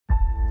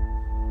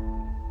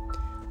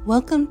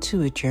Welcome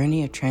to a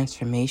journey of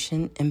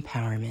transformation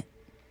empowerment.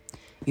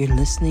 You're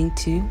listening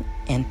to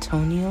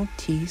Antonio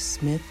T.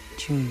 Smith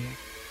Jr.,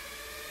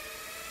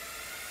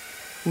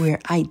 where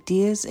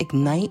ideas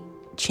ignite,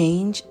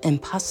 change,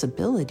 and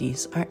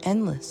possibilities are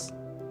endless.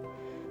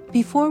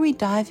 Before we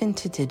dive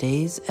into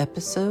today's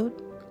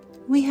episode,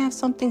 we have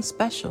something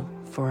special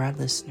for our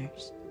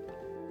listeners.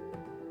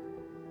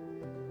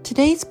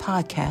 Today's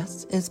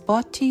podcast is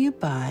brought to you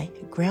by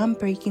a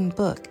groundbreaking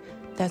book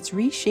that's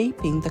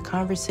reshaping the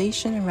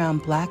conversation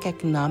around Black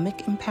economic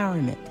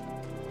empowerment.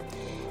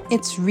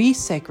 It's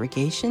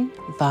Resegregation,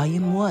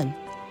 Volume 1,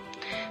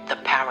 The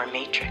Power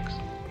Matrix,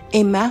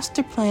 a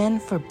master plan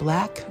for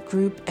Black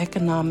group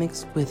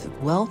economics with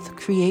wealth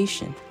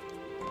creation,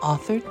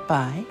 authored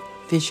by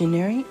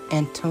visionary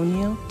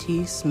Antonio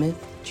T.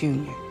 Smith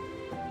Jr.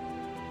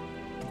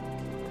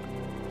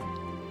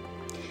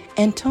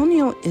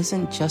 Antonio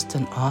isn't just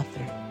an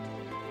author.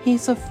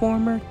 He's a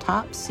former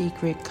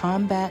top-secret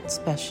combat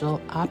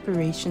special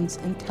operations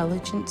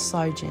intelligence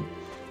sergeant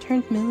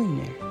turned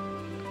millionaire.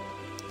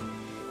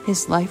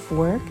 His life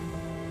work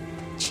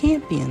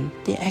championed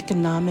the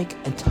economic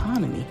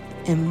autonomy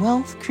and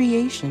wealth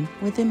creation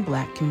within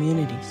Black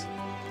communities.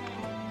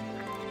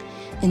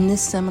 In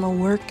this seminal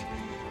work,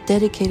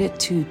 dedicated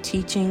to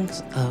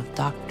teachings of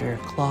Dr.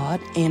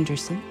 Claude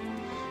Anderson,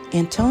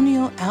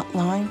 Antonio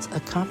outlines a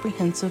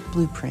comprehensive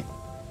blueprint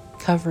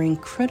covering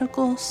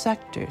critical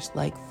sectors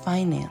like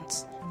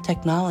finance,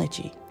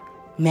 technology,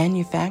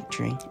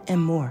 manufacturing,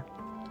 and more.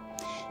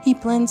 He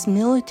blends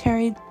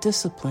military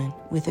discipline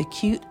with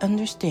acute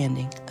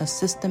understanding of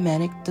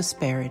systematic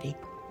disparity.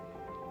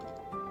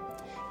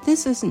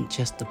 This isn't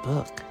just a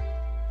book.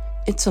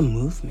 It's a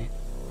movement,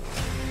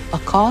 a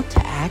call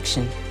to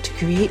action to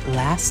create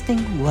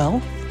lasting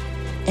wealth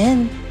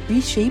and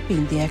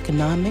reshaping the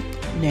economic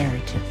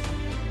narrative.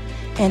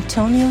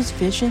 Antonio's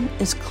vision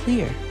is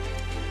clear.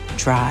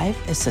 Drive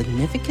a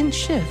significant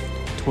shift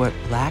toward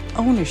Black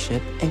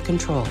ownership and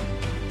control.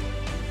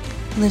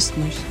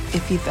 Listeners,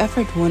 if you've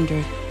ever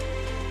wondered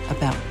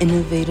about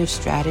innovative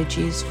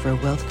strategies for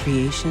wealth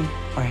creation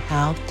or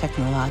how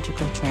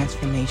technological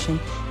transformation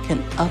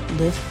can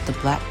uplift the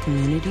Black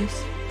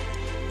communities,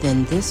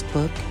 then this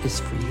book is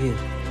for you.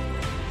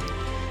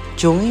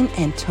 Join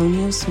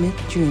Antonio Smith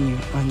Jr.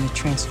 on the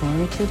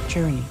transformative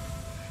journey.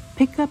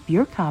 Pick up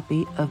your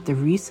copy of the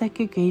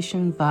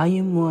Resegregation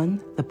Volume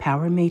 1, The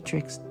Power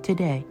Matrix,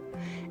 today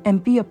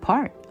and be a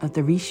part of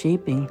the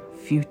reshaping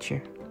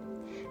future.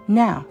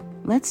 Now,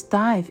 let's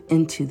dive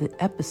into the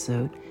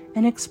episode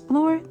and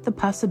explore the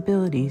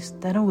possibilities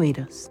that await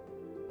us.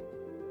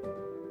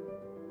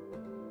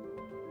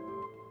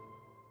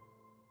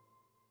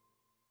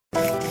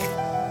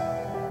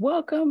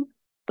 Welcome,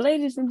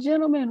 ladies and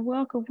gentlemen.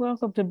 Welcome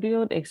to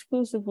Build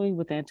Exclusively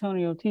with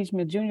Antonio T.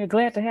 Smith Jr.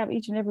 Glad to have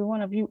each and every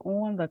one of you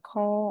on the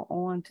call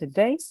on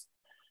today.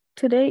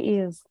 Today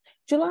is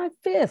July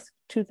 5th,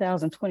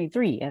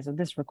 2023, as of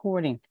this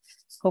recording.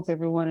 Hope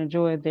everyone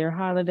enjoyed their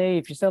holiday.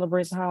 If you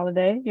celebrate the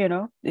holiday,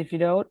 if you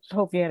don't,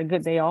 hope you had a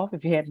good day off.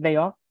 If you had a day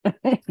off,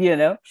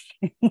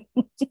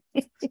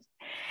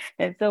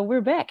 And so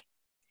we're back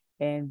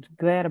and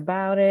glad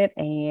about it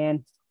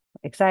and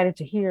excited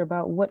to hear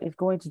about what is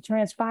going to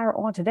transpire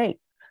on today.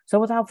 So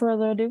without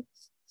further ado,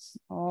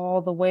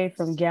 all the way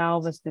from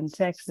Galveston,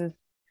 Texas,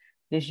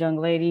 this young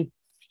lady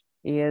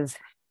has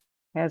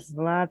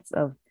lots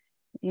of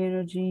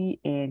energy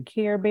and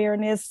care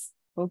bearness,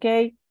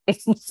 okay?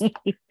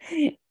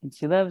 And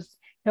she loves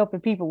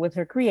helping people with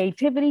her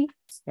creativity,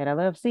 and I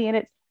love seeing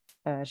it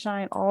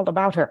shine all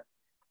about her.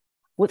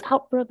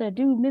 Without further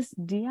ado, Miss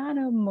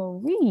Deanna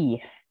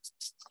Marie.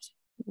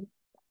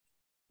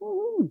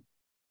 Ooh.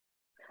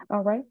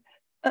 All right.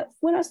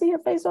 When I see her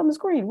face on the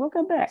screen, we'll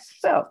come back.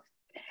 So,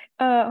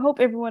 hope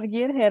everyone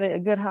again had a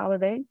good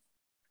holiday.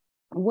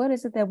 What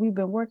is it that we've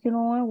been working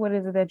on? What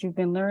is it that you've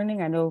been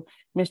learning? I know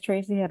Miss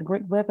Tracy had a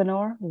great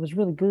webinar. It was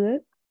really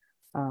good.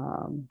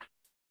 And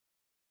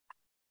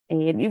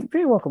you're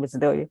very welcome, Miss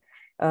Adelia.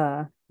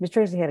 Miss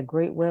Tracy had a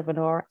great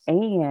webinar.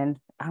 And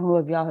I don't know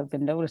if y'all have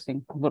been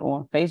noticing, but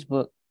on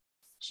Facebook,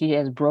 she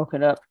has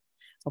broken up,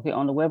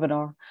 on the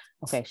webinar.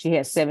 Okay, she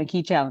has 7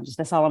 key challenges.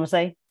 That's all I'm going to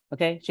say.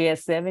 Okay, she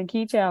has 7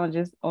 key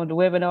challenges on the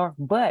webinar,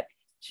 but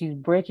she's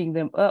breaking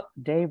them up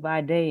day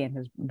by day and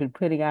has been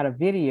putting out a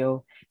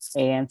video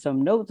and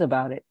some notes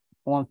about it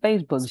on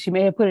Facebook. She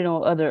may have put it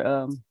on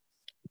other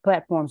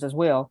platforms as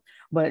well,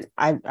 but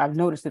I've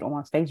noticed it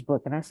on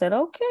Facebook. And I said,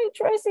 okay,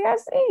 Tracy, I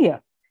see you.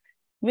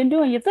 Been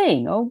doing your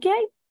thing,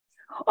 okay?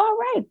 All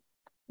right.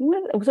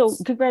 So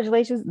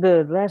congratulations.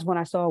 The last one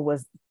I saw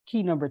was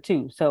key number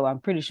 2. So I'm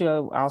pretty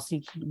sure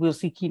we'll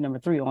see key number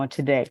 3 on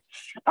today.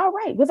 All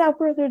right. Without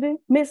further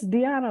ado, Miss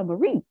Deanna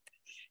Marie.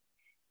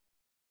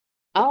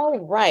 All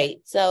right.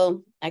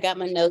 So I got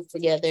my notes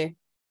together.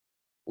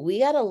 We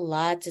got a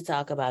lot to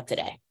talk about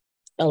today.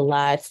 A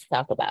lot to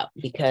talk about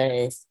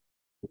because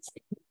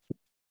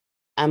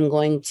I'm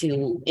going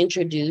to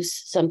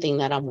introduce something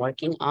that I'm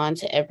working on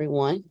to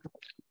everyone.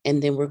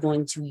 And then we're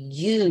going to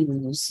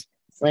use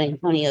what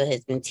Antonio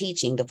has been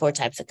teaching, the 4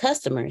 types of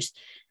customers,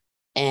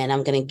 And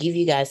I'm going to give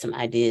you guys some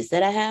ideas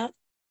that I have.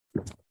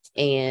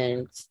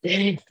 And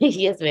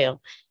yes, ma'am.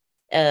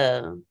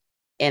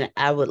 And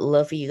I would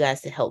love for you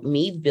guys to help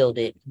me build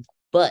it.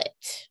 But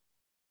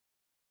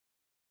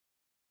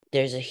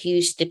there's a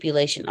huge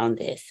stipulation on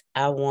this.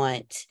 I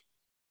would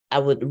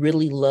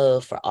really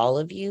love for all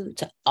of you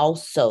to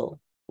also,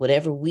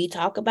 whatever we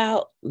talk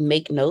about,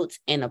 make notes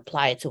and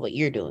apply it to what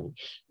you're doing,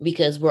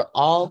 because we're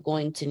all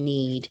going to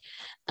need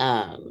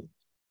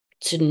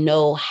to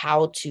know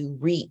how to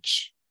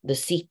reach the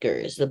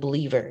seekers, the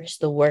believers,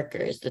 the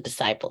workers, the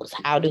disciples.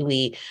 How do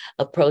we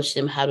approach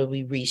them? How do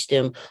we reach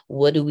them?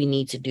 What do we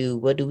need to do?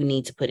 What do we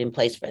need to put in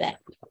place for that?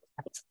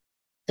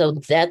 So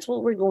that's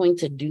what we're going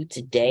to do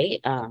today.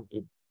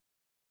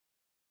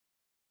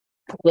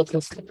 But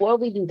before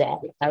we do that,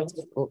 I'm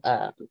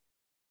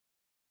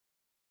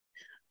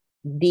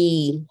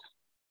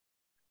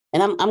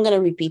going to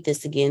repeat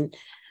this again,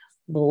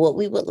 but what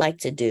we would like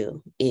to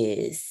do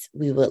is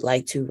we would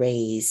like to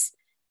raise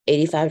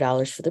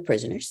 $85 for the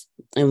prisoners,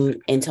 and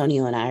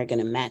Antonio and I are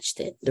going to match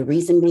that. The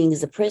reason being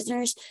is the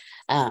prisoners,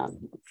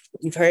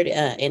 you've heard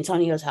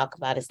Antonio talk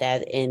about his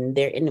dad, and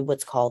they're in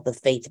what's called the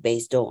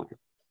faith-based dorm.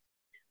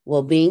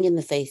 Well, being in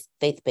the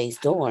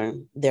faith-based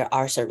dorm, there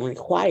are certain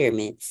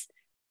requirements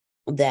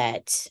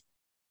that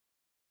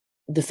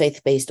the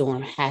faith-based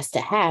dorm has to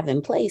have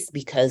in place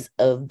because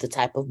of the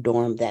type of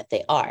dorm that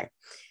they are.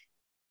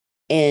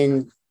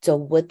 And so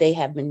what they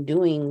have been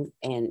doing,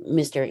 and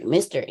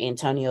Mr.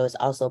 Antonio is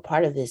also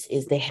part of this,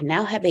 is they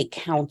now have a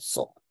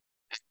council.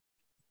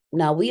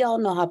 Now, we all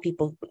know how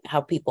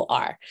people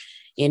are.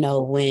 You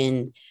know,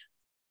 when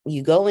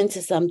you go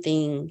into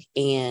something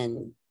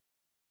and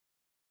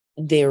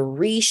they're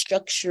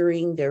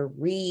restructuring, they're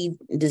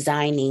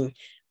redesigning,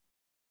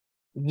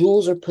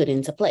 rules are put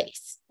into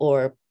place.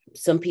 Or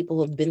some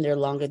people have been there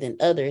longer than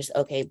others.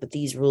 Okay, but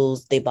these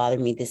rules, they bother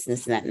me, this, and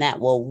that, and that.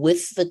 Well,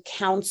 with the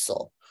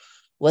council,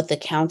 what the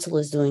council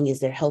is doing is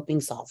they're helping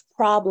solve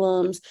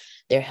problems.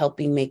 They're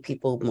helping make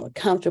people more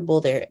comfortable.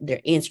 They're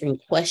answering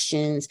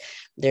questions.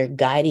 They're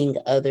guiding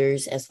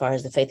others as far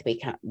as the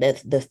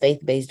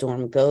faith-based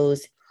dorm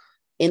goes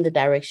in the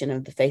direction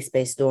of the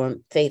faith-based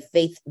dorm.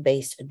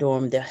 Faith-based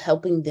dorm. They're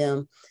helping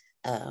them.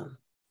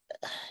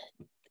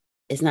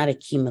 It's not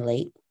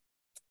accumulate.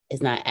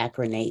 It's not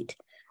acronate.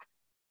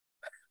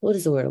 What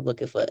is the word I'm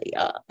looking for,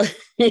 y'all?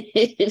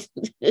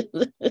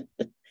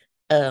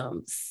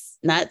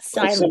 Not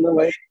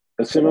silent.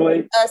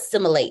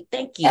 Assimilate.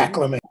 Thank you.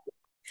 Acclimate.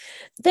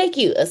 Thank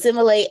you.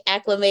 Assimilate,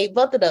 acclimate,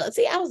 both of those.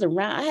 See, I was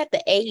around. I had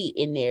the A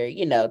in there.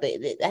 You know,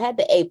 I had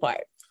the A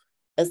part.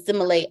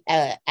 Assimilate,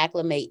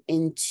 acclimate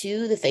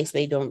into the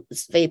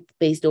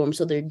faith-based dorm.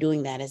 So they're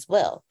doing that as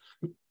well.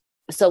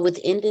 So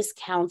within this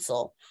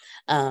council,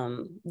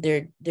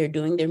 they're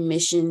doing their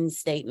mission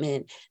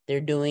statement.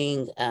 They're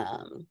doing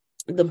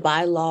the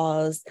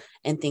bylaws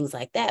and things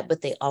like that, but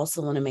they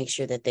also want to make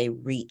sure that they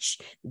reach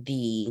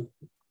the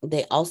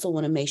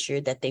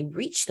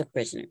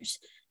prisoners.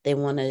 They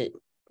want to,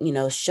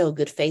 show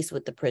good face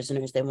with the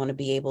prisoners. They want to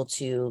be able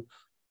to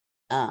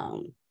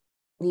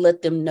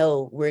let them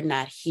know we're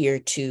not here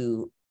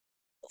to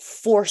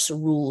force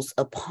rules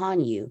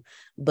upon you,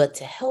 but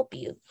to help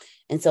you.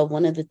 And so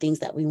one of the things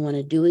that we want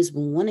to do is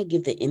we want to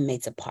give the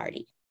inmates a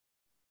party,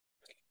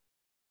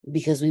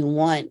 because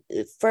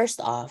first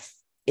off,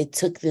 it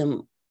took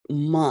them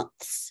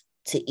months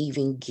to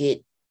even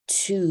get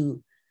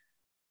to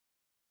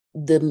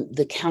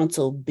the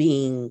council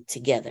being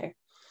together.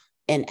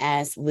 And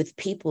as with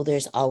people,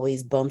 there's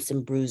always bumps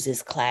and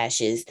bruises,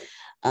 clashes.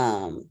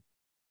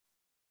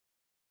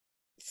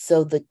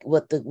 So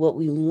what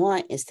we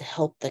want is to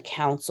help the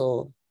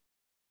council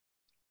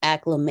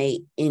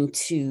acclimate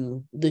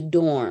into the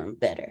dorm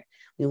better.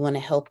 We want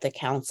to help the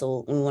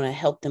council. We want to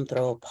help them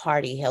throw a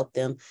party, help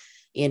them,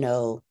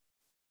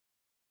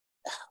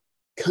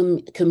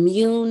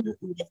 commune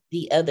with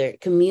the other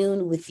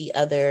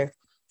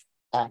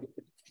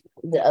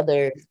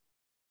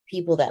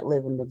people that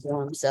live in the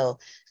dorm. So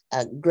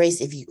Grace,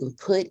 if you can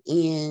put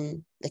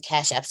in the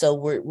Cash App. So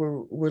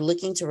we're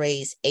looking to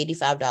raise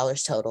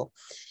 $85 total,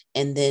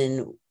 and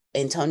then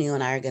Antonio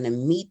and I are going to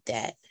meet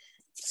that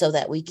so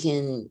that we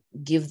can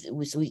give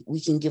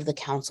the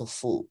council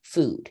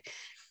food.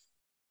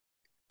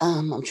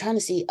 I'm trying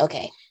to see.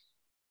 Okay,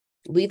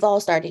 we've all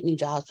started new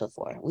jobs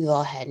before. We've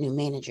all had new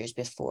managers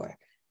before.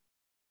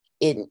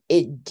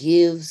 It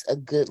gives a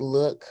good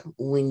look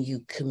when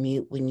you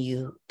commune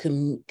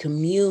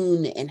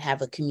and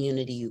have a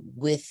community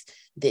with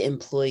the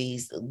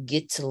employees,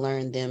 get to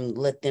learn them,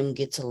 let them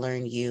get to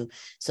learn you.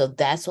 So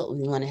that's what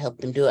we want to help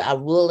them do. I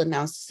will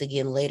announce this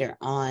again later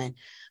on,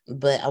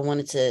 but I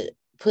wanted to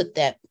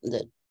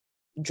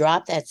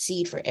drop that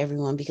seed for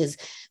everyone, because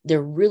they're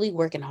really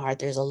working hard.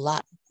 There's a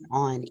lot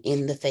on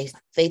in the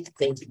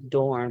faith-based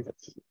dorm,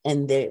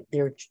 and the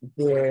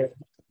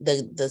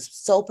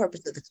sole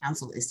purpose of the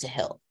council is to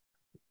help.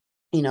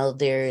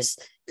 There's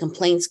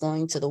complaints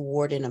going to the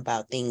warden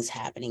about things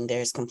happening.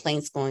 There's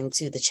complaints going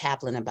to the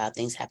chaplain about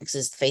things happening,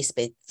 because it's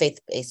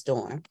faith-based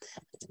dorm.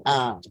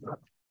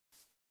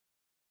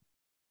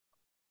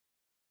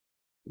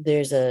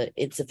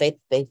 it's a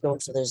faith-based dorm,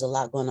 so there's a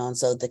lot going on.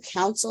 So the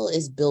council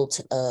is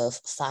built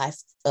of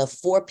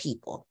four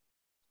people.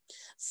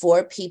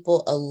 4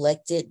 people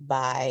elected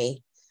by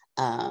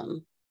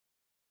um,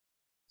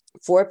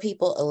 4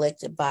 people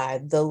elected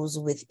by those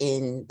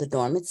within the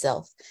dorm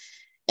itself,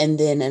 and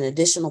then an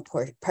additional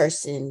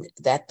person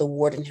that the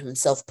warden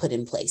himself put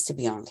in place to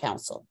be on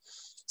council.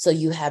 So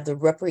you have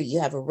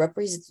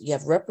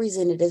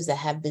representatives that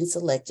have been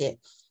selected.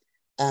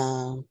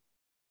 Thank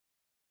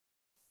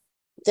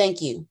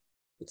you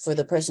for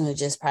the person who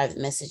just private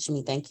messaged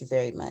me. Thank you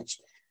very much.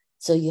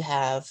 So you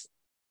have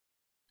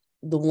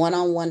the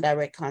one-on-one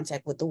direct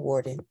contact with the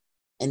warden,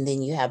 and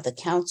then you have the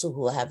council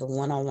who will have the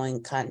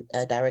one-on-one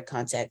direct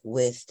contact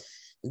with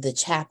the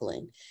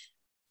chaplain.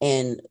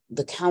 And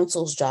the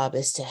council's job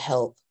is to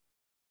help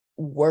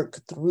work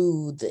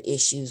through the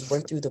issues,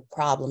 work through the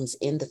problems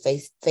in the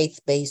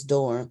faith-based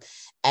dorm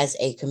as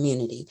a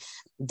community.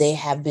 They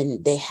have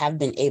been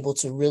able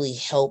to really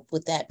help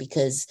with that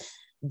because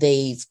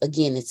it's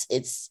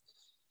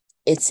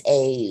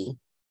a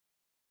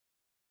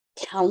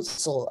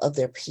council of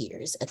their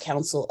peers, a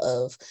council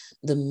of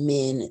the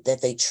men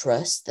that they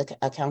trust,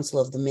 a council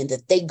of the men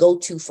that they go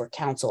to for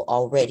counsel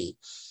already.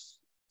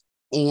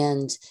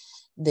 And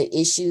the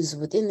issues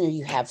within there,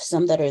 you have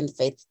some that are in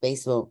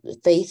the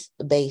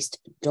faith-based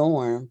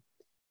dorm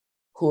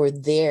who are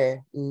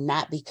there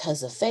not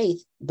because of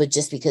faith, but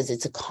just because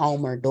it's a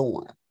calmer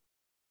dorm.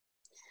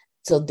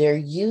 So they're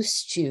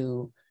used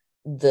to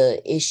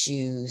the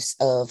issues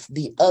of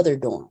the other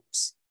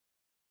dorms.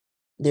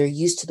 They're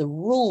used to the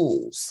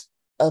rules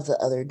of the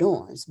other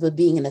dorms, but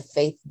being in a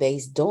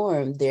faith-based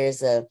dorm,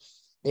 there's an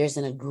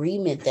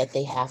agreement that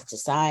they have to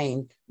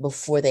sign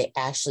before they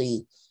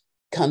actually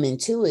come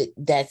into it.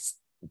 That's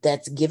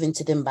given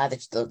to them by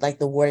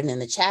the warden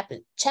and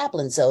the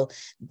chaplain. So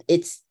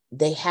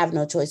they have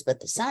no choice but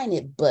to sign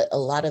it. But a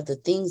lot of the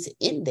things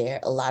in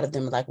there, a lot of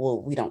them are like,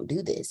 well, we don't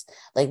do this.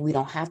 Like, we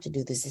don't have to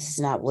do this. This is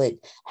not what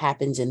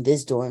happens in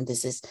this dorm.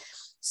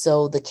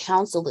 So the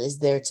council is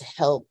there to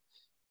help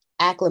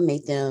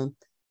acclimate them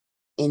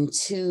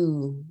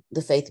into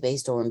the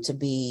faith-based dorm, to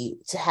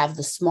have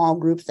the small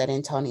groups that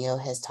Antonio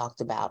has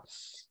talked about.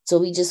 So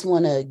we just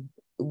want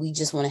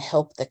to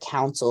help the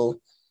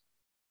council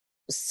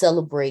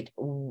celebrate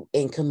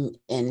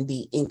and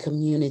be in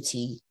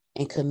community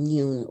and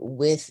commune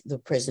with the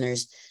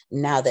prisoners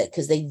now that,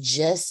 because they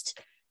just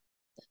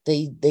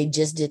did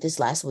this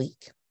last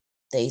week.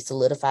 They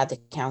solidified the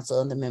council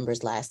and the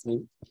members last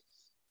week.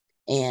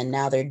 And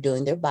now they're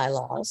doing their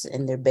bylaws,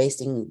 and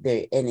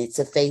and it's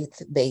a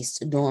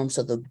faith-based dorm,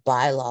 so the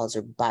bylaws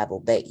are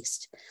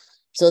Bible-based.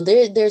 So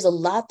there's a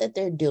lot that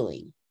they're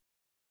doing.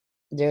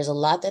 There's a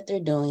lot that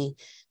they're doing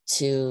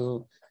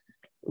to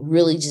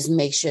really just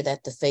make sure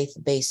that the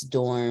faith-based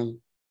dorm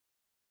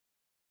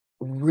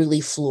really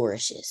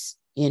flourishes.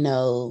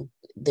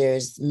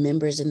 There's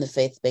members in the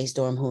faith-based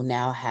dorm who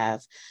now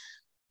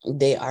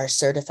they are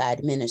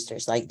certified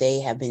ministers. Like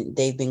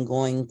they've been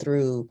going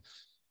through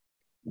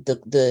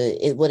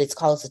what it's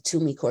called, the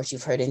Toomey course.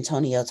 You've heard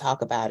Antonio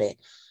talk about it.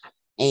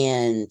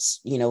 And,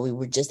 we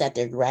were just at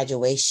their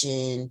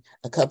graduation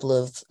a couple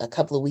of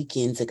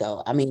weekends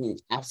ago. I mean,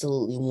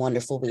 absolutely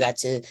wonderful. We got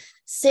to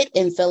sit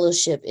in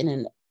fellowship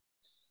in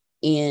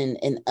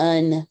an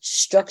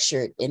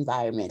unstructured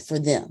environment for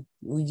them.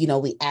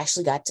 We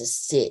actually got to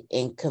sit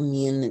and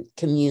commune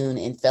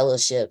and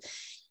fellowship.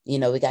 We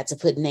got to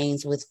put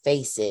names with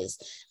faces.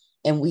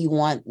 And we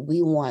want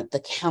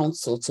the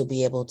council to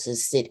be able to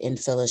sit in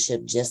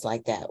fellowship just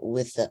like that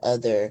with the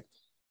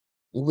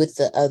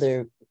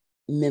other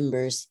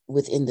members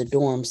within the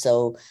dorm.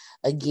 So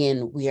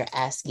again, we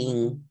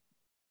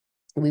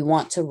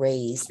want to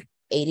raise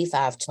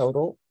 $85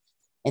 total,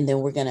 and then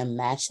we're going to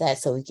match that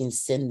so we can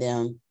send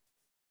them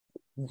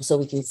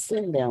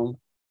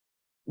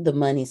the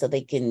money so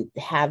they can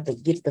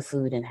get the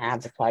food and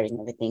have the party and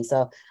everything.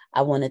 So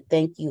I want to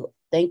thank you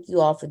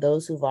all for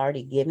those who've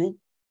already given.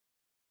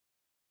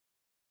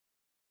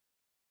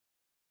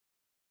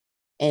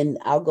 And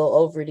I'll go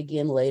over it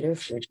again later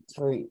for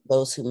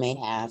those who may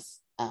have,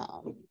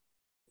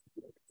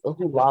 who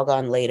log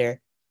on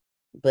later.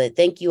 But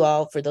thank you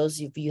all. For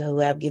those of you who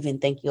have given,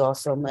 thank you all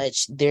so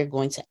much. They're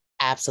going to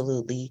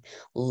absolutely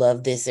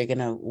love this. They're going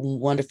to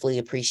wonderfully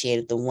appreciate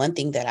it. The one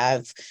thing that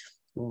I've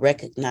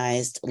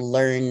recognized,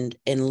 learned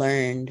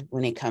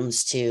when it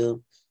comes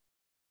to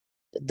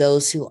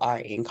those who are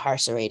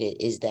incarcerated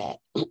is that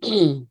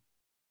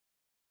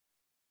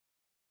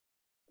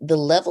the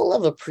level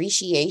of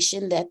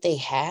appreciation that they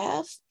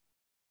have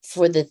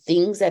for the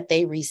things that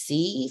they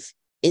receive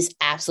is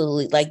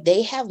absolutely, like,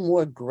 they have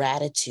more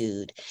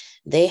gratitude.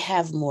 They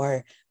have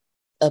more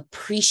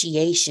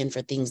appreciation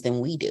for things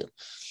than we do.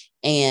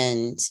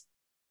 And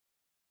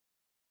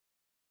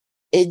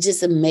it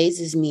just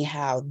amazes me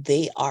how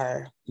they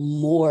are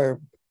more,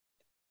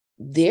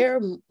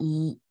 I'm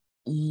going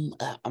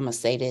to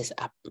say this,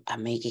 I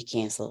may get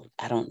canceled,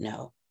 I don't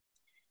know.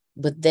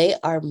 But they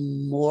are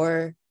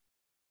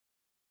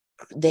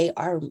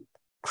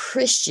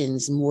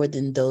Christians more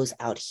than those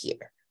out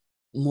here.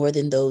 more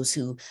than those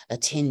who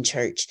attend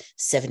church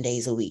 7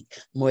 days a week,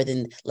 more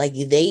than like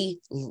they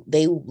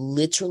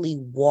literally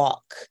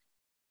walk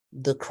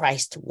the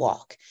Christ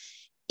walk.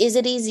 Is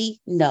it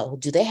easy? No.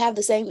 Do they have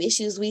the same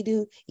issues we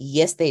do?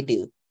 Yes, they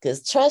do.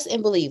 Because trust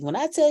and believe, when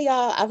I tell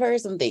y'all, I've heard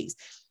some things.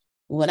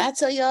 When I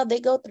tell y'all they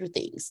go through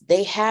things,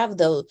 they have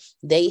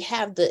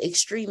the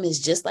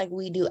extremists just like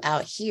we do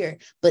out here.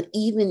 But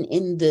even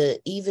in the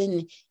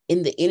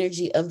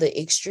energy of the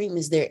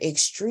extremists, they're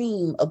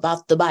extreme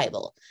about the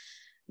Bible.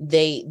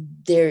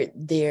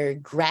 Their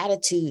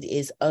gratitude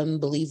is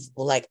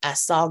unbelievable. Like I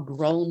saw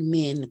grown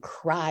men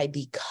cry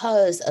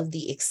because of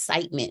the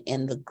excitement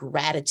and the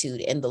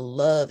gratitude and the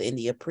love and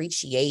the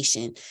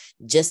appreciation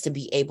just to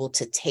be able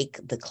to take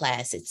the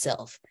class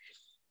itself,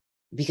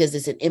 because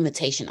it's an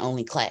imitation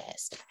only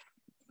class.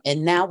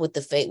 And now with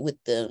the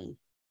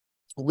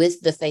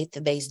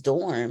faith-based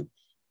dorm,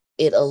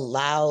 it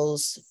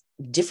allows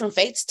different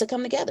faiths to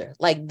come together.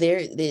 Like there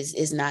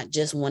is not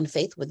just one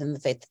faith within the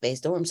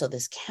faith-based dorm. So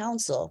this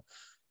council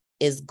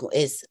is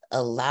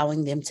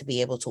allowing them to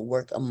be able to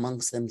work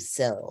amongst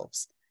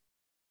themselves,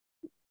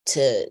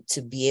 to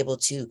be able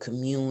to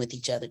commune with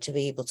each other, to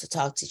be able to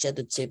talk to each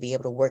other, to be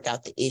able to work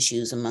out the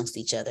issues amongst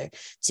each other,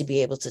 to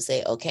be able to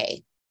say,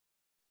 okay,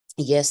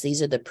 yes,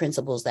 these are the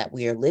principles that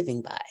we are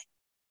living by,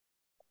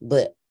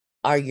 but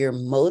are your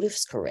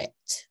motives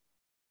correct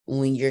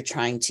when you're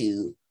trying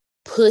to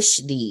push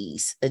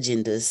these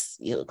agendas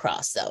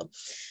across?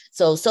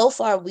 So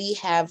far we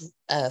have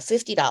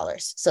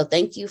 $50. So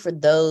thank you for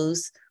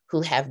those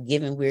who have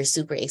given. We're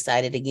super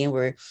excited. Again,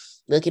 we're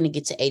looking to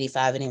get to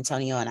 85, and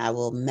Antonio and I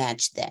will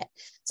match that.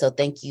 So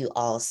thank you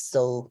all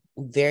so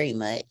very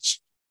much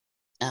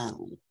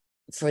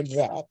for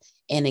that.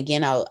 And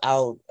again,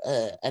 I'll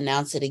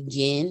announce it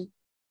again.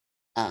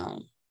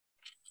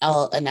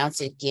 I'll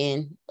announce it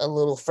again a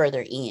little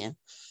further in.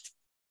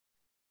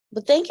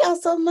 But thank y'all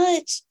so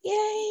much.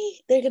 Yay.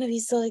 They're going to be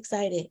so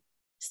excited.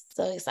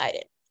 So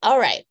excited. All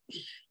right.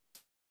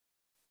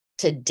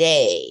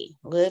 Today,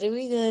 what are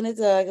we going to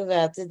talk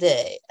about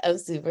today? I'm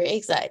super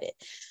excited.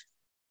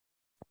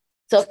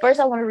 So first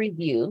I want to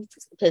review,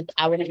 because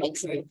I want to make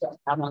sure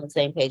I'm on the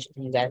same page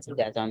with you guys. You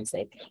guys are on the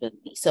same page with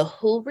me. So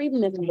who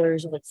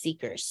remembers what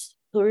seekers?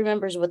 Who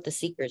remembers what the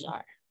seekers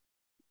are?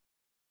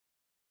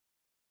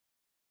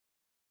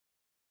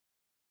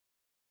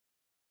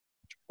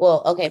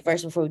 Well, okay,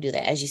 first, before we do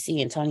that, as you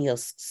see,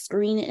 Antonio's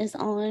screen is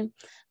on.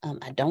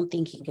 I don't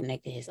think he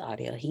connected his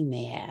audio. He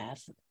may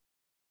have.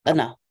 Oh,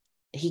 no,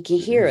 he can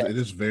hear it. It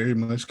is very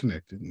much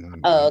connected.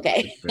 Oh,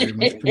 okay. Very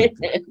much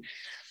connected.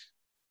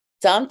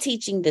 So I'm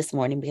teaching this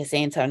morning because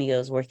Antonio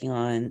is working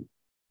on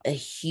a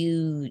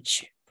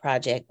huge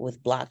project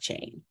with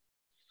blockchain.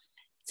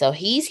 So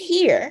he's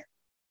here.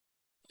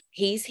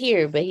 He's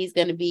here, but he's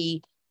going to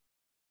be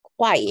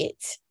quiet.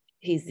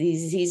 He's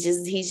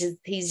just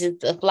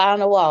a fly on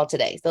the wall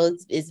today. So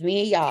it's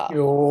me and y'all.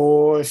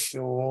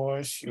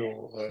 Sure.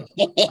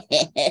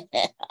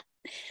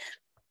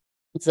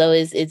 So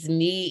it's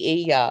me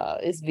and y'all.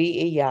 It's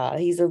me and y'all.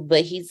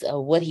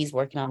 What he's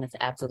working on is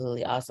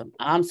absolutely awesome.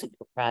 I'm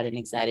super proud and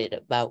excited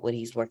about what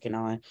he's working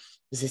on.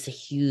 This is a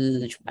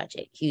huge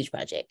project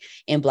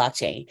in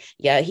blockchain.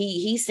 Yeah,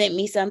 he sent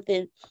me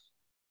something,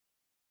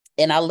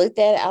 and I looked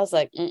at it. I was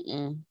like,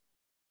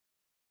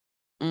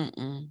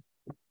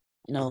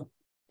 no,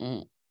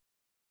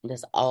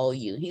 that's all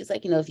you. He's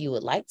like, if you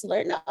would like to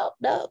learn,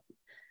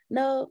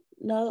 no,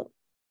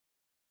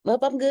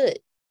 I'm good.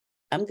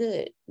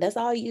 That's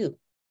all you.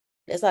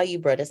 That's all you,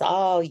 bro. That's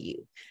all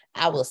you.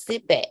 I will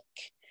sit back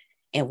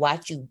and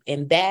watch you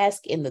and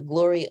bask in the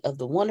glory of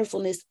the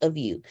wonderfulness of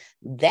you.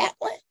 That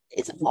one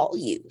is all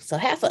you. So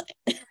have fun.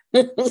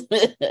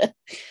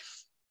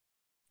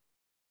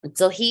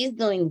 So he's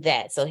doing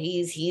that. So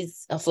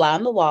he's a fly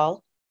on the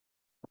wall,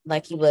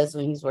 like he was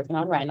when he was working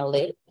on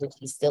RhinoLit, which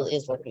he still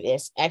is working.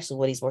 It's actually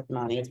what he's working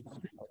on is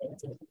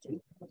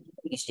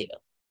you still.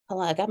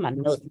 Hold on, I got my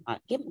notes on.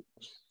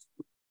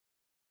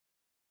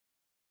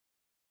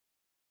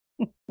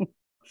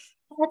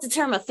 I have to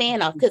turn my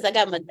fan off because I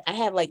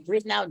have like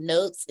written out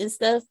notes and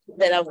stuff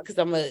because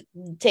I'm gonna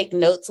take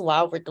notes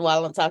while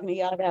I'm talking to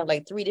y'all. I have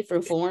like 3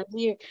 different forms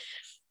here.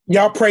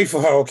 Y'all pray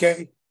for her,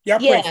 okay? Y'all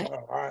pray for her,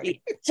 all right?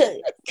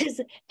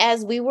 Because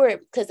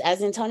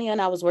as Antonio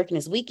and I was working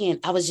this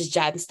weekend, I was just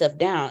jotting stuff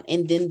down,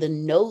 and then the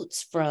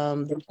notes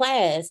from the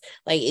class,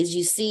 like as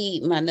you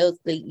see, my notes,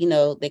 they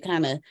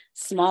kind of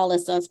small in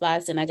some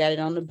spots, and I got it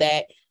on the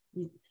back.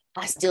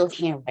 I still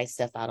can't write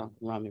stuff out on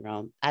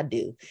Rome. I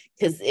do,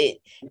 because I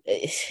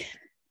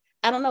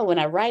don't know. When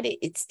I write it,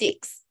 it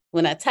sticks.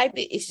 When I type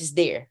it, it's just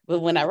there.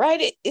 But when I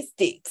write it, it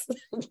sticks.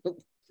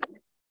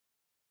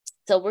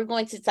 So we're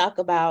going to talk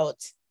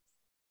about.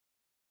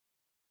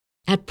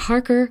 At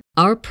Parker,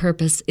 our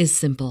purpose is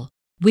simple.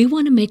 We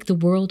want to make the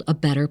world a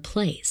better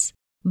place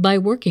by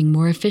working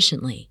more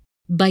efficiently,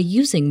 by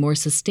using more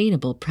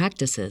sustainable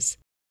practices,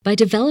 by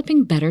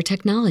developing better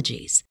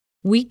technologies.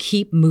 We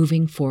keep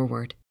moving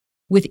forward.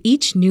 With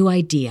each new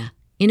idea,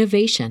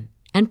 innovation,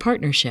 and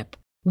partnership,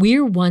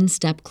 we're one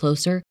step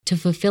closer to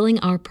fulfilling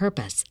our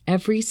purpose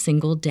every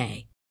single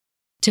day.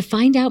 To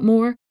find out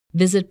more,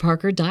 visit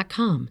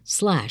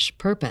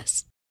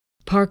parker.com/purpose.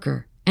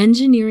 Parker,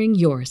 engineering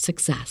your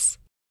success.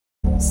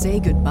 Say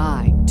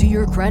goodbye to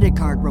your credit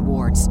card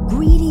rewards.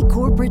 Greedy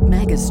corporate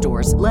mega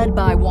stores, led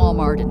by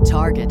Walmart and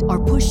Target,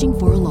 are pushing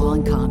for a law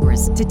in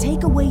Congress to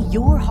take away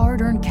your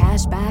hard-earned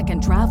cash back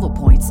and travel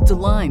points to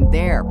line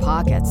their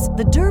pockets.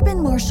 The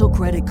Durbin-Marshall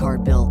credit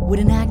card bill would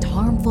enact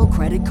harmful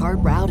credit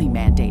card routing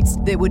mandates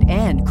that would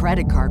end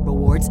credit card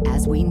rewards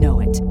as we know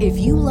it. If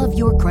you love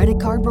your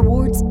credit card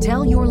rewards,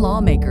 tell your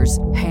lawmakers,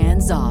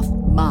 hands off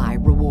my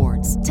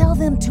rewards. Tell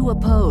them to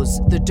oppose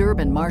the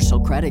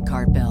Durbin-Marshall credit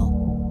card bill.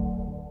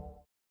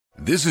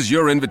 This is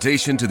your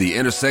invitation to the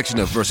intersection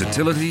of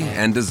versatility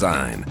and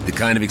design. The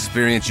kind of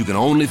experience you can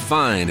only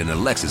find in a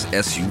Lexus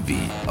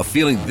SUV. A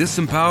feeling this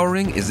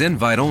empowering is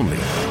invite only.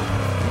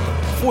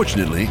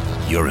 Fortunately,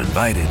 you're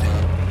invited.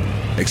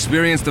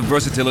 Experience the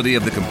versatility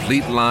of the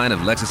complete line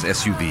of Lexus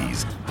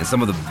SUVs and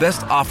some of the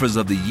best offers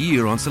of the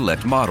year on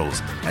select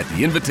models at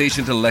the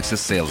Invitation to Lexus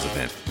sales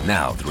event,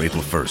 now through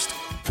April 1st.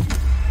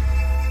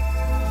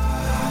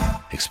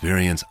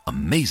 Experience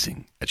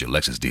amazing at your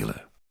Lexus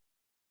dealer.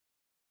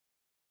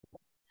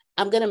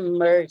 I'm going to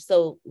merge.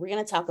 So we're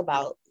going to talk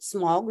about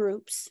small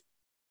groups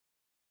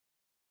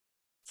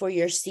for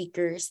your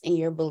seekers and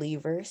your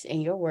believers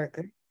and your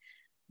worker.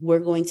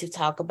 We're going to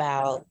talk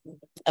about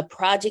a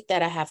project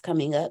that I have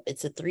coming up.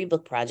 It's a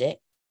 3-book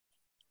project.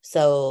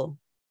 So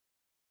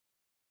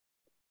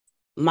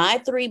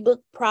my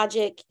 3-book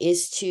project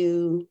is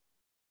to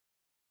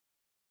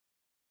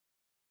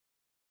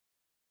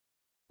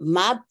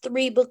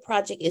meet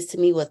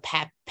what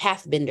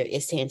Pathbender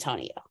is to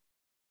Antonio.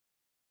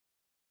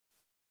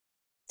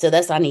 So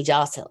that's why I need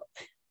y'all's help,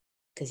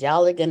 because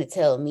y'all are going to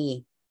tell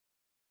me,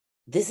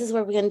 this is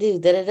what we're going to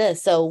do,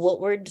 So what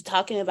we're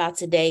talking about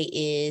today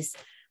is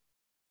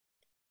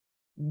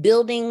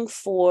building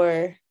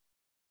for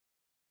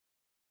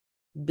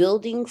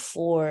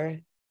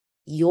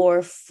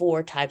your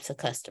 4 types of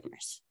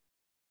customers.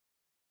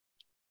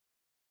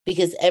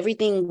 Because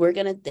everything we're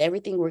going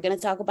to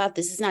talk about,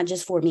 this is not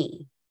just for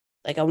me.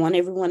 Like, I want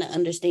everyone to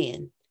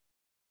understand.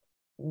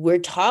 We're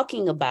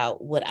talking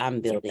about what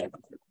I'm building,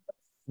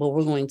 but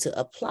we're going to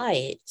apply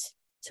it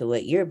to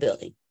what you're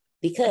building,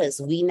 because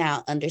we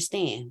now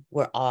understand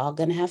we're all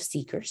going to have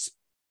seekers.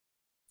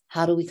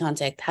 How do we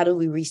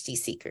reach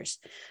these seekers?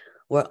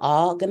 We're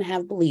all going to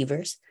have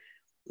believers.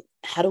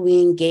 How do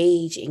we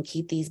engage and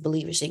keep these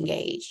believers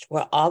engaged?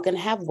 We're all going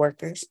to have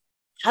workers.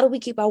 How do we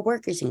keep our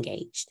workers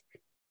engaged?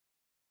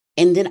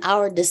 And then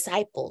our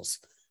disciples,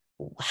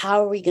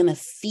 how are we going to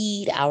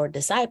feed our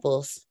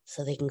disciples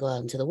so they can go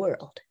out into the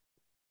world?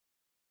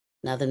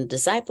 Now, the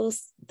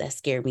disciples, that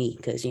scare me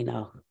because,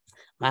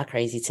 my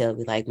crazy tail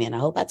be like, man, I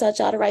hope I taught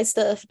y'all the right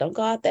stuff. Don't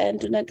go out there and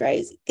do nothing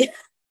crazy.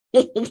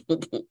 So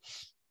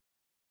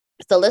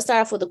let's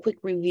start off with a quick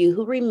review.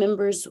 Who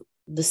remembers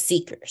the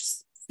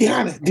seekers?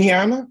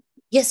 Deanna?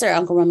 Yes, sir,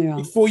 Uncle Romero.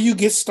 Before you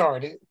get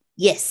started.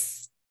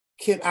 Yes.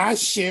 Can I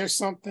share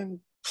something?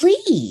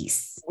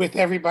 Please. With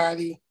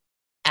everybody?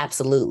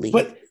 Absolutely.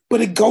 But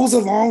it goes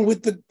along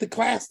with the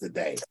class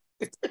today.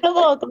 Come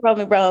on, Uncle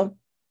Romero.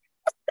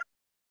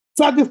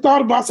 So I just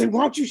thought about saying,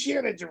 why don't you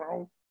share that,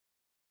 Jerome?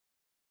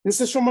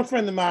 This is from a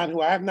friend of mine who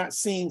I have not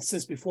seen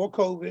since before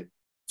COVID.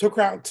 Took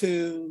her out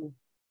to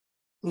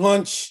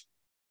lunch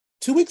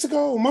 2 weeks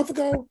ago, a month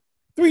ago,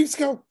 3 weeks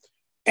ago.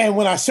 And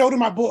when I showed her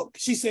my book,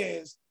 she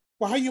says,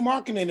 well, how you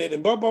marketing it?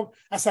 And blah, blah.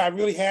 I said, I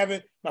really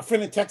haven't. My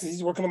friend in Texas,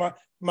 he's working on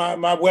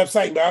my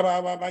website, blah,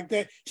 blah, blah, like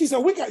that. She said,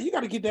 you got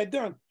to get that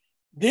done.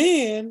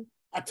 Then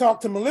I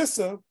talked to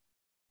Melissa,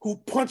 who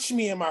punched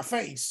me in my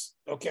face,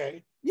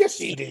 okay? Yes,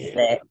 she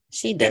did.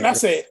 She did. And I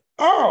said,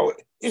 oh,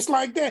 it's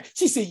like that.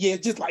 She said, yeah,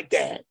 just like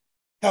that.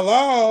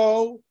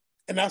 Hello.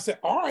 And I said,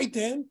 all right,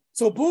 then.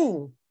 So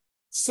boom.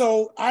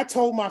 So I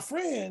told my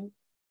friend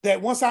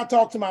that once I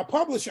talk to my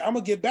publisher, I'm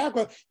going to get back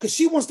with her because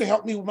she wants to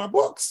help me with my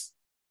books.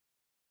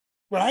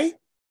 Right?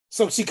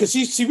 So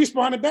she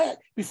responded back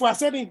before I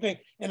said anything.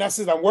 And I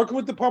said, I'm working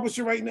with the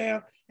publisher right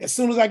now. As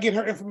soon as I get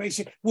her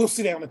information, we'll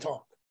sit down and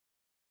talk.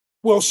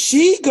 Well,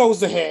 she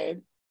goes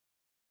ahead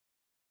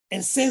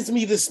and sends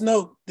me this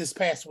note this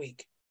past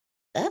week.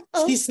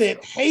 Uh-oh. She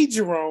said, hey,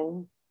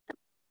 Jerome,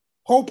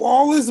 hope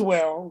all is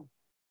well.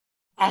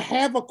 I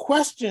have a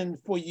question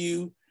for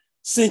you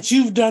since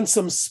you've done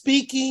some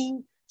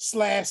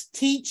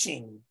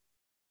speaking/teaching.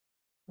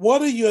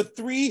 What are your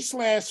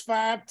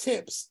 3/5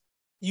 tips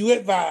you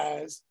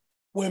advise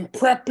when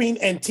prepping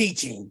and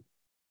teaching? And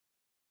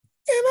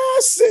I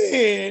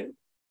said,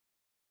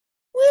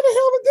 where the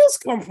hell did this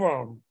come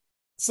from?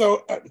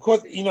 So, of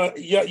course,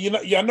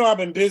 y'all know I've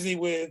been busy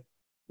with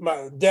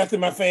my death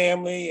in my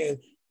family and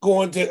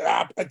going to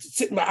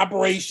my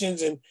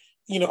operations and,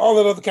 all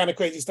that other kind of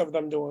crazy stuff that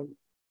I'm doing.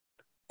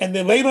 And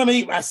then later on the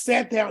evening, I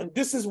sat down and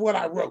this is what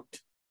I wrote.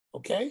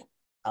 Okay.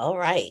 All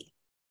right.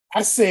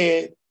 I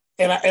said,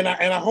 and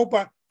I hope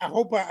I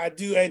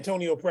do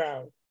Antonio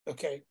proud.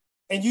 Okay.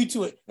 And you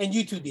too,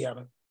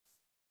 Deanna.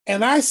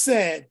 And I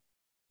said,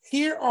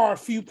 here are a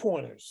few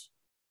pointers.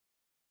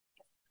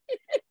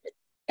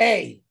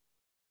 A,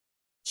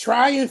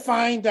 Try and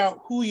find out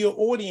who your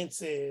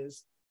audience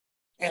is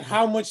and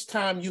how much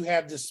time you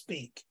have to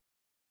speak.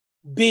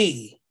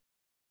 B,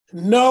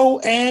 know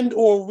and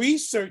or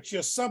research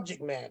your subject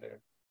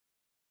matter.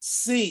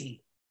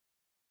 C,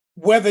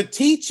 whether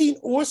teaching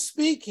or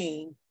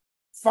speaking,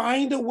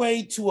 find a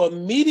way to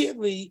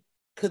immediately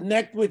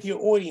connect with your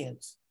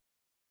audience.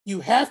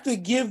 You have to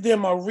give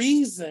them a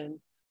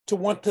reason to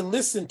want to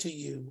listen to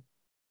you.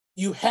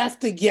 You have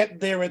to get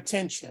their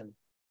attention.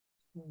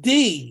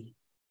 D,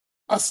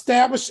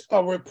 establish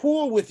a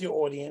rapport with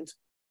your audience.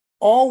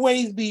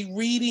 Always be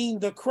reading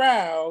the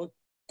crowd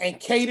and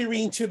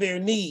catering to their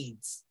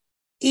needs.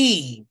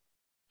 E,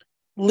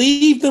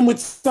 leave them with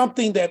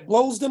something that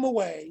blows them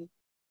away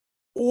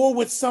or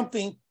with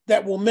something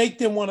that will make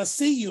them want to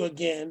see you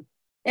again.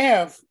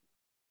 F,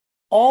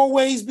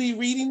 always be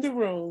reading the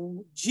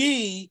room.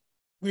 G,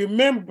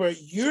 remember,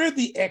 you're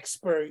the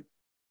expert.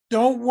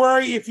 Don't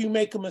worry if you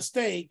make a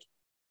mistake.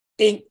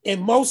 In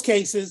most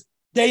cases,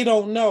 they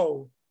don't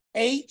know.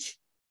 H,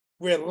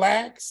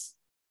 relax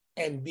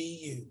and be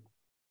you.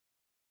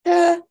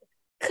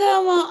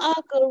 Come on,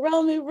 Uncle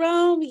Romy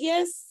Rome.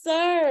 Yes,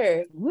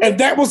 sir. And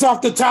that was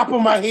off the top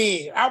of my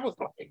head. I was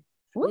like,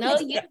 no,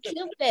 you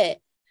killed that.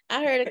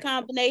 I heard a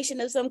combination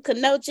of some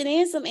Knochin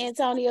and some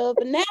Antonio up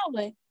in that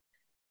one.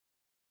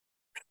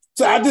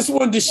 So I just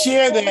wanted to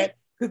share that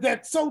because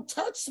that so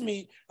touched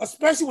me,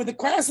 especially with the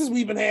classes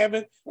we've been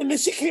having. And then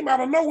she came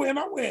out of nowhere and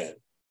I went,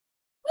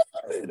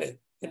 and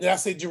then I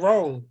said,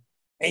 Jerome,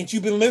 ain't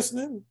you been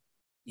listening?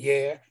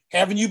 Yeah.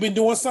 Haven't you been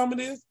doing some of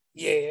this?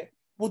 Yeah.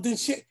 Well, then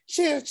share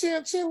a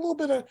little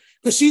bit of,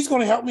 because she's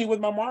going to help me with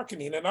my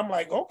marketing. And I'm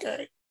like,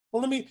 okay,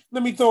 well, let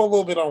me throw a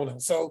little bit on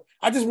it. So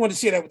I just wanted to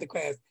share that with the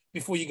class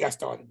before you got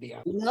started,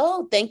 Deanna.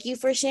 No, thank you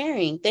for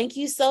sharing. Thank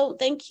you.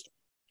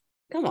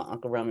 Come on,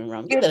 Uncle Roman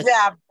Rum. Good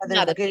job,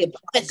 brother. Good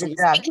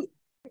job.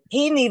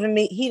 He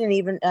didn't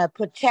even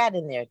put chat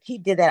in there. He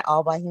did that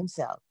all by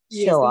himself.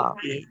 Yes, Show off.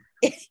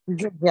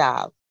 Good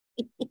job.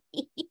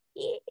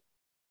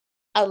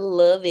 I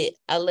love it.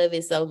 I love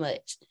it so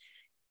much.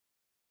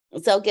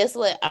 So guess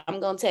what?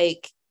 I'm going to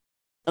take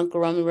Uncle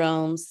Romy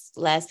Rome's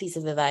last piece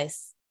of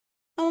advice.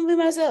 I'm going to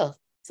be myself.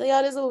 So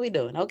y'all, this is what we're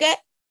doing, okay?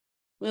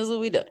 This is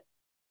what we're doing.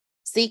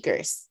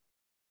 Seekers.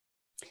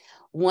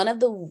 When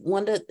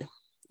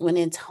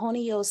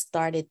Antonio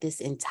started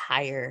this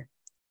entire,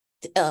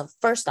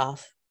 first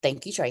off,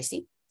 thank you,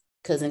 Tracy,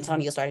 because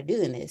Antonio started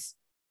doing this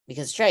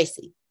because of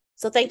Tracy.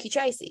 So thank you,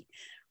 Tracy,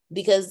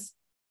 because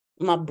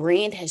my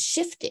brand has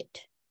shifted.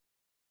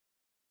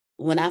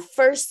 When I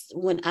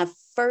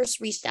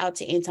first reached out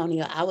to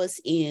Antonio, I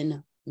was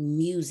in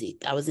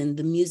music. I was in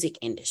the music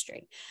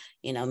industry.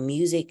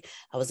 Music.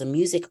 I was a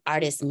music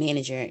artist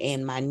manager,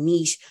 and my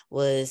niche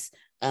was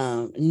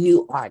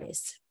new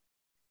artists.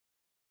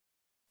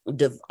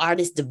 The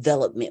artist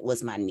development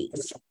was my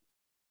niche.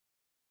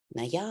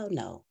 Now, y'all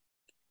know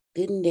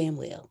good and damn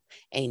well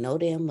ain't no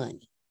damn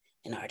money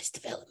in artist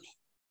development.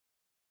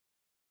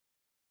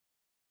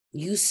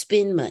 You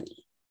spend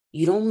money.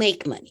 You don't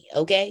make money,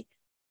 okay?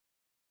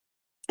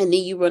 And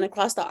then you run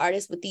across the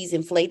artists with these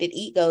inflated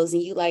egos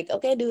and you like,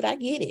 okay, dude, I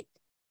get it.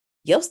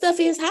 Your stuff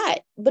is hot,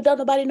 but don't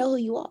nobody know who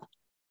you are.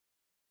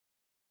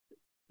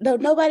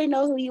 Don't nobody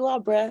know who you are,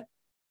 bruh.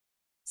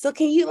 So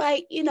can you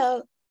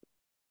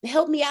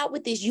help me out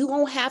with this? You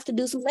gonna have to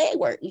do some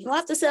legwork. You gonna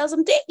have to sell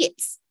some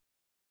tickets.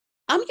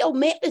 I'm your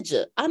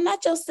manager. I'm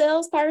not your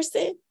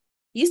salesperson.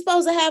 You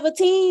supposed to have a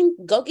team.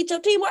 Go get your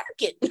team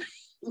working.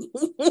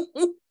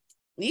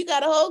 You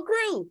got a whole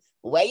crew.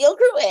 Where your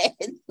crew at?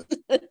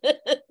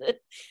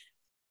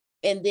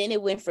 And then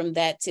it went from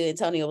that to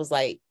Antonio was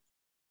like,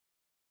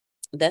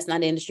 that's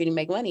not the industry to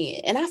make money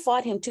in. And I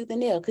fought him tooth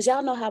and nail because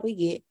y'all know how we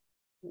get.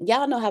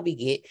 Y'all know how we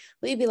get.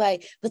 We'd be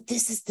like, but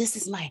this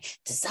is my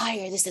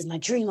desire. This is my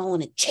dream. I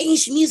want to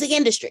change the music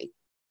industry.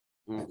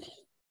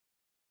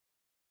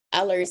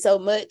 I learned so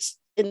much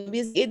in the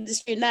music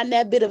industry. Not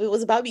that bit of it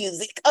was about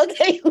music.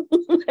 Okay.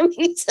 Let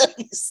me tell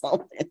you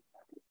something.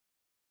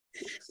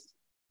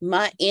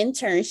 My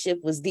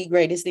internship was the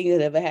greatest thing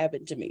that ever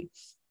happened to me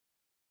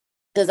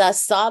because I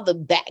saw the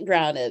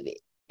background of it.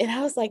 And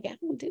I was like, I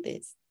don't do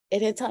this.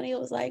 And Antonio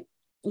was like,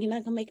 you're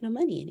not going to make no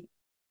money in it.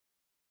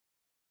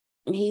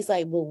 And he's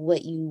like, well,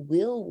 what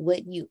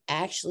you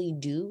actually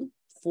do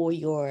for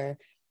your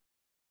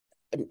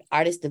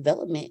artist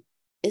development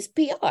is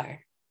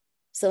PR.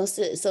 So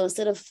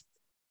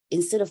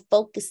instead of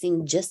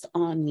focusing just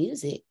on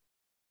music,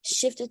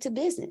 shift it to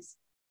business.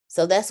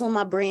 So that's when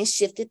my brand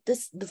shifted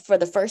for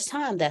the first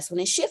time. That's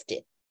when it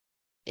shifted.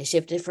 It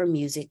shifted from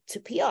music to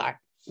PR.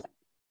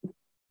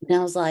 And I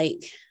was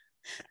like,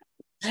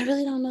 I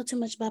really don't know too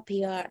much about PR.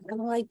 I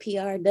don't like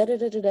PR,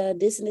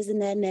 this and this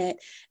and that and that.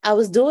 I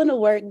was doing the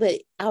work,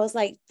 but I was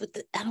like,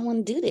 I don't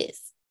want to do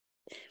this.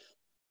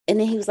 And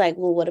then he was like,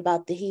 well, what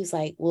about he was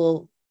like,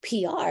 well,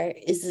 PR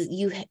is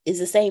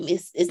the same.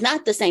 It's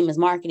not the same as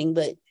marketing,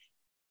 but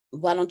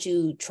why don't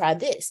you try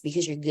this?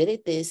 Because you're good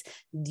at this.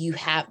 You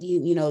have,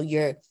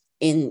 you're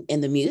in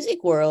the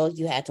music world,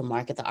 you had to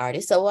market the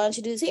artist. So why don't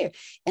you do this here?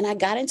 And I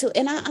got into it.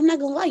 And I'm not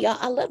going to lie, y'all,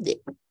 I loved it.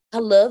 I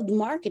loved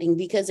marketing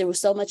because there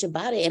was so much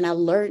about it and I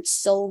learned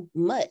so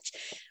much.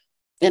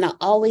 And I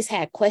always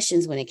had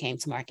questions when it came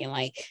to marketing,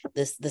 like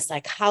the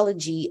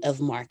psychology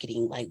of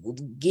marketing, like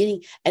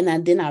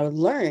then I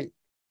learned,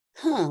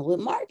 with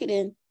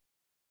marketing,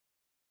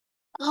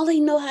 all they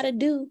know how to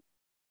do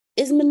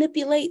is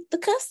manipulate the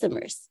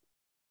customers.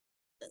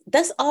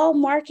 That's all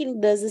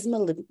marketing does, is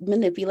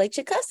manipulate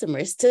your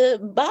customers to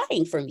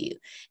buying from you.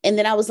 And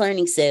then I was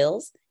learning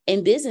sales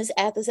and business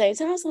at the same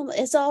time. So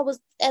as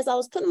I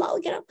was putting them all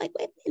together, I'm like,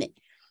 wait a minute.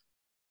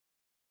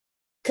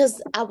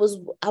 Because I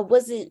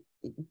wasn't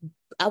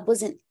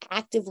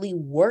actively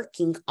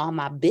working on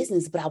my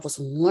business, but I was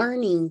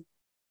learning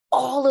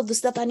all of the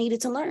stuff I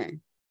needed to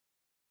learn.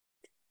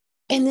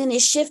 And then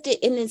it shifted.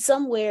 And then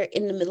somewhere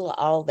in the middle of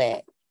all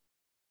that,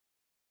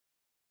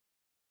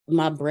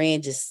 my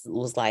brand just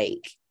was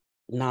like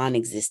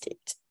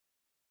non-existent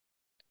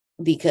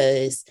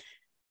because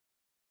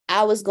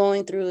I was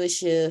going through a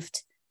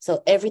shift.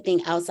 So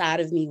everything outside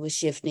of me was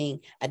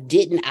shifting. I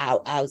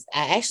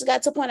actually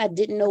got to a point I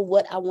didn't know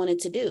what I wanted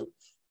to do.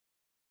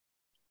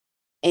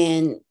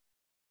 And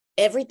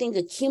everything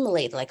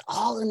accumulated, like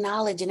all the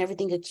knowledge and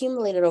everything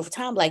accumulated over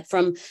time, like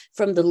from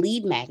the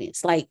lead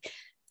magnets. Like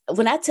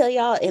when I tell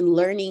y'all, in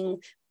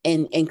learning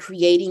and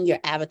creating your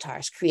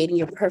avatars, creating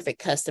your perfect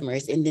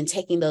customers, and then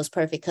taking those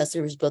perfect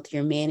customers, both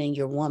your man and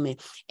your woman,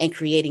 and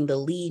creating the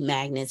lead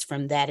magnets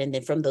from that. And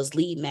then from those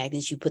lead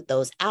magnets, you put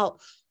those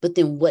out, but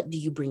then what do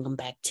you bring them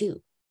back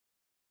to?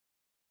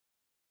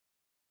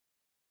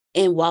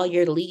 And while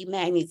your lead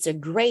magnets are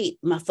great,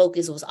 my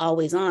focus was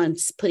always on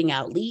putting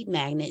out lead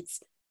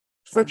magnets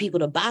for people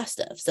to buy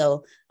stuff.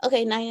 So,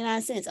 okay,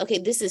 99 cents. Okay,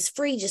 this is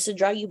free just to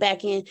draw you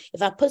back in.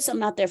 If I put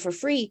something out there for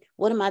free,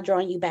 what am I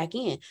drawing you back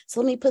in?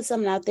 So let me put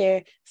something out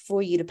there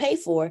for you to pay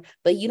for,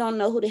 but you don't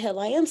know who the hell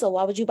I am. So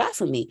why would you buy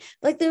from me?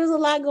 Like there was a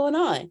lot going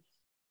on.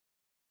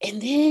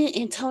 And then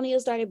Antonio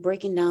started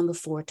breaking down the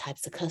 4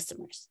 types of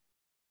customers.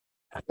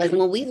 Like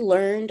when we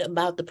learned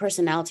about the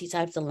personality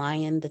types, the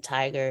lion, the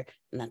tiger,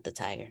 not the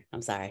tiger,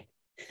 I'm sorry.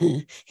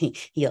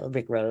 Yellow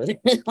brick road.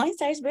 Lions,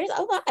 tigers, bears.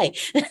 Oh my!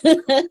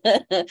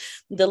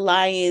 The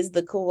lions,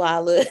 the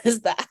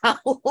koalas, the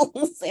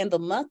owls, and the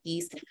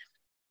monkeys.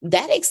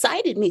 That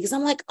excited me because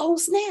I'm like, oh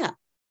snap!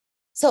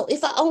 So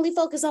if I only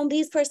focus on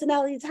these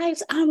personality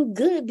types, I'm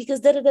good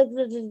because da da da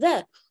da da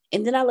da.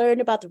 And then I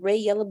learned about the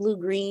red, yellow, blue,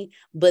 green.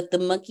 But the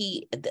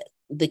monkey,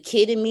 the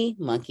kid in me,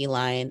 monkey,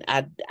 lion.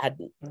 I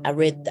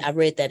read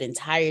that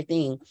entire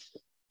thing.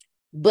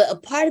 But a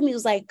part of me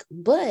was like,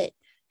 but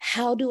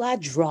how do I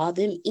draw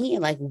them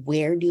in? Like,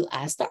 where do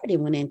I start?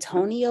 And when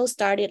Antonio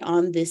started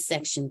on this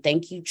section,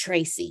 thank you,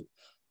 Tracy,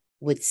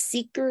 with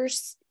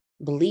seekers,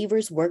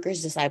 believers,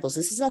 workers, disciples.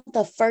 This is not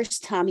the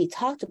first time he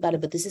talked about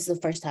it, but this is the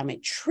first time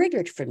it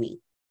triggered for me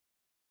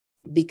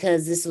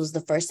because this was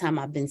the first time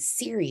I've been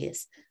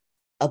serious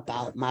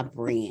about my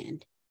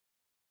brand.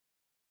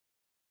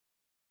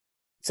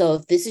 So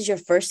if this is your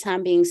first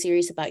time being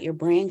serious about your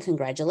brand,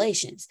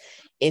 congratulations.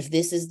 If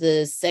this is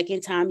the second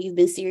time you've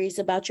been serious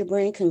about your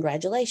brand,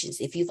 congratulations.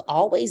 If you've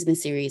always been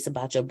serious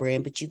about your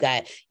brand, but you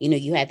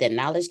had that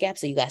knowledge gap,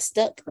 so you got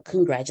stuck,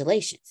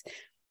 congratulations.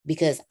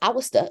 Because I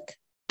was stuck.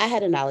 I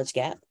had a knowledge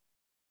gap.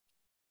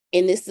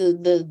 And this is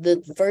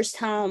the first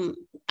time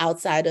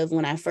outside of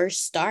when I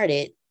first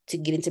started to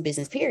get into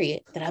business,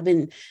 period, that I've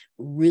been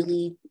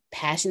really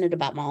passionate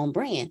about my own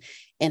brand.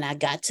 And I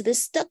got to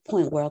this stuck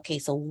point where, okay,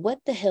 so what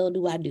the hell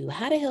do I do?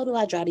 How the hell do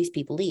I draw these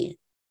people in?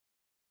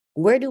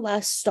 Where do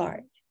I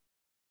start?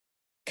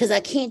 Because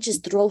I can't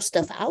just throw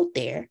stuff out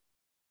there.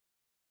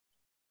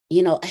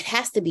 You know, it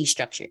has to be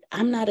structured.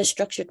 I'm not a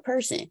structured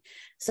person.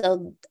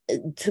 So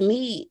to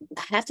me,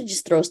 I have to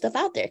just throw stuff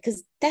out there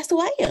because that's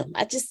who I am.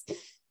 I just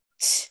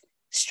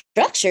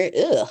structured.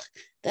 Ugh.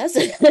 That's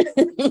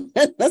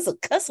a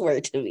cuss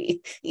word to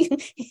me.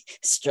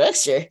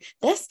 Structure.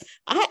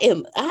 I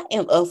am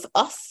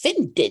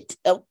offended.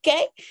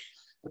 Okay.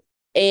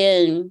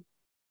 And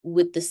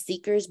with the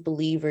seekers,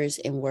 believers,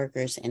 and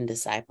workers and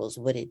disciples,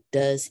 what it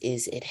does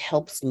is it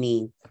helps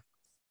me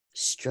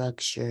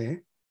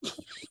structure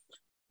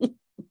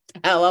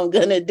how I'm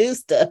gonna do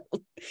stuff.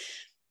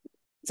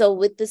 So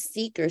with the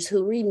seekers,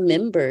 who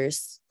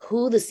remembers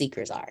who the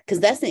seekers are? Because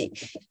that's it.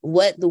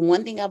 The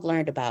one thing I've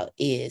learned about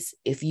is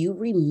if you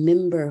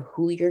remember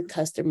who your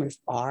customers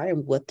are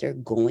and what they're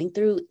going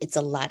through, it's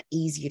a lot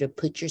easier to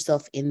put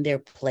yourself in their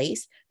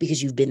place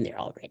because you've been there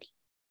already.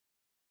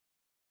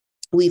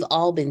 We've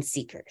all been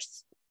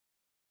seekers.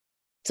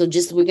 So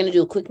we're going to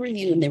do a quick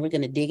review and then we're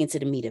going to dig into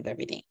the meat of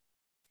everything.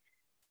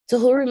 So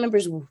who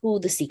remembers who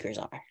the seekers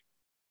are?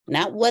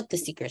 Not what the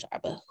seekers are,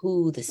 but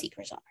who the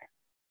seekers are.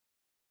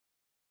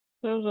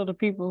 Those are the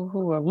people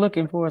who are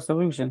looking for a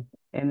solution,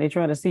 and they're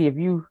trying to see if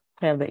you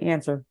have the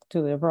answer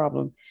to their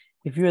problem,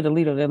 if you're the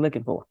leader they're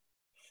looking for.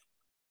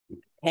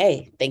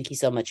 Hey, thank you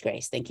so much,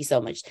 Grace. Thank you so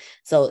much.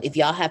 So if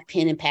y'all have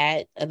pen and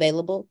pad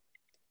available,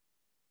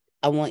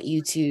 I want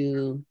you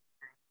to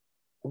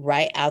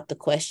write out the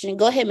question.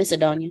 Go ahead, Miss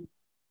Adonia.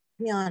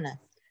 Tiana.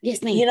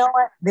 Yes, ma'am. You know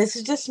what? This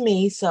is just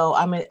me, so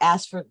I'm going to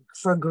ask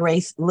for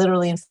grace,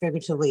 literally and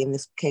figuratively in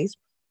this case.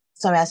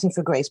 So I'm asking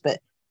for grace. But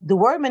the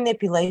word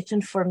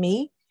manipulation for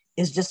me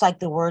is just like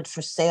the word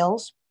for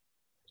sales.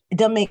 It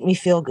doesn't make me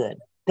feel good.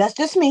 That's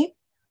just me.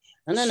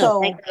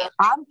 So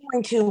I'm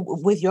going to,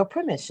 with your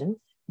permission,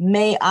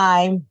 may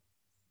I,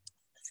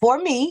 for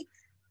me,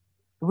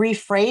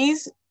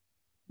 rephrase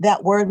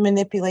that word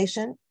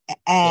manipulation,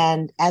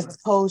 and as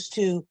opposed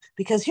to,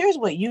 because here's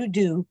what you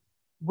do,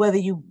 whether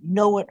you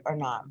know it or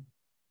not.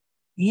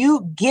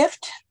 You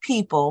gift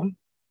people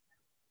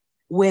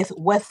with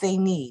what they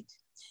need.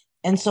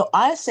 And so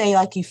I say,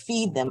 like, you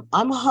feed them.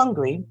 I'm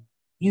hungry.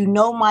 You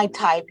know my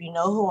type. You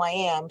know who I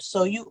am.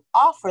 So you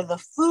offer the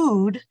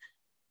food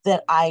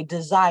that I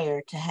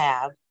desire to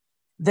have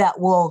that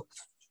will,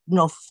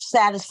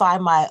 satisfy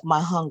my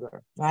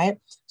hunger, right?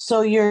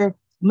 So you're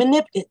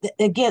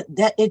again,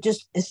 that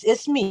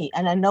it's me,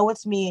 and I know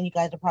it's me, and you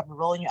guys are probably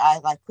rolling your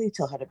eyes like, please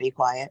tell her to be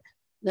quiet.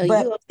 No,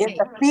 but it's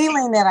a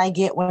feeling that I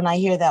get when I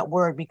hear that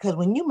word, because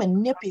when you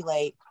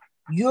manipulate,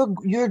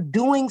 you're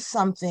doing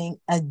something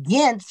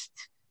against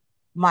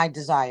my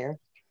desire.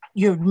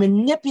 You're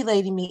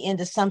manipulating me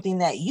into something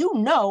that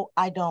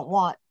I don't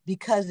want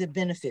because it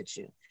benefits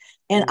you.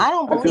 And I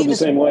don't believe I feel the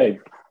same way.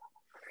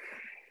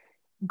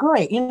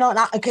 Great.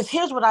 Because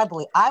here's what I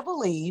believe. I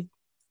believe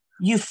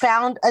you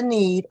found a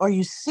need, or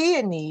you see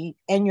a need,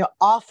 and you're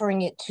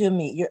offering it to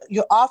me.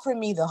 You're offering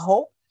me the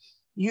hope.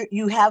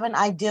 You have an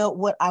idea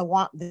what I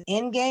want, the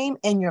end game,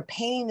 and you're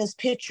painting this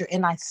picture,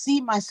 and I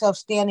see myself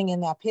standing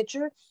in that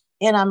picture,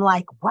 and I'm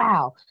like,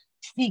 wow,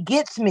 she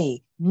gets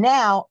me.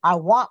 Now I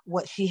want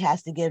what she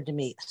has to give to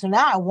me. So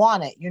now I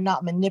want it. You're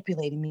not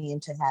manipulating me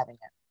into having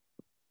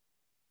it.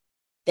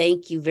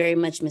 Thank you very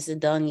much, Ms.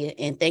 Adonia,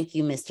 and thank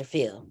you, Mr.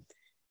 Phil.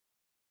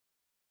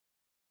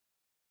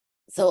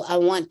 So I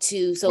want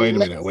to. So wait a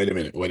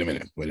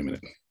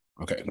minute.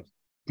 Okay.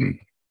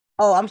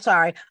 Oh, I'm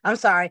sorry. I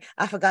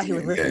forgot he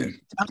was listening.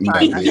 I'm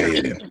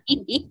sorry.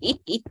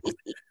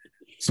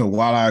 So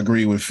while I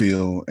agree with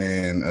Phil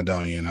and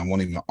Adonia, and I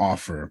won't even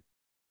offer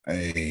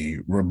a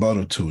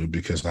rebuttal to it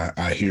because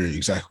I hear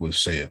exactly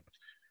what's said.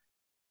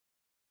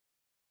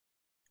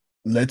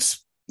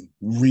 Let's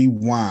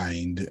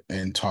rewind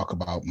and talk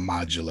about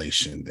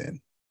modulation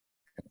then.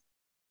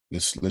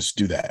 Let's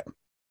do that.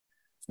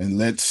 And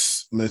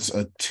let's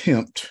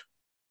attempt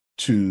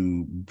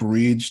to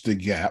bridge the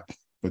gap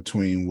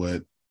between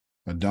what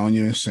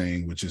Adonia is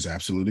saying, which is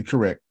absolutely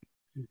correct.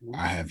 Mm-hmm.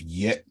 I have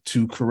yet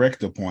to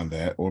correct upon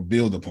that or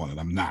build upon it.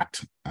 I'm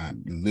not. I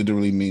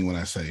literally mean when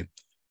I say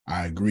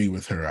I agree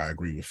with her, I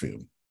agree with Phil.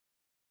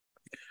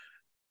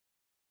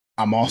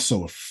 I'm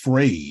also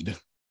afraid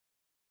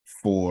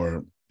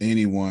for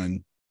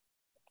anyone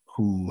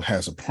who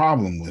has a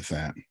problem with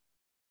that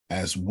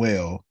as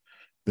well,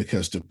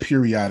 because the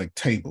periodic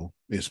table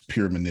is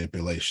pure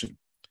manipulation.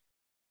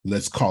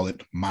 Let's call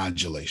it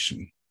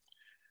modulation.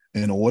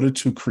 In order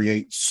to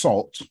create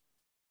salt,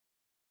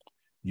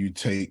 you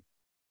take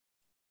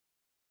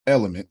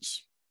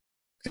elements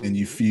and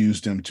you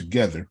fuse them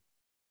together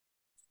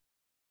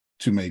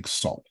to make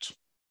salt.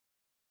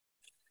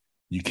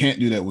 You can't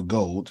do that with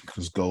gold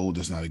because gold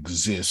does not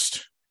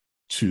exist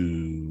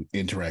to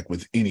interact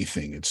with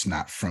anything. It's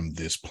not from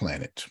this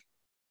planet.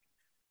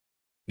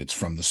 It's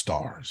from the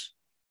stars.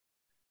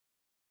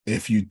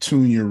 If you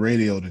tune your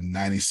radio to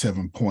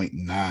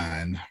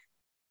 97.9,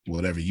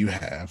 whatever you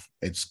have,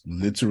 it's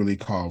literally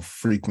called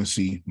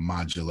frequency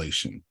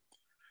modulation.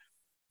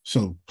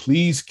 So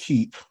please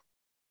keep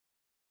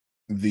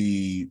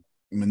the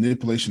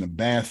manipulation a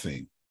bad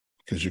thing,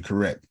 because you're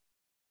correct.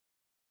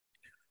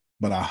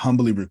 But I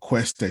humbly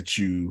request that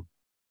you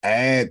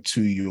add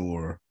to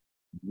your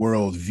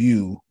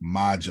worldview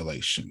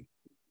modulation.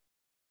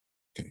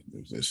 Okay,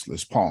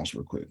 let's pause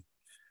real quick.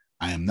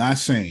 I am not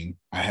saying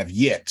I have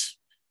yet,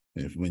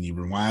 when you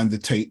rewind the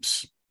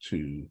tapes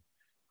to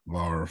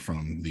borrow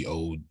from the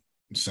old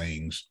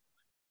sayings,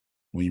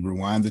 when you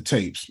rewind the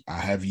tapes, I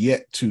have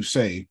yet to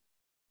say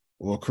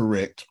or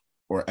correct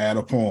or add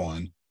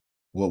upon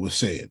what was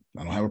said.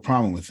 I don't have a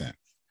problem with that.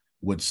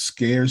 What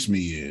scares me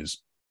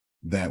is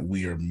that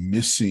we are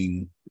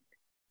missing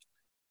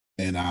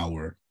in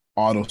our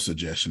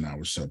auto-suggestion,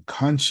 our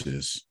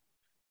subconscious,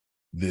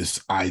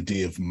 this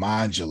idea of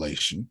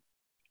modulation,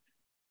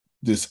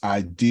 this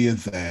idea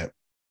that,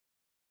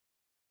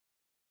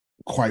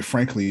 quite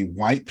frankly,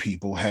 white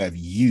people have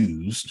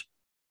used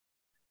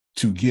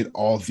to get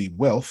all the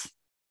wealth,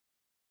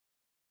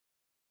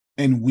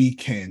 and we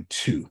can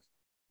too.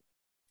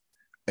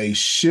 A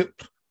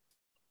ship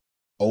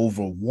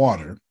over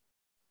water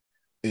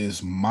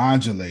is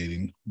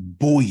modulating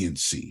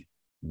buoyancy,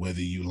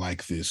 whether you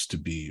like this to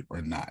be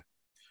or not.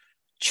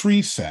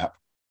 Tree sap,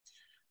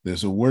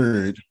 there's a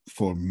word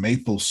for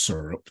maple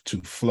syrup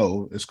to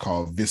flow. It's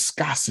called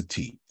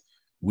viscosity,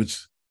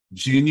 which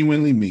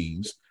genuinely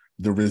means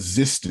the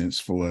resistance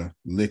for a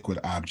liquid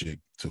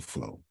object to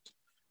flow.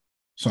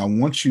 So I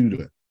want you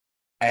to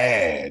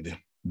add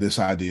this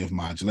idea of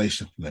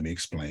modulation. Let me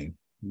explain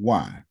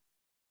why.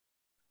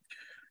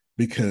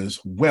 Because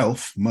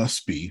wealth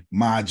must be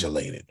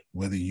modulated,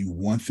 whether you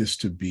want this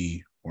to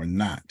be or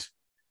not.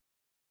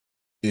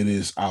 It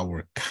is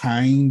our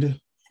kind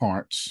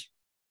hearts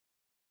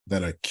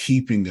that are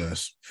keeping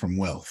us from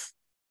wealth,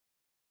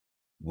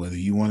 whether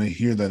you want to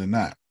hear that or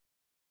not.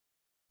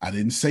 I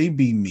didn't say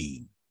be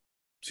mean.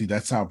 See,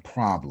 that's our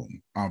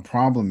problem. Our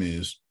problem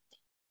is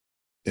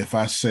if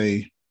I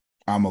say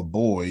I'm a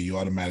boy, you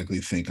automatically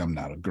think I'm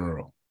not a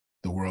girl.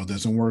 The world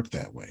doesn't work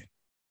that way.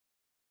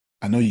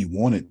 I know you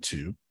want it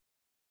to,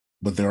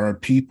 but there are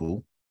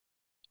people,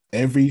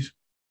 every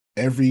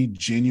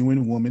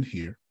genuine woman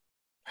here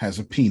has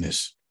a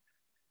penis.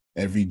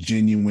 Every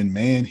genuine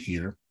man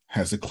here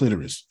has a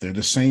clitoris. They're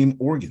the same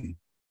organ.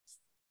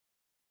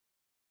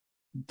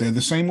 They're the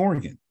same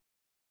organ.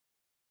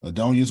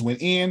 Adonia's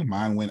went in,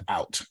 mine went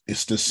out.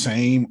 It's the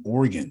same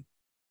organ.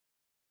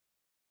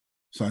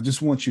 So I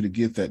just want you to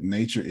get that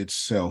nature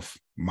itself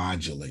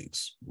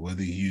modulates,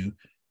 whether you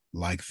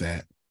like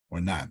that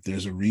or not.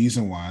 There's a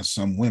reason why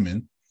some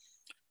women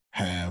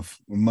have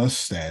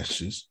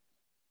mustaches.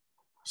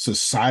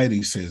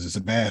 Society says it's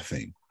a bad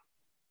thing.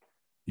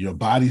 Your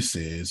body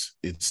says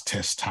it's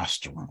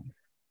testosterone.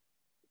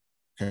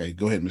 Okay,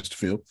 go ahead, Mr.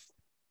 Field.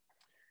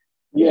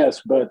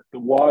 Yes, but the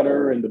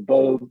water and the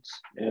boats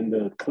and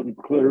the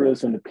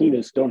clitoris and the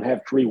penis don't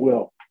have free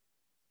will.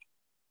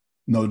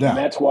 No doubt.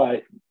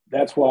 And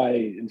that's why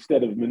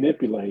instead of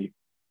manipulate,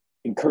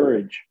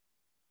 encourage.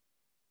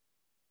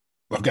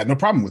 I've got no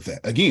problem with that.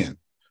 Again,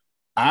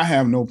 I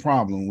have no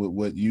problem with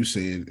what you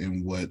said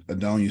and what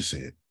Adonia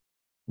said.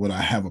 What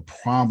I have a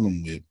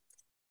problem with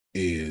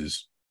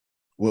is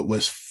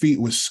what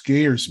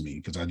scares me,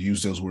 because I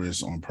use those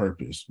words on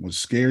purpose. What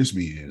scares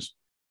me is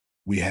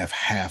we have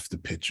half the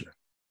picture.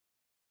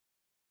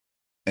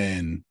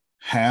 And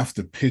half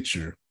the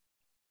picture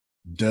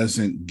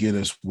doesn't get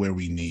us where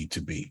we need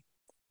to be.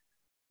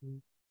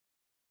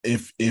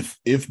 If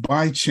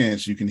by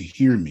chance you can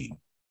hear me,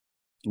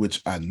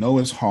 which I know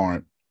is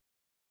hard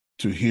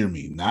to hear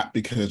me, not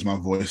because my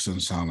voice doesn't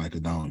sound like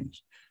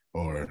Adonia's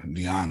or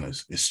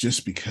Liana's, it's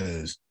just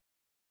because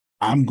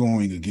I'm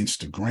going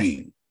against the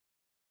grain.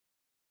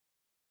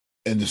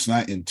 And it's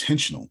not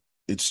intentional.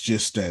 It's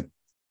just that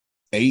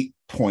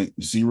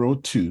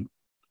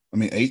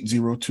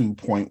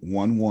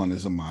 802.11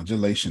 is a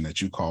modulation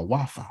that you call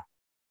Wi-Fi.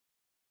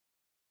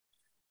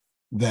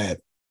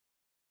 That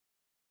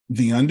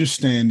the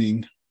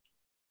understanding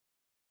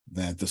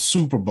that the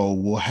Super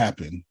Bowl will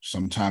happen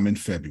sometime in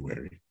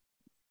February,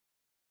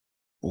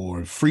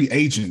 or free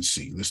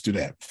agency, let's do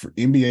that. For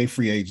NBA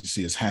free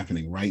agency is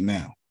happening right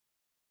now.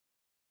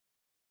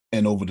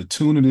 And over the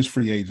tune of this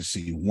free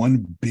agency,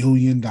 $1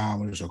 billion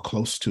or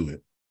close to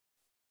it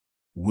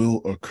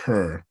will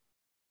occur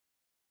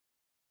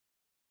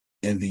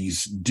in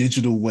these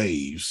digital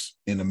waves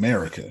in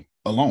America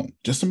alone,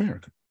 just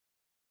America.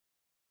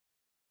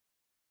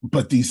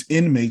 But these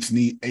inmates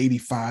need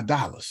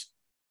 $85.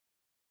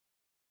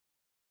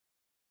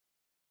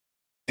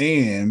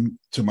 And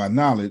to my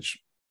knowledge,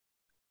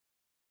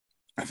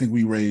 I think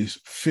we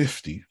raised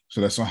 50, so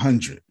that's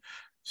 100.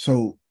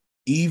 So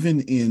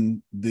even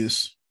in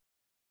this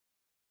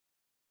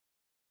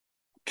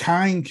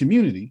kind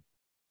community,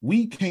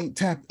 we can't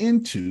tap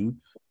into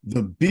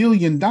the $1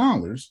 billion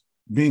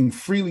being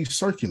freely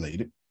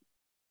circulated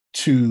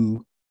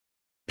to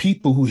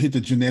people who hit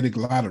the genetic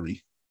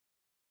lottery.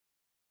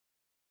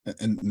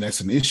 And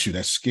that's an issue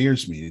that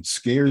scares me. It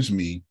scares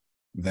me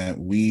that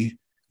we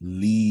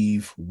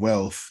leave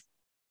wealth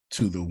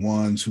to the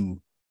ones who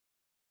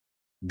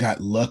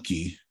got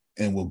lucky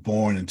and were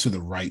born into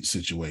the right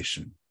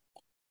situation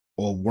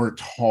or worked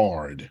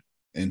hard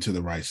into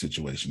the right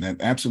situation. That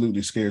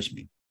absolutely scares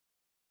me.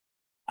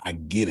 I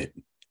get it.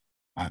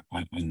 I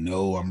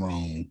know I'm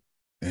wrong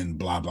and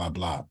blah, blah,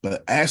 blah.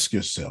 But ask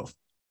yourself,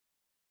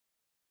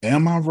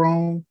 am I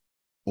wrong,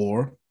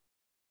 or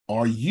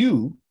are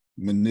you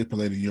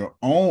manipulating your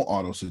own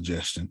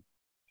auto-suggestion,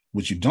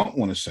 which you don't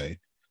want to say,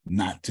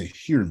 not to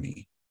hear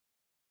me?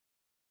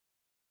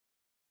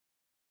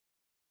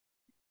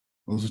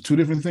 Those are two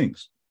different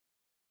things.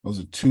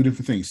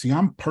 See,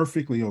 I'm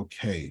perfectly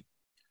okay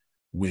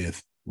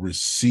with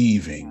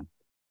receiving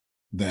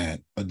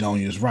that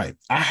Adonia is right.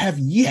 I have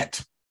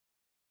yet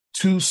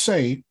to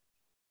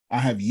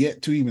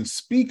even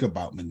speak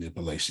about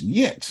manipulation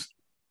yet,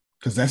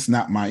 because that's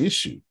not my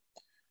issue.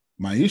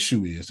 My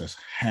issue is that's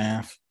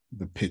half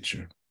the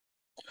picture.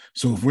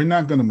 So if we're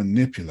not going to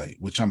manipulate,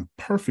 which I'm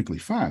perfectly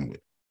fine with,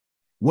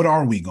 what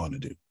are we going to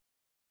do?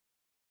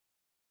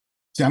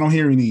 See, I don't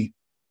hear any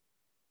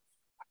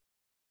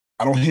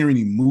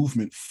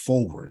movement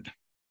forward.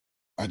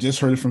 I just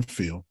heard it from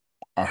Phil.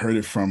 I heard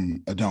it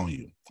from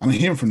Adonia. I don't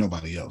hear it from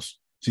nobody else.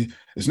 See,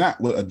 it's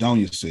not what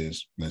Adonia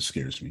says that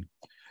scares me.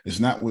 It's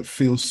not what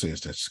Phil says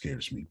that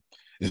scares me.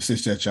 It's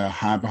just that y'all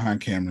hide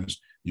behind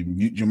cameras, you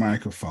mute your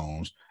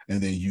microphones,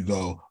 and then you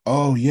go,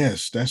 oh,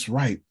 yes, that's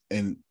right.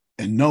 And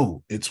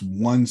no, it's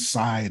one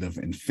side of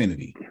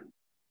infinity.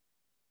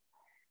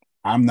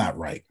 I'm not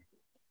right.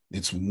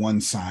 It's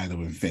one side of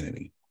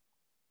infinity.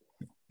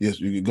 Yes,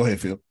 you can go ahead,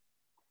 Phil.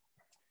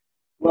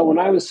 Well, when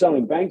I was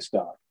selling bank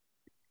stock,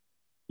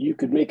 you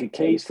could make a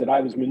case that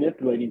I was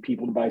manipulating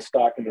people to buy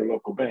stock in their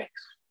local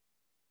banks.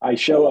 I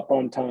show up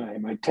on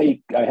time. I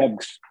take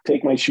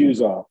my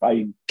shoes off.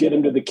 I get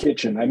them to the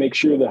kitchen. I make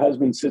sure the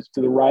husband sits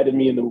to the right of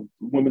me and the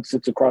woman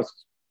sits across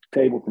the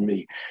table from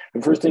me.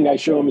 The first thing I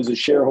show them is a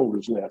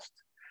shareholders list.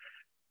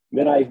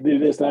 Then I do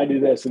this and I do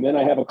this, and then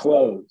I have a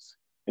close,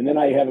 and then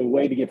I have a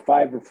way to get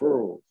 5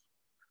 referrals.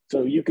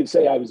 So you could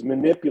say I was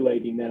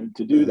manipulating them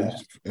to do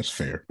that. That's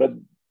fair. But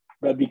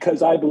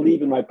because I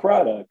believe in my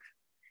product,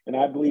 and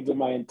I believe that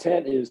my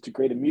intent is to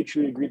create a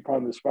mutually agreed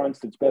upon response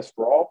that's best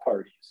for all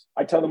parties,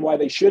 I tell them why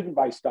they shouldn't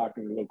buy stock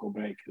in the local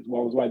bank as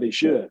well as why they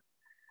should.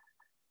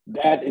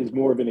 That is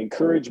more of an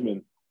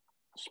encouragement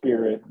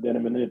spirit than a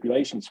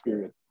manipulation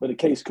spirit. But a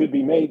case could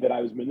be made that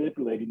I was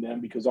manipulating them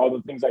because all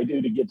the things I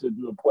do to get to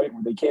a point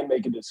where they can't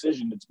make a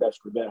decision that's best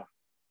for them.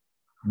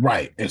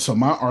 Right. And so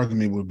my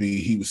argument would be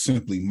he was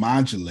simply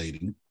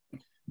modulating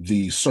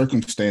the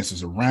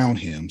circumstances around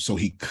him so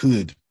he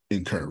could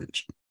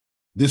encourage.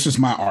 This is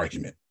my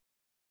argument,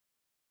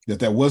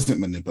 that wasn't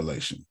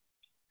manipulation,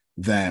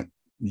 that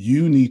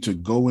you need to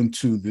go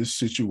into this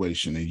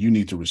situation and you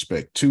need to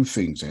respect 2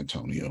 things,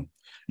 Antonio.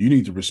 You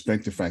need to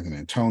respect the fact that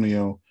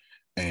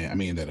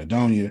that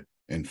Adonia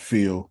and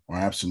Phil are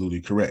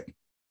absolutely correct.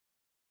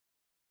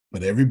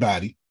 But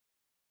everybody,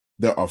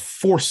 there are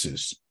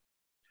forces.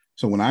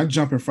 So when I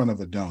jump in front of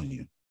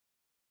Adonia,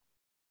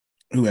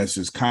 who has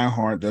this kind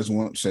heart, doesn't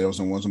want sales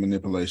and wants a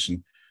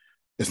manipulation,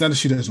 it's not that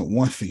she doesn't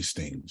want these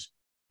things.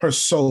 Her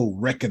soul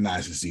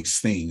recognizes these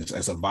things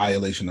as a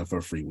violation of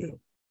her free will,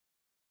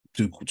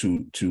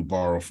 to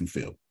borrow from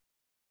Phil.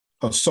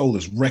 Her soul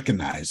is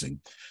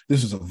recognizing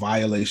this is a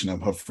violation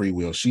of her free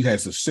will. She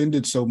has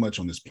ascended so much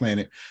on this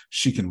planet,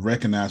 she can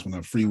recognize when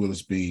her free will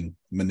is being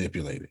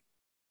manipulated.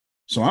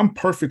 So I'm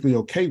perfectly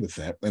okay with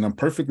that. And I'm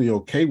perfectly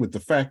okay with the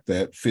fact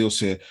that Phil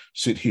said,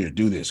 sit here,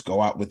 do this,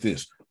 go out with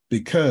this,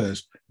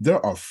 because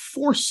there are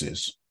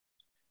forces.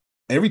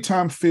 Every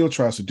time Phil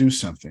tries to do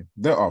something,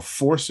 there are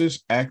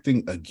forces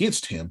acting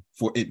against him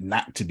for it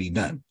not to be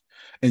done.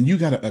 And you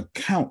got to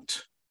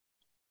account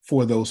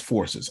for those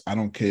forces. I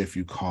don't care if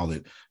you call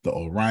it the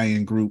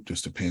Orion group,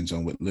 just depends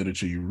on what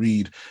literature you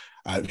read.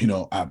 I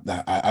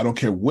don't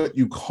care what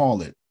you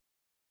call it,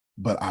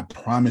 but I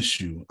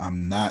promise you,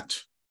 I'm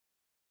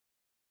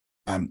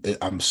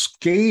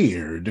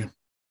scared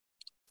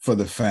for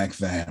the fact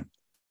that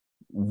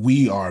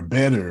we are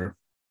better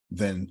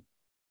than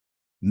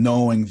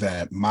knowing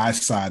that my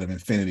side of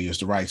infinity is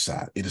the right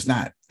side. It is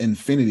not.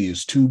 Infinity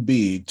is too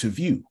big to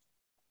view.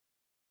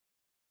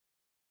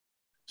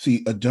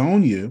 See,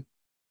 Adonia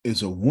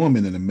is a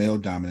woman in a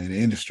male-dominated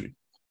industry.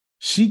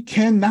 She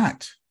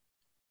cannot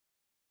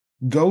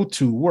go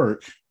to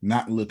work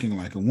not looking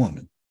like a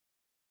woman.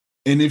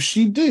 And if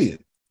she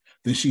did,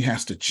 then she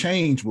has to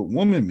change what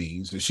woman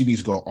means, and she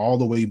needs to go all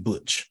the way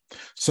butch.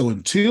 So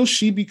until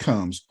she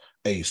becomes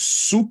a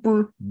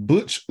super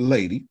butch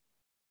lady,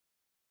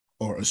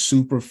 or a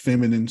super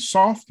feminine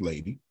soft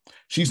lady,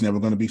 she's never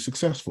going to be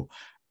successful.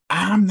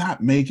 I'm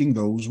not making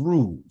those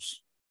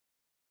rules.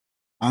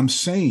 I'm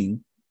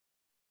saying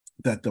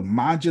that the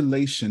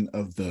modulation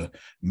of the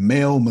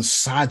male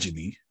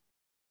misogyny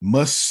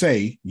must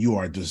say you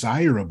are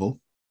desirable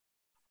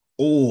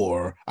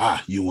or,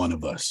 you one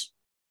of us.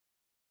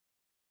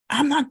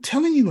 I'm not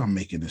telling you I'm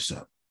making this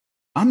up.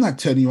 I'm not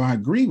telling you I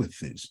agree with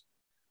this.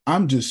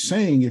 I'm just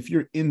saying if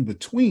you're in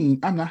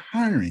between, I'm not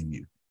hiring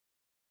you.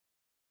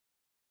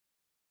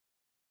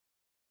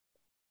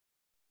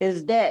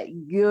 Is that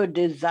you're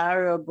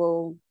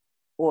desirable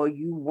or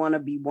you want to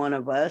be one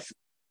of us?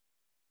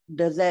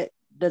 Does that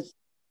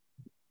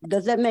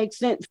make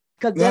sense?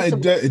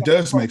 It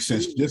does make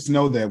sense. Just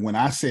know that when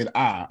I said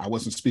I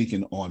wasn't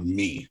speaking on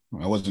me.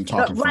 I wasn't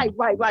talking right.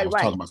 I was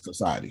talking about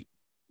society.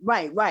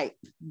 Right.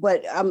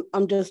 But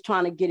I'm just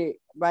trying to get it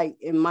right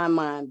in my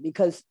mind,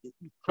 because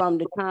from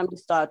the time you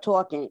start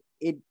talking,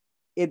 it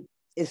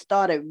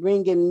started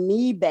ringing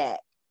me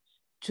back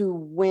to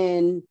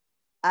when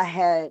I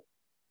had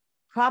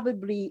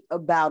probably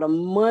about a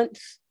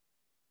month's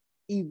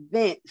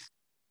events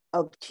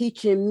of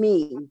teaching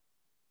me.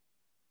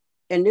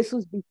 And this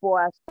was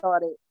before I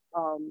started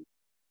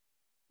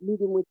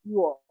meeting with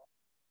you all.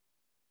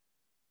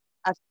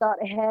 I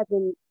started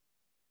having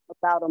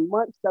about a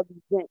month of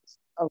events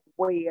of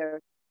where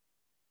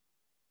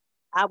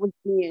I was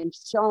being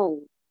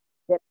shown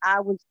that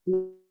I was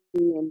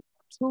being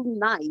too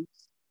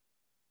nice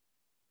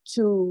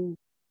to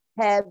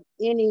have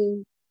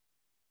anything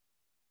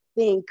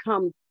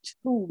come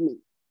to me.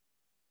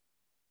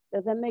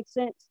 Does that make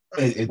sense?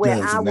 It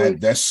does, and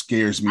that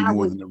scares me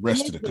more than the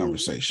rest of the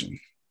conversation.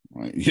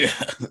 Right? Yeah,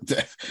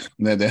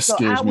 that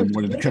scares me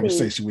more than the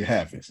conversation we're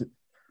having.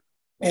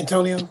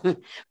 Antonio?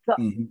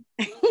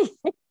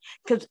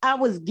 Because I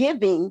was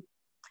giving,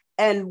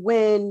 and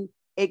when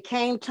it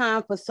came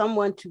time for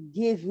someone to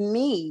give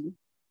me,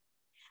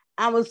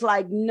 I was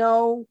like,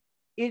 no,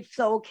 it's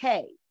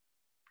okay.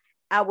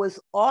 I was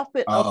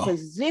offered a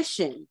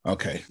position.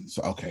 Okay.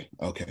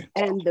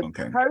 And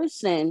the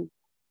person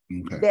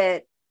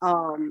that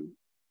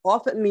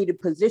offered me the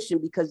position,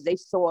 because they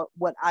saw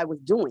what I was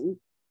doing,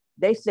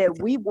 they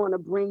said, we want to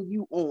bring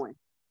you on.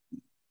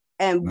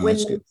 And when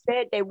they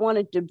said they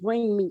wanted to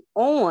bring me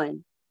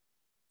on,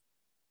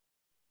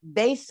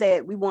 they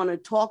said, we want to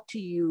talk to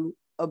you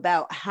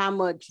about how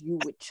much you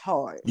would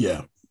charge.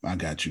 Yeah, I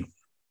got you.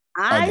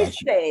 I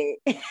said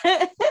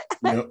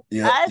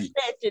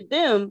to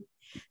them,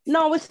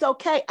 no, it's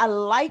okay. I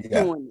like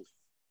doing it.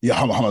 Yeah,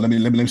 hold on. Let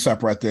me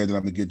stop right there. Then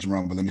I'm gonna get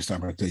Jerome, but let me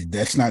stop right there.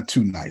 That's not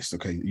too nice.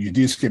 Okay. You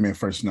did skip me at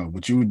first. No,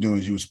 what you were doing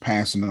is you was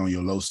passing on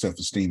your low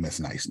self-esteem as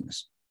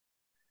niceness.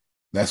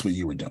 That's what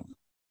you were doing.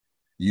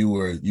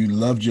 You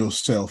loved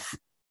yourself.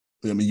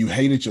 I mean, you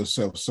hated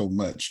yourself so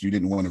much you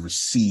didn't want to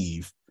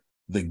receive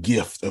the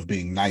gift of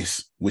being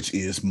nice, which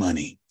is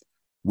money,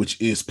 which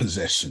is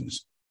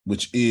possessions,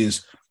 which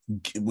is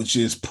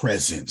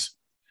presence.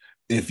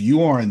 If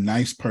you are a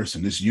nice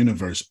person, this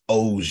universe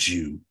owes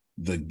you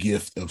the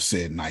gift of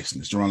said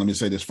niceness. Jerome, let me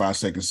say this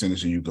 5-second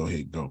sentence and you go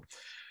ahead, go.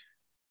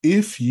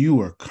 If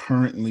you are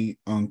currently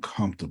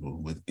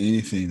uncomfortable with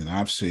anything that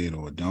I've said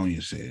or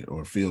Adonia said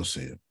or Phil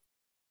said,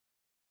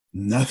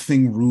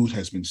 nothing rude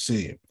has been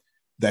said.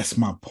 That's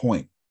my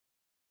point.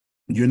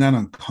 You're not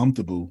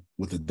uncomfortable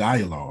with a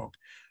dialogue.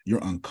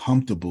 You're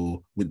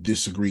uncomfortable with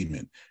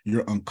disagreement.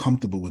 You're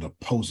uncomfortable with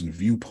opposing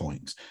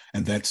viewpoints.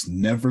 And that's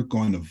never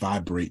going to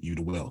vibrate you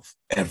to wealth,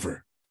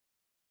 ever.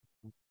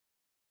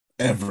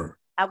 Ever.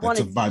 I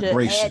wanted to add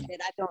that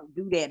I don't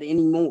do that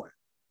anymore.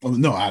 Oh,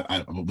 no,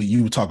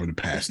 you were talking in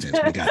the past tense.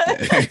 We got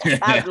that.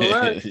 I've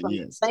learned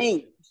some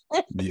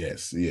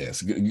things.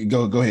 Yes.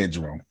 Go ahead,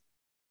 Jerome.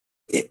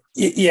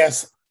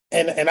 Yes.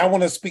 And I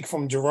want to speak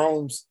from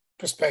Jerome's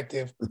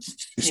perspective.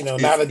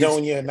 Not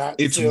Adonia, not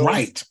it's Phil,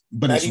 right,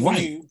 but it's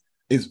right. You.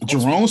 It's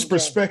Jerome's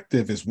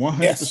perspective is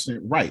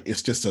 100% right.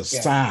 It's just a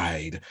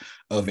side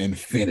of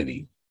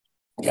infinity.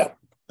 Yep.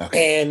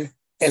 Okay. And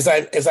as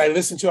I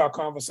listen to our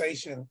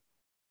conversation,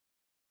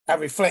 I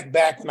reflect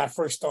back when I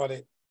first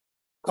started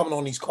coming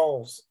on these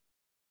calls.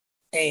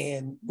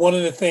 And one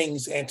of the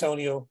things,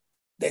 Antonio,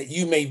 that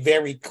you made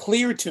very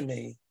clear to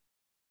me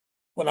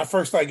when I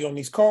first started on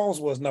these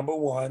calls was, number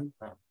one,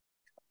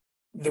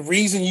 the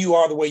reason you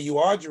are the way you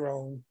are,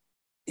 Jerome,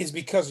 is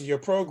because of your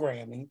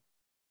programming.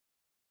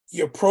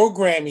 Your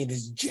programming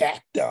is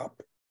jacked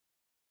up.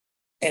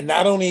 And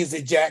not only is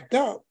it jacked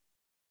up,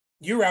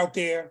 you're out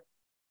there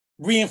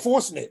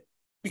reinforcing it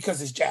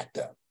because it's jacked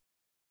up.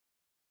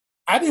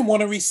 I didn't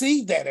want to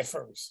receive that at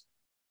first.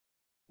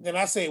 Then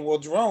I say, well,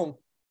 Jerome,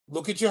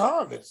 look at your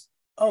harvest.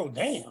 Oh,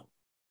 damn.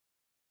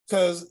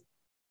 Because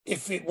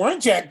if it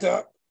weren't jacked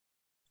up,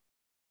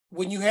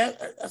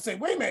 I say,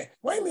 wait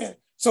a minute.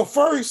 So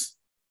first,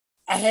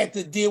 I had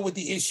to deal with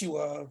the issue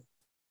of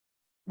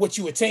what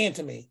you were saying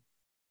to me.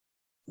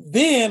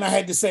 Then I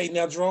had to say,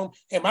 now, Jerome,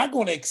 am I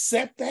going to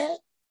accept that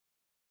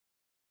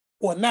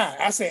or not?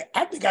 I said,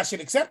 I think I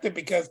should accept it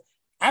because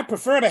I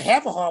prefer to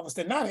have a harvest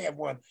than not have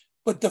one.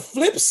 But the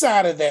flip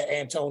side of that,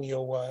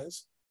 Antonio,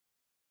 was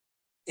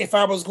if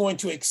I was going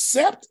to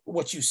accept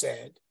what you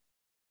said,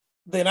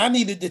 then I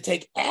needed to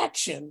take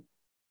action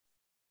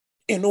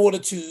in order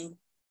to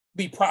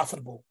be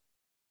profitable,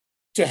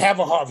 to have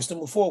a harvest, to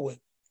move forward.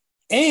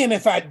 And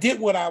if I did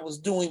what I was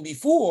doing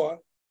before,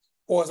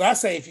 or as I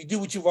say, if you do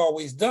what you've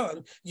always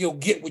done, you'll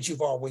get what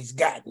you've always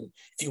gotten.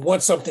 If you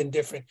want something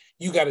different,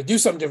 you got to do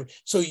something different.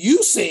 So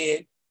you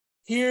said,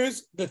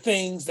 here's the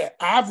things that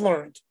I've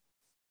learned.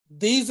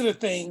 These are the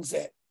things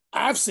that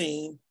I've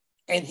seen,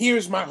 and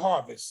here's my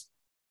harvest.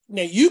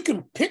 Now, you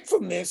can pick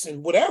from this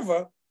and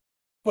whatever,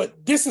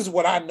 but this is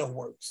what I know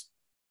works.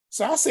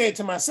 So I said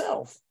to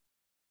myself,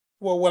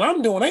 well, what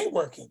I'm doing ain't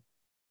working.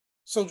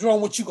 So, Jerome,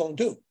 what you going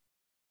to do?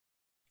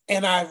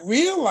 And I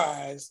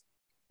realized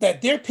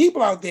that there are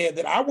people out there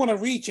that I want to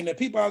reach, and there are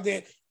people out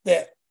there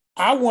that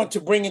I want to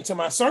bring into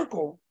my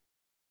circle,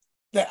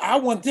 that I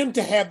want them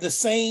to have the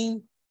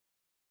same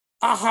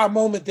aha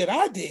moment that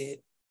I did.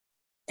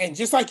 And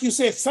just like you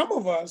said, some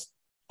of us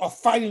are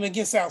fighting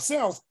against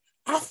ourselves.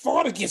 I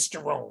fought against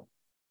Jerome.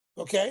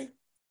 Okay.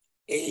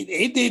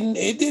 It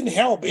didn't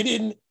help. It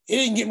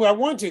didn't get where I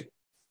wanted.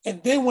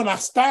 And then when I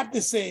stopped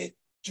and said,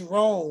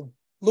 Jerome,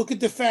 look at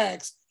the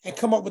facts and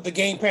come up with the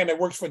game plan that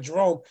works for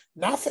Jerome,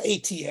 not for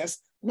ATS,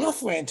 not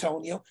for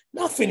Antonio,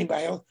 not for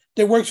anybody else,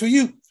 that works for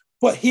you.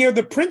 But here are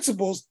the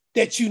principles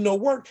that you know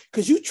work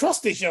because you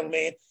trust this young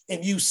man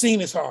and you've seen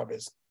his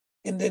harvest.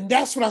 And then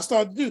that's what I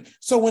started to do.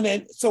 So when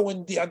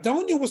the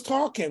Adonia was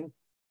talking,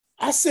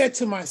 I said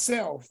to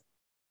myself,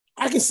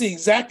 I can see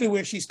exactly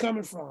where she's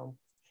coming from.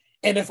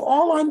 And if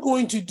all I'm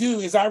going to do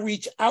is I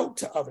reach out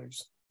to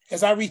others,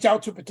 as I reach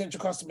out to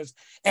potential customers,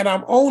 and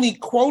I'm only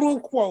quote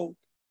unquote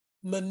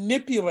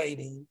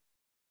manipulating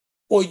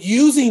or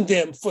using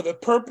them for the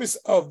purpose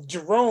of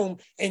Jerome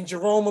and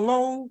Jerome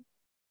alone,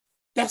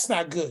 that's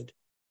not good.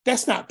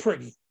 That's not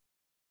pretty.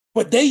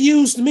 But they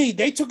used me.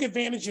 They took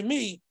advantage of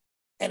me.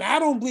 And I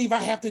don't believe I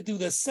have to do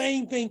the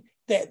same thing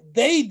that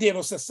they did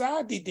or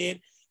society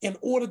did in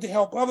order to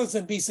help others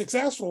and be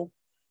successful.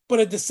 But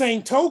at the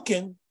same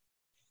token,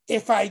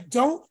 if I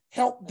don't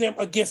help them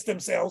against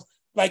themselves,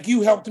 like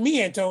you helped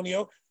me,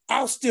 Antonio,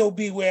 I'll still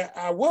be where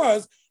I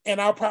was and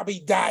I'll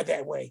probably die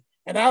that way.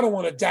 And I don't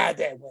want to die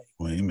that way.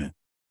 Well, amen.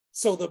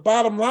 So the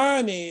bottom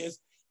line is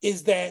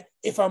that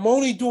if I'm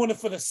only doing it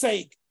for the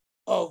sake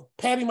of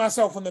patting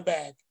myself on the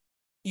back,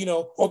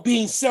 or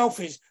being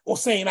selfish or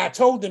saying I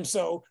told them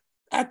so,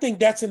 I think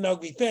that's an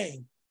ugly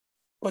thing.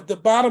 But the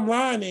bottom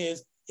line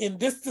is, in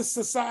this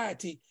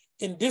society,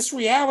 in this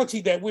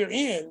reality that we're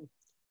in,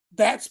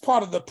 that's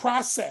part of the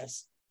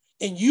process.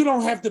 And you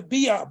don't have to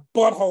be a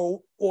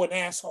butthole or an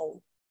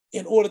asshole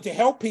in order to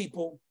help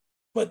people,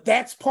 but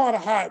that's part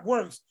of how it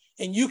works.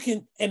 And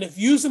if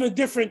using a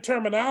different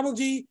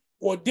terminology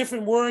or a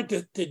different word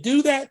to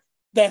do that,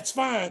 that's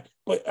fine.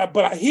 But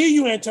I hear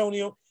you,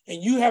 Antonio,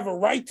 and you have a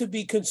right to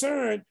be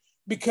concerned,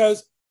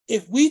 because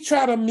if we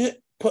try to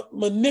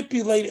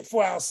manipulate it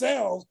for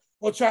ourselves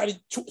or try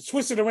to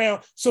twist it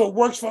around so it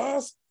works for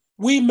us,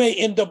 we may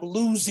end up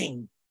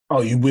losing.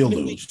 Oh, you will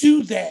lose. If we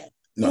do that,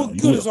 no, what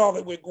good is all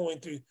that we're going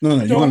through? No,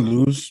 you're going to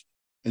lose,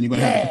 and you're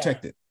going to have to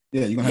protect it.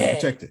 Yeah, you're going to have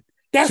to protect it.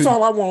 That's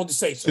all I wanted to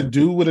say, sir. To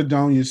do what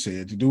Adonia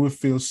said, to do what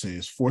Phil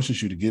says,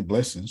 forces you to get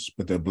blessings,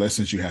 but they're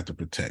blessings you have to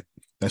protect.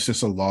 That's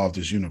just a law of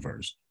this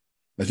universe.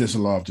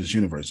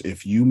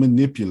 If you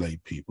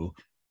manipulate people,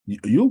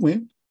 you'll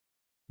win,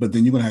 but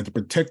then you're going to have to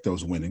protect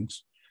those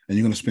winnings, and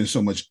you're going to spend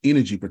so much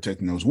energy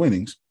protecting those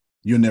winnings,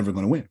 you're never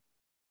going to win.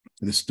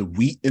 It's the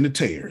wheat and the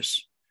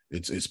tares.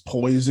 It's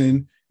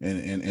poison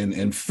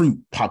and fruit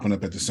popping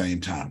up at the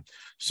same time.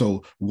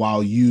 So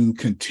while you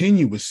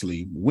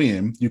continuously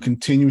win, you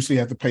continuously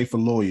have to pay for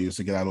lawyers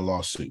to get out of a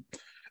lawsuit.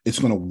 It's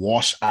going to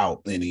wash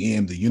out in the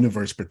end. The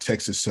universe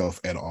protects itself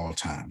at all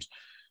times.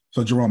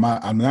 So Jerome,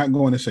 I'm not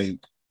going to say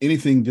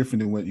anything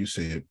different than what you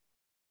said.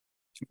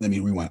 Let me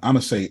rewind. I'm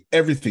going to say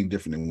everything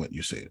different than what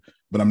you said,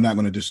 but I'm not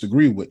going to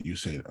disagree with what you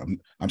said.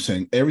 I'm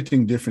saying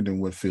everything different than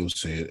what Phil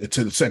said. It's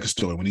the second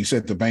story. When he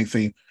said the bank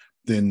thing,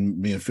 then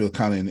me and Phil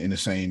kind of in the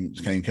same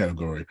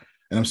category.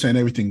 And I'm saying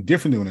everything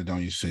different than what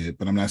Adonia said,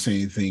 but I'm not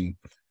saying anything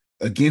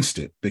against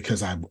it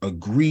because I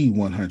agree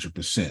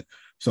 100%.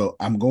 So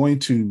I'm going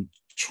to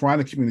try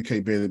to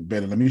communicate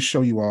better. Let me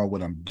show you all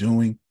what I'm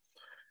doing.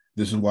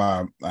 This is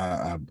why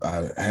I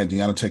had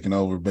Deanna taking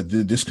over, but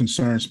this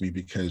concerns me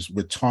because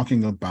we're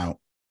talking about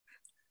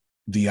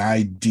the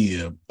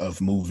idea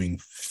of moving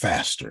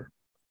faster.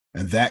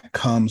 And that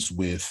comes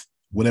with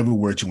whatever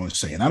word you want to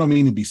say. And I don't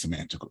mean to be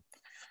semantical.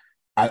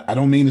 I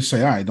don't mean to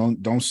say, all right,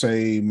 don't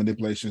say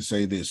manipulation,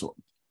 say this.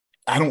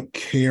 I don't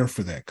care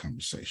for that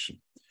conversation.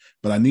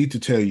 But I need to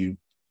tell you,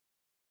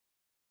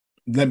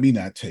 let me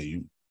not tell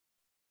you.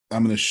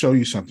 I'm going to show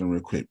you something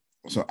real quick.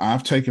 So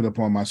I've taken it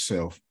upon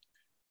myself.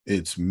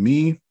 It's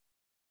me,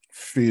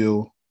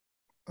 Phil,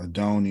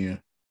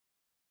 Adonia,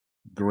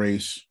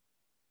 Grace,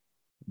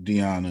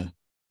 Deanna,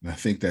 and I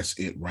think that's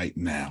it right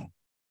now.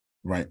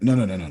 Right? No.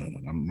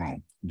 I'm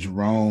wrong.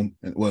 Jerome,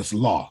 it's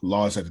Law.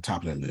 Law is at the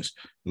top of that list.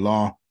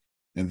 Law,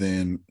 and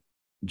then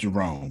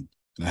Jerome,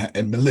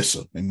 and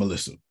Melissa.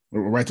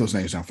 Write those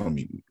names down for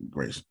me,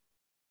 Grace.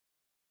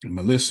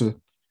 Melissa,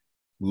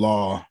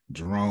 Law,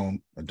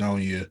 Jerome,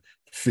 Adonia,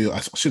 Phil. I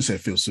should say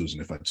Phil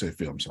Susan. If I say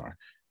Phil, I'm sorry.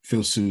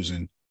 Phil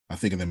Susan. I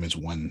think of them as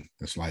one.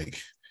 It's like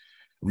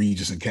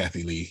Regis and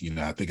Kathy Lee.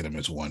 I think of them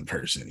as one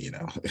person.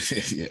 Yeah.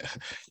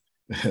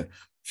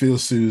 Phil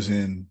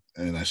Susan,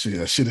 and I should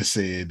have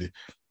said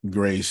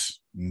Grace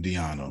and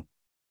Deanna,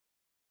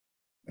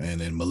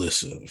 and then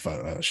Melissa. If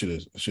I should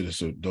have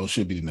said those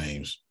should be the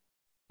names.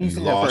 And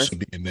Law should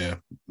be in there.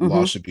 Mm-hmm.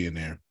 Law should be in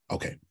there.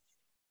 Okay.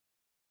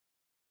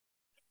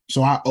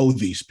 So I owe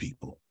these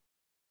people,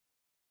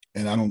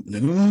 and I don't.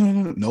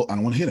 No, I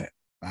don't want to hear that.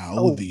 I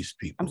owe these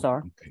people. I'm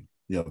sorry. Okay.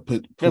 Yeah,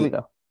 put there we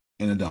go.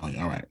 In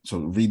Adonia. All right. So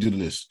redo the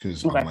list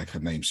because I like her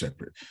name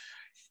separate.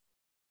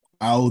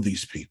 I owe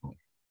these people.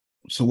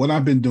 So what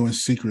I've been doing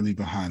secretly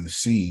behind the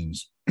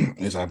scenes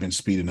is I've been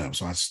speeding up.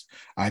 So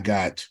I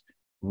got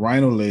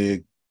Rhino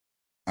Leg.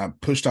 I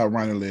pushed out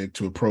Rhino Leg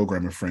to a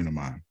programmer friend of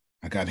mine.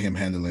 I got him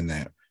handling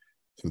that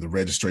through the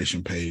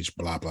registration page,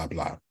 blah, blah,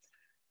 blah.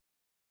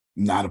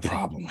 Not a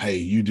problem. Hey,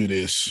 you do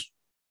this.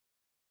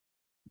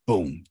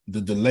 Boom.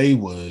 The delay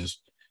was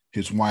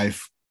his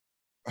wife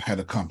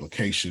had a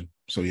complication,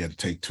 so he had to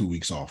take 2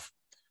 weeks off.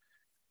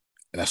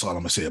 And that's all I'm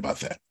going to say about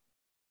that.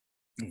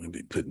 I'm going to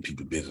be putting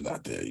people business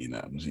out there, you know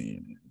what I'm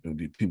saying?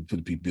 People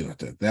putting people business out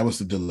there. That was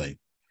the delay.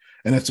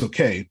 And that's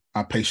okay.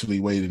 I patiently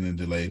waited in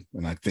the delay,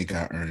 and I think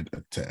I earned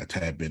a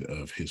tad bit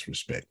of his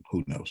respect.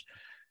 Who knows?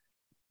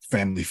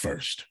 Family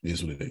first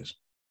is what it is.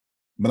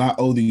 But I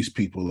owe these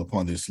people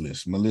upon this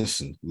list: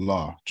 Melissa,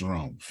 Law,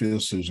 Jerome,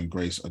 Phil, Susan,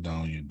 Grace,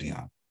 Adonia,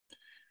 Deanna.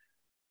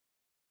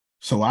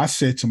 So I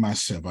said to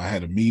myself, I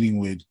had a meeting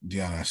with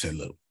Deanna. I said,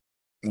 look,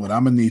 what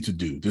I'm going to need to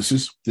do, this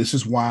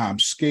is why I'm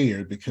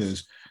scared,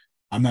 because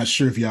I'm not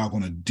sure if y'all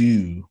going to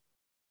do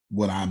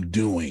what I'm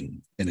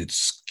doing. And it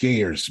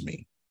scares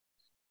me.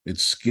 It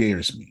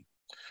scares me.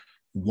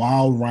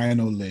 While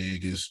Rhino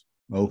Leg is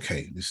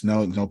okay, it's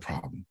no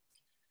problem.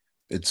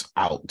 It's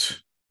out.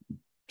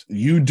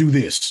 You do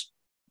this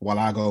while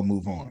I go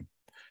move on.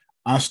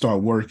 I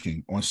start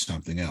working on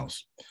something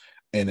else.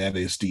 And that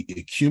is the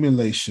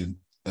accumulation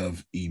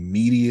of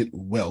immediate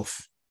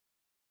wealth,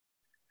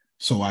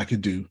 so I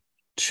could do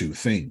two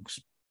things.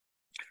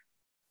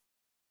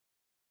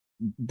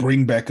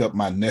 bring back up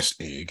my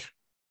nest egg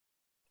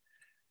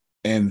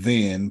and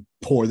then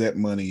pour that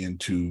money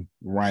into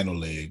Rhino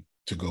Leg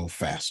to go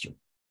faster.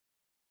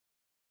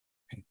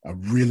 I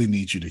really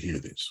need you to hear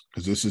this,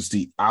 because this is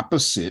the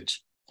opposite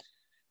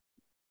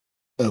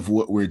of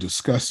what we're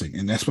discussing.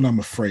 And that's what I'm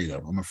afraid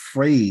of. I'm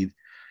afraid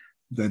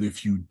that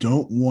if you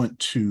don't want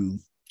to,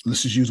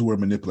 let's just use the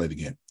word manipulate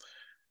again.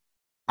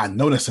 I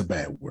know that's a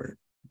bad word,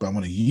 but I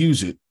want to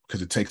use it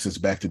because it takes us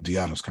back to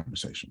Deanna's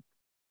conversation.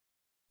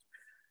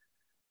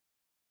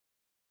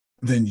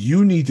 Then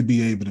you need to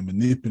be able to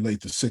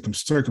manipulate the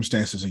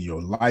circumstances in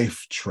your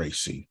life,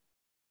 Tracy,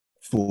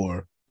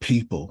 for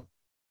people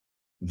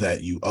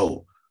that you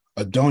owe.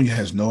 Adonia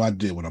has no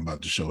idea what I'm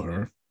about to show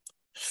her.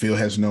 Phil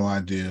has no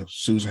idea.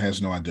 Susan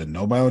has no idea.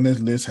 Nobody on this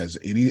list has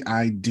any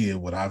idea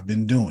what I've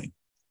been doing.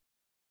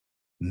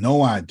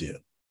 No idea.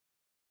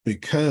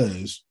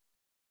 Because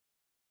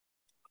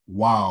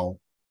while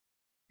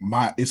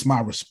it's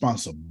my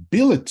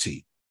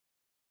responsibility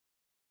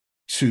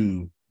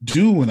to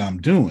do what I'm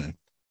doing,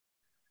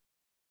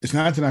 it's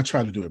not that I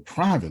try to do it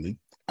privately.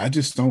 I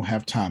just don't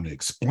have time to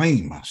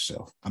explain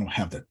myself. I don't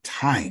have the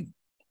time.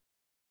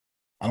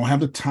 I don't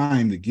have the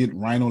time to get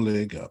Rhino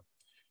Leg up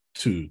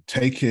to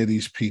take care of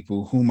these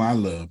people whom I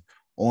love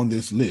on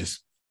this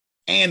list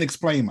and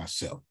explain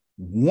myself.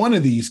 One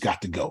of these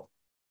got to go.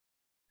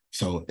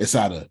 So it's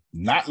either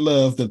not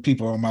love the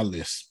people on my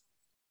list,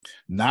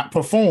 not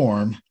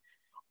perform,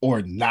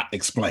 or not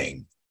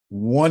explain.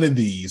 One of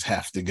these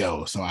have to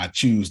go. So I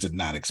choose to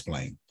not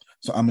explain.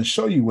 So I'm going to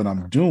show you what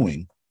I'm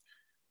doing,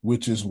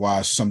 which is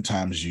why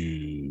sometimes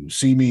you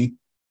see me,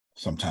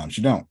 sometimes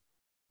you don't.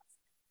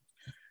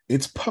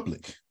 It's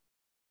public.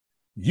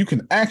 You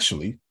can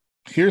actually,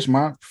 here's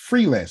my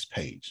freelance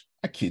page.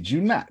 I kid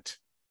you not.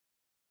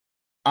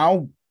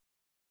 I'll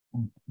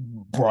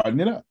broaden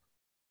it up.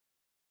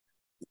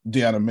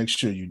 Deanna, make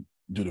sure you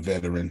do the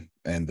veteran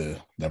and the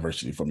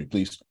diversity for me,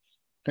 please.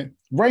 Okay,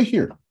 right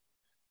here.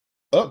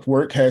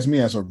 Upwork has me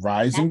as a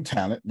rising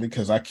talent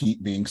because I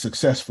keep being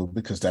successful,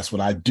 because that's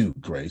what I do,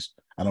 Grace.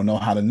 I don't know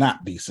how to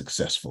not be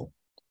successful.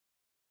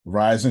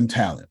 Rising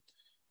talent.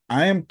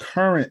 I am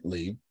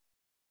currently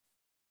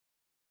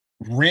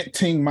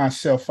renting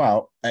myself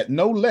out at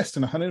no less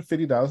than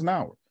 $150 an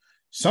hour.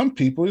 Some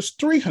people it's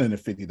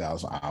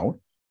 $350 an hour,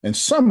 and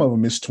some of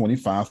them is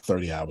 25,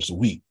 30 hours a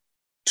week.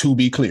 To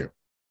be clear,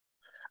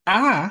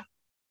 I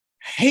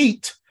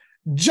hate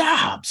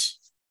jobs.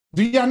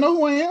 Do y'all know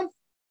who I am?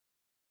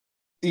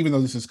 Even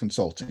though this is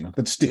consulting,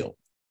 but still.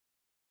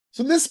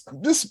 So let's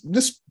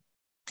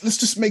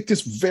just make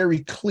this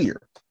very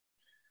clear.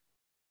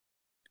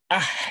 I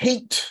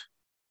hate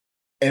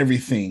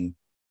everything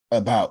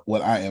about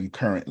what I am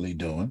currently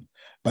doing,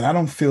 but I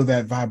don't feel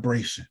that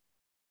vibration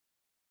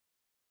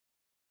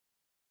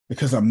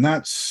because I'm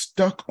not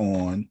stuck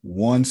on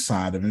one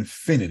side of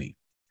infinity.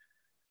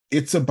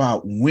 It's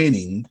about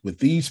winning with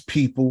these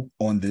people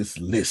on this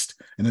list.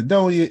 And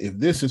Adonia, if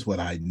this is what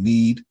I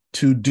need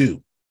to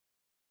do,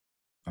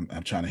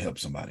 I'm trying to help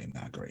somebody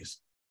now, Grace.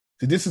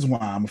 So this is why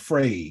I'm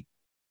afraid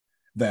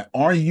that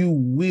are you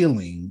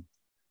willing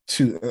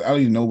to, I don't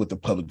even know what the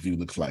public view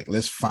looks like.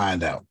 Let's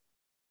find out.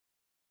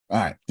 All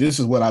right, this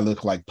is what I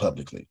look like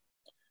publicly.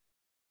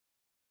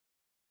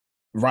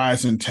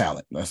 Rising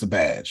talent, that's a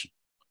badge.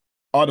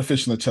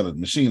 Artificial intelligence,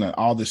 machine learning,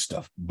 all this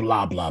stuff,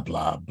 blah, blah,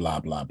 blah, blah,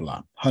 blah,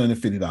 blah.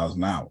 $150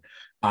 an hour.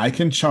 I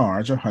can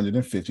charge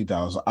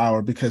 $150 an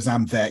hour because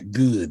I'm that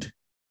good.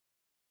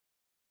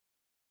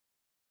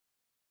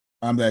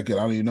 I'm that good.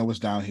 I don't even know what's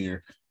down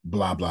here,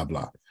 blah, blah,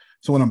 blah.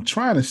 So what I'm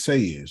trying to say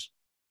is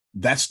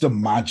that's the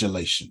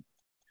modulation.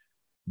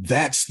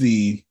 That's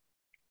the,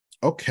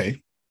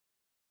 okay,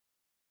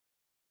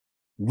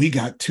 we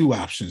got two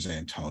options,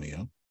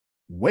 Antonio.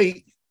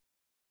 Wait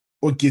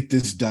or get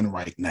this done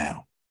right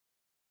now.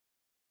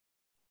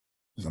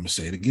 I'm going to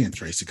say it again,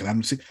 Tracy,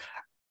 because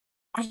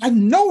I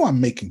know I'm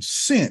making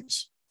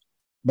sense,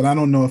 but I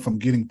don't know if I'm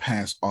getting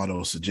past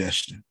auto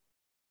suggestion.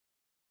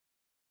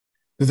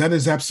 Because that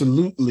is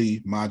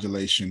absolutely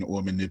modulation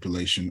or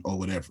manipulation or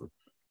whatever.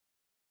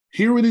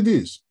 Here it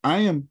is. I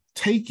am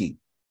taking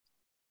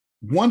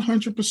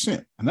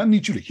 100%, and I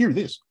need you to hear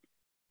this.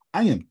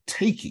 I am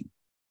taking,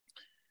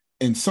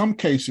 in some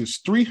cases,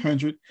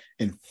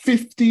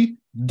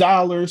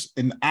 $350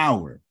 an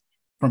hour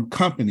from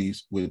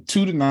companies with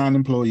 2 to 9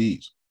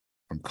 employees,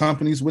 from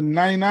companies with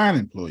 99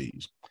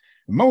 employees.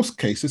 In most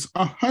cases,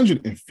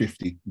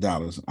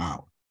 $150 an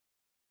hour.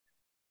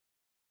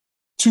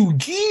 To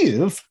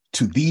give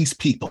to these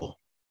people.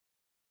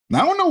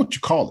 Now, I don't know what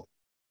you call it.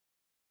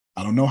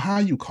 I don't know how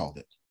you call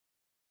it.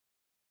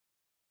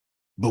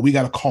 But we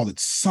got to call it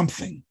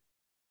something.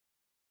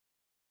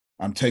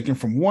 I'm taking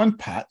from one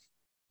pot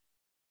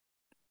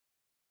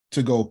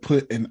to go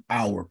put in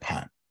our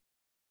pot.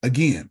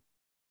 Again,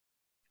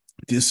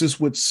 this is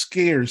what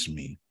scares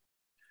me,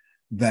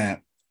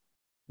 that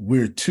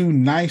we're too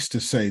nice to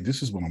say,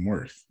 this is what I'm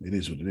worth. It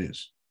is what it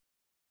is.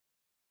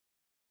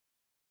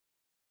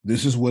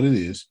 This is what it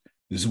is.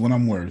 This is what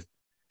I'm worth.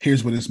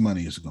 Here's where this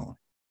money is going.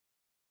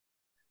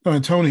 So,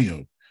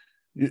 Antonio,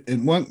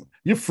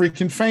 You're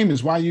freaking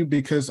famous. Why you?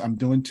 Because I'm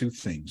doing two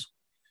things.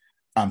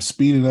 I'm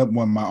speeding up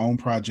my own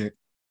project,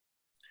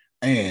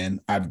 and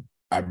I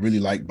really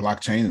like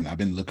blockchain, and I've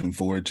been looking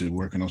forward to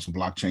working on some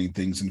blockchain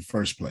things in the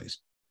first place.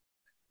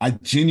 I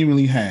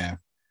genuinely have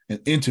an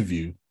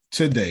interview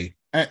today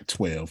at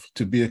 12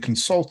 to be a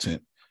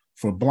consultant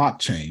for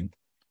blockchain,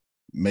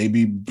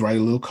 maybe write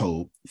a little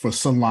code for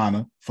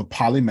Solana, for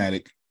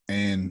Polymatic,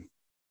 and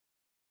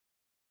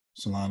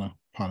Solana,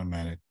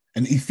 Polymatic,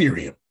 and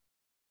Ethereum.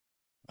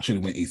 I should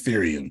have went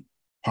Ethereum,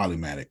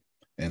 Polymatic,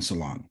 and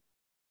Solana.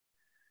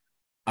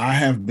 I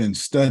have been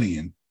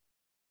studying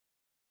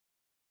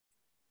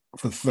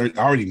for 30,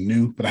 I already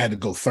knew, but I had to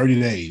go 30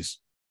 days,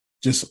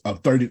 just a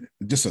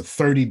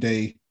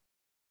 30-day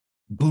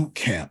boot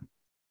camp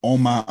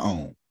on my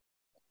own.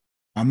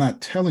 I'm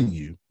not telling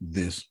you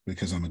this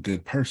because I'm a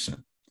good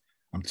person.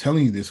 I'm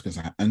telling you this because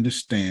I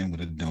understand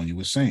what Adonia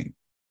was saying.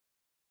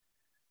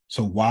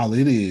 So while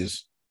it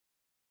is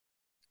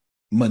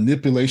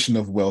manipulation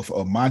of wealth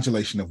or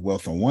modulation of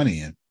wealth on one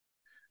end,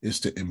 it's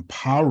the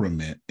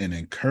empowerment and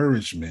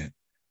encouragement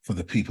for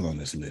the people on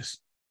this list.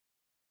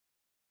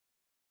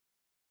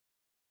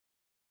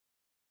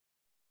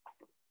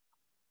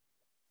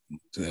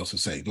 What else to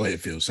say? Go ahead,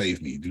 Phil.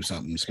 Save me. Do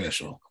something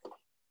special.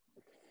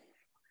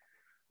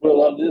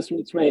 Well, this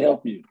may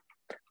help you.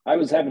 I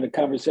was having a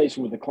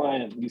conversation with a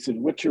client. And he said,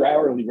 "What's your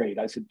hourly rate?"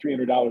 I said,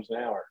 $300 an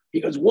hour.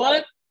 He goes,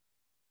 "What?"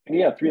 And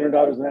yeah,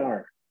 $300 an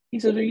hour. He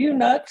says, "Are you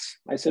nuts?"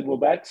 I said, "Well,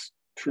 that's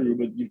true,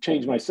 but you've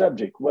changed my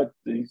subject." What?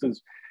 He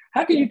says,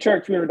 "How can you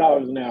charge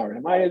 $300 an hour?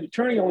 And my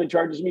attorney only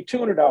charges me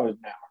 $200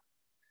 an hour."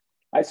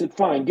 I said,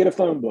 "Fine, get a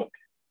phone book."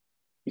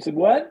 He said,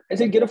 "What?" I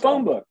said, "Get a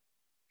phone book."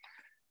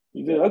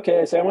 He said,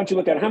 "Okay." I said, "I want you to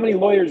look at how many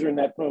lawyers are in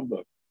that phone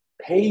book."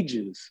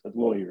 Pages of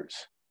lawyers.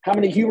 How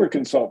many humor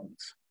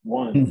consultants?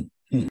 One.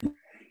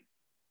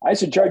 I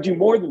should charge you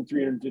more than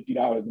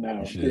 $350 an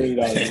hour,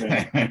 $380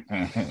 an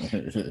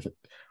hour.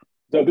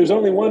 So there's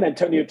only one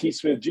Antonio T.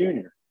 Smith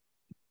Jr.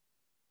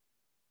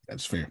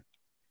 That's fair.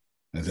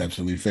 That's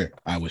absolutely fair.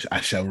 I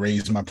shall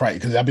raise my price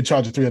because I've been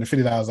charging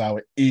 $350 an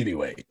hour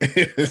anyway.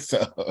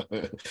 So,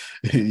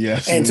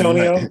 yes,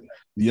 Antonio. Right.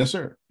 Yes,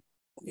 sir.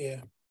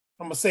 Yeah,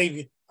 I'm gonna save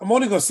you. I'm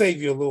only gonna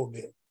save you a little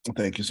bit.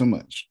 Thank you so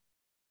much.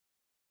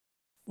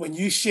 When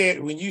you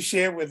shared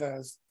with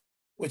us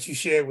what you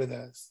shared with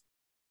us,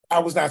 I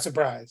was not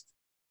surprised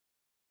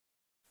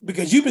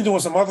because you've been doing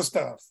some other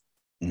stuff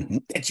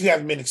that you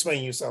haven't been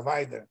explaining yourself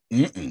either.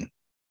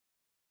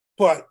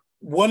 But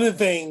one of the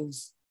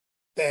things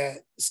that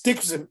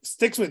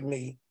sticks with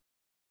me,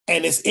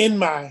 and it's in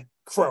my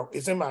crow,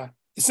 it's in my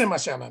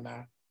Shana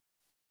now.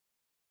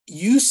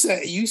 You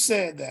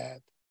said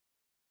that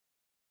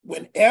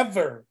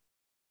whenever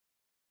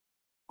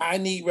I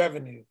need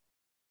revenue,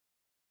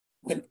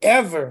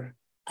 whenever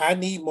I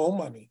need more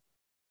money,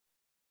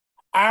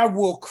 I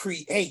will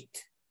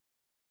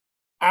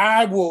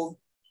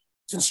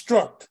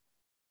construct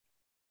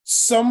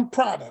some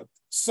product,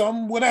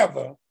 some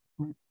whatever,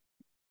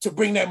 to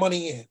bring that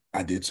money in.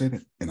 I did say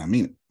that, and I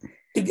mean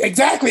it.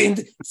 Exactly.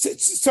 And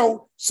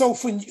so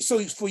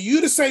for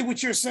you to say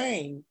what you're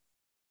saying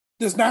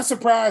does not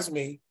surprise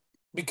me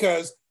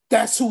because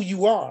that's who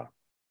you are.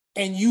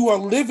 And you are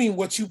living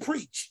what you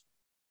preach.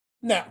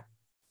 Now,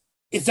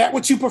 is that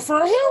what you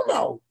prefer? Hell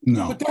no.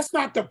 No. But that's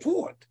not the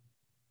point.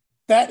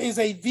 That is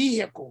a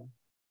vehicle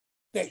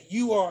that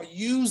you are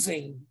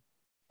using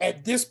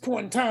at this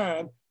point in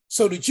time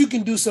so that you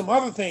can do some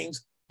other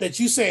things that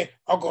you say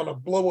are going to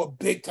blow up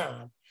big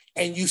time.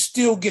 And you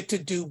still get to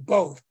do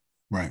both.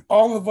 Right.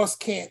 All of us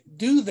can't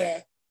do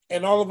that,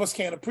 and all of us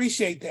can't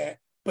appreciate that.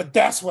 But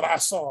that's what I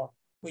saw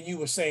when you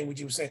were saying what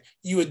you were saying.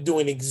 You were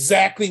doing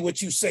exactly what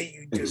you say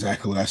you do.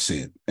 Exactly what I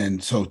said.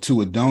 And so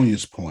to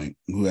Adonia's point,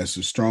 who has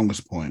the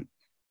strongest point,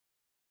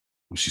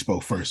 well, she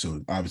spoke first,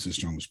 so obviously the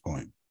strongest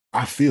point.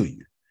 I feel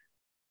you.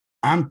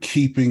 I'm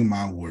keeping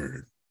my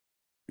word.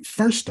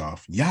 First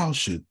off, I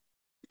should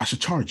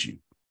charge you.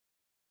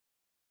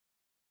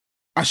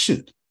 I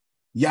should.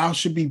 Y'all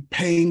should be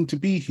paying to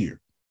be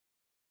here.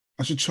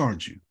 I should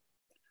charge you.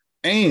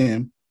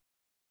 And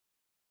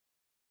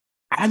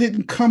I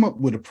didn't come up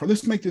with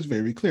let's make this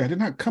very clear. I did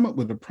not come up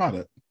with a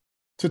product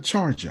to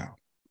charge y'all.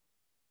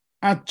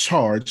 I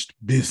charged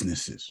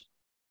businesses.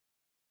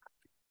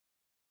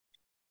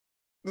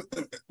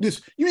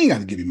 You ain't got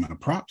to give me my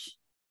props.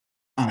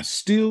 I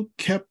still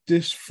kept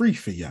this free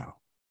for y'all.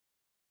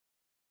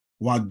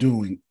 While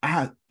you're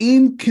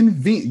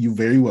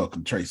very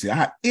welcome, Tracy.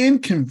 I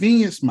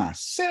inconvenienced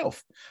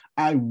myself.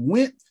 I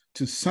went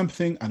to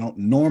something I don't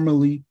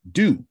normally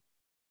do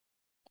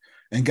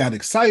and got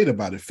excited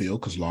about it, Phil,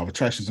 because law of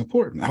attraction is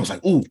important. I was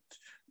like, ooh,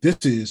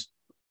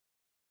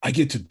 I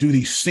get to do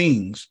these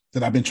things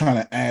that I've been trying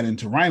to add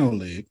into Rhino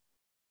Leg.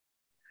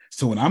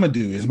 So what I'm going to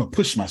do is I'm going to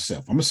push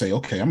myself. I'm going to say,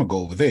 okay, I'm going to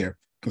go over there,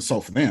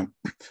 consult for them.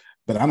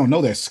 But I don't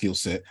know that skill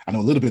set. I know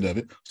a little bit of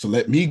it. So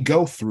let me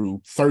go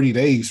through 30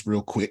 days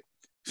real quick.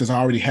 Since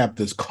I already have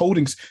this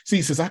coding,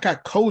 since I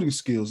got coding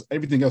skills,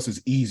 everything else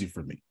is easy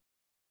for me.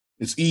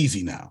 It's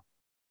easy now.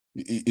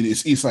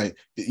 It's like,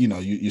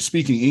 you're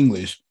speaking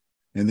English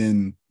and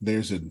then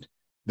there's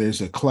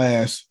a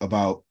class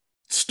about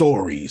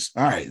stories.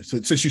 All right,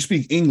 so since you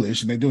speak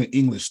English and they're doing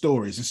English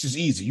stories, it's just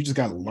easy. You just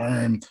got to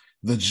learn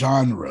the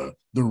genre,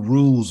 the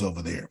rules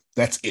over there.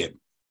 That's it.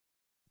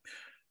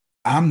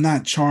 I'm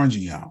not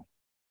charging y'all,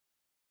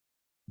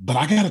 but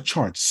I got to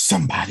charge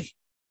somebody.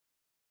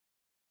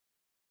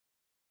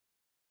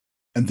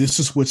 And this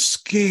is what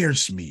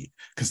scares me,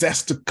 because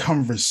that's the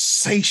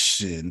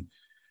conversation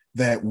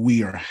that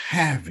we are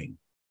having.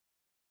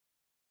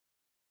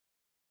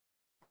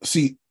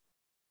 See,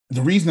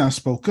 the reason I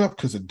spoke up,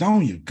 because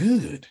Adonia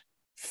good,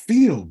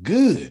 feel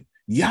good.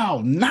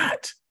 Y'all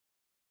not.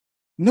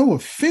 No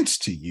offense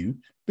to you,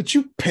 but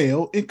you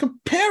pale in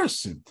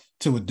comparison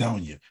to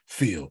Adonia,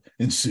 Phil,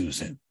 and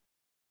Susan.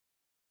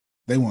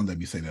 They won't let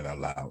me say that out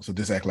loud, so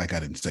just act like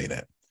I didn't say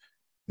that.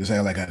 Just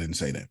act like I didn't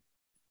say that.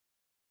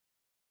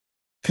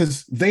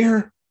 Because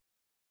they're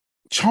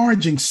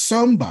charging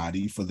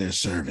somebody for their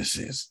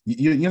services.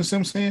 You know what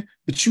I'm saying?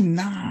 But you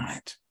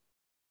not.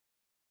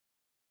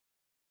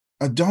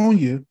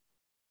 Adonia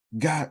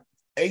got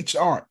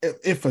HR.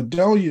 If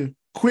Adonia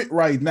quit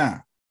right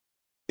now,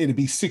 it'd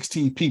be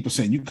 16 people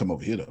saying, you come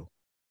over here, though.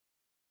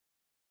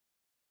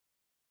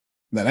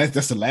 Now,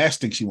 that's the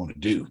last thing she want to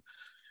do.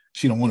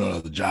 She don't want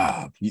another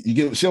job. She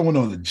don't want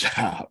another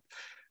job.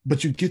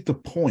 But you get the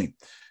point.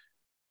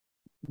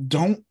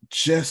 Don't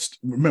just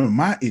remember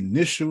my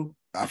initial,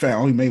 in fact, I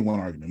only made one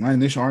argument. My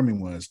initial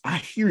argument was, I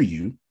hear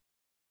you.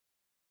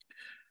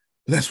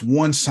 That's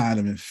one side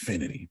of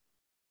infinity.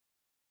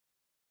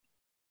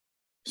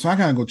 So I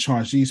gotta go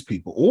charge these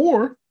people.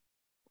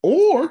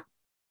 Or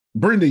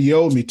Brenda, you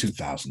owe me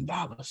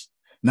 $2,000.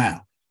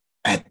 Now,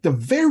 at the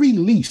very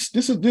least,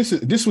 this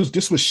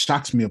was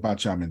shocks me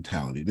about your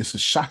mentality.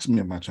 Shocks me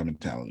about your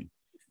mentality.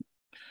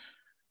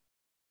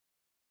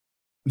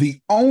 The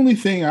only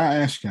thing I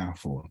ask y'all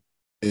for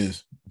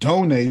is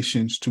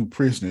donations to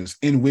prisoners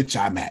in which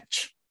I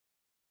match.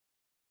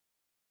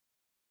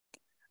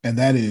 And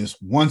that is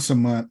once a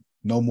month,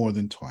 no more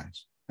than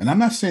twice. And I'm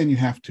not saying you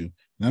have to,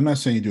 and I'm not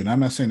saying you do, and I'm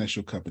not saying that's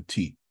your cup of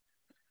tea.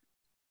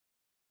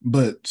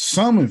 But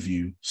some of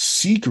you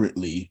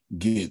secretly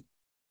get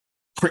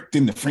pricked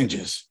in the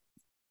fringes.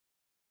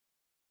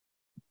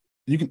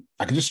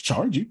 I can just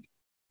charge you,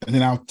 and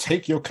then I'll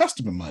take your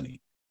customer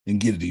money and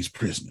give to these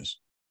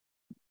prisoners.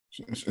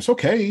 It's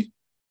okay.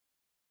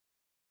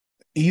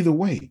 Either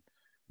way.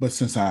 But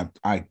since I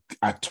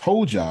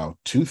told y'all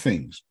two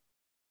things,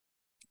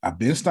 I've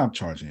been stopped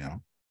charging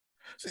y'all.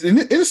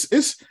 And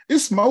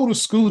it's motor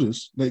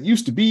scooters that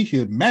used to be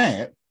here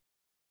mad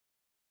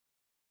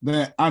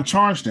that I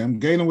charged them,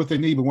 gave them what they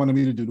need, but wanted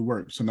me to do the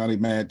work. So now they're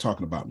mad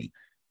talking about me.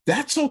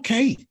 That's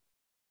okay.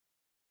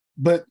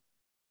 But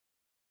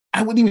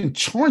I wasn't even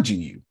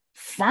charging you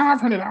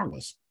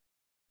 $500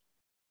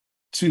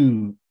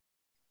 to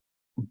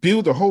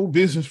build a whole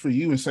business for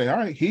you and say, all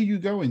right, here you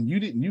go. And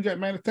you got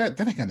mad at that.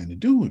 That ain't got nothing to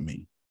do with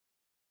me.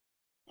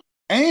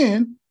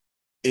 And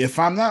if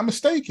I'm not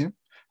mistaken,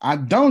 I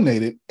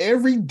donated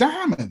every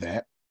dime of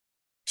that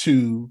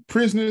to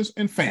prisoners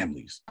and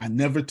families. I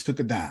never took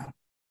a dime.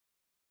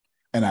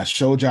 And I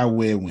showed y'all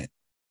where it went.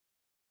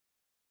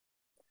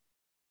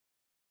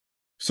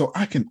 So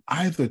I can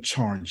either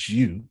charge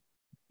you,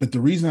 but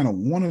the reason I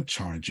don't want to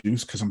charge you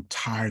is because I'm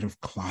tired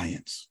of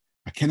clients.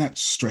 I cannot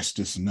stress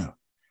this enough.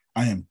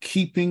 I am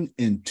keeping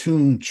in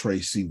tune,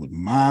 Tracy, with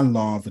my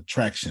law of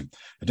attraction.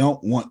 I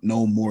don't want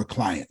no more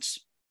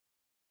clients.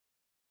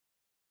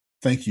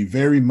 Thank you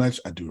very much.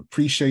 I do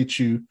appreciate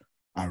you.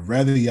 I'd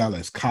rather y'all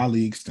as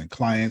colleagues than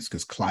clients,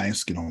 because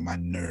clients get on my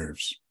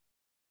nerves.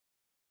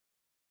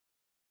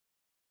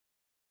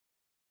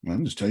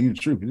 I'm just telling you the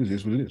truth. It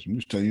is what it is. I'm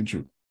just telling you the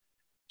truth.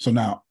 So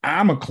now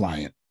I'm a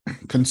client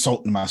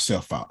consulting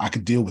myself out. I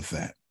could deal with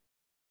that.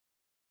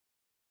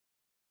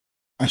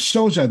 I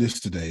showed y'all this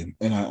today,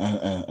 and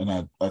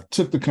I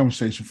took the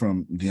conversation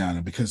from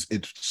Deanna because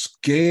it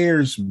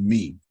scares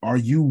me. Are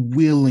you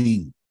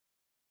willing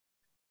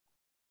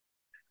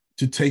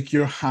to take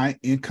your high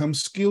income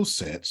skill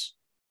sets,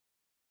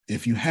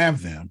 if you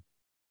have them,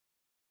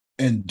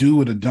 and do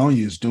what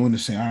Adonia is doing to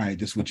say, all right,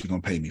 this is what you're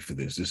going to pay me for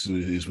this. This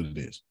is what it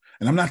is.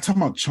 And I'm not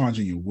talking about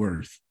charging your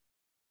worth.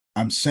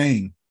 I'm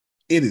saying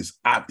it is,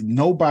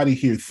 nobody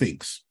here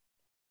thinks.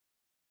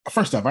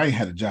 First off, I ain't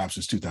had a job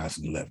since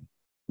 2011.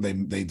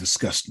 They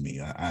disgust me.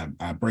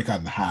 I break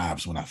out in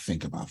hives when I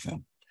think about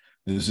them.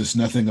 There's just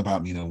nothing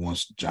about me that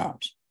wants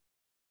jobs.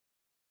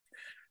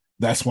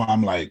 That's why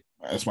I'm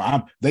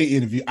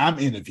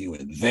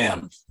interviewing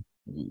them.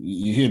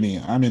 You hear me?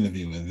 I'm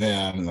interviewing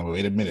them. Like,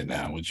 wait a minute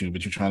now. What you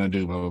trying to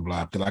do? Blah, blah,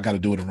 blah. Because I got to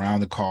do it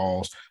around the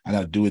calls. I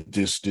got to do it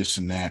this,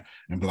 and that,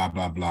 and blah,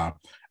 blah, blah.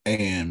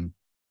 And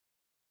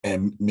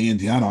me and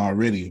Deanna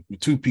already,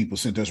 two people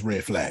sent us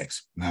red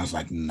flags. And I was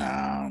like,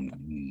 nah.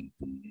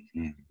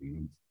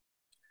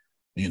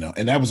 You know,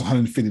 and that was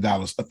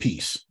 $150 a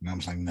piece. And I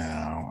was like, no,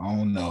 I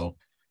don't know.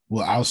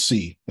 Well, I'll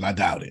see, but I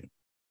doubt it.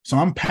 So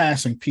I'm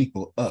passing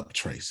people up,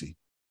 Tracy.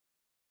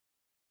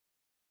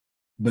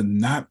 But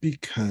not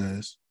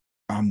because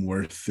I'm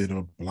worth it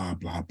or blah,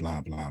 blah,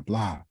 blah, blah,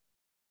 blah.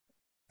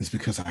 It's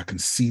because I can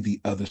see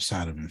the other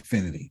side of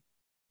infinity.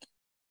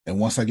 And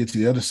once I get to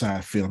the other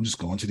side, Phil, I'm just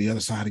going to the other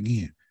side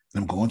again.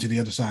 And I'm going to the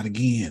other side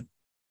again.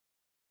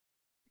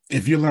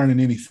 If you're learning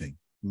anything,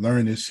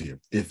 learn this here.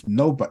 If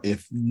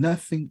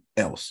nothing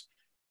else,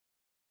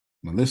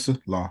 Melissa,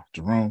 Law,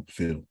 Jerome,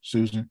 Phil,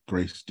 Susan,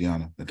 Grace,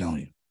 Deanna,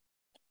 Adonia,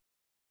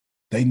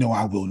 they know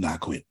I will not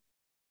quit.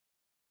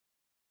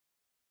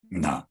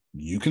 Nah,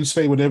 you can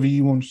say whatever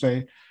you want to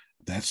say.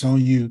 That's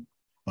on you.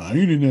 I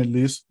ain't in that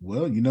list.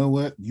 Well, you know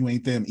what? You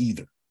ain't them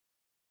either.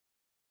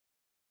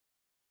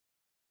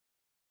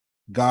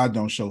 God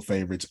don't show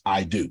favorites.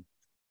 I do.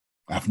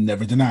 I've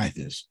never denied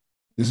this.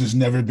 This has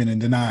never been in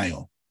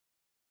denial.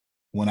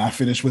 When I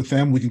finish with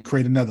them, we can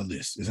create another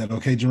list. Is that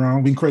okay,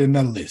 Jerome? We can create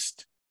another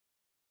list.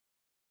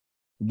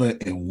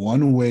 But in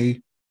one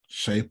way,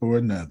 shape, or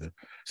another.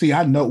 See,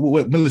 I know.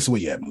 Melissa,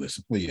 where you at,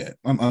 Melissa? Where you at?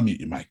 I'll mute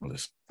your mic,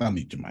 Melissa. I'll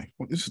mute your mic.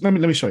 Let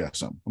me show y'all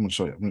something. I'm going to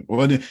show you.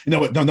 Well, you know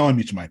what? Don't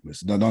unmute your mic,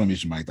 Melissa. Don't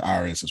unmute your mic. The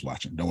IRS is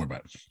watching. Don't worry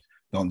about it.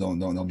 Don't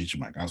mute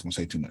your mic. I was going to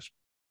say too much.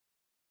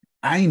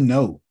 I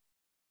know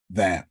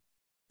that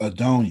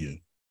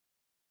Adonia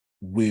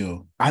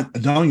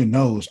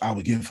knows I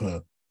would give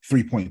her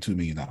 $3.2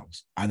 million.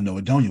 I know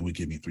Adonia would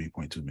give me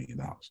 $3.2 million.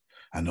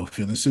 I know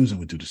Phil and Susan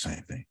would do the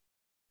same thing.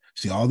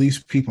 See, all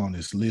these people on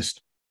this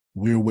list,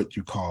 we're what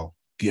you call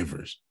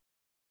givers.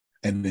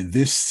 And in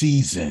this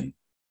season,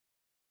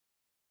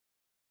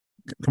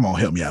 come on,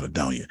 help me out,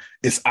 Adonia.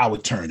 It's our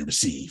turn to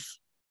receive.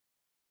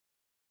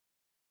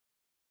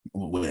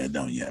 Well,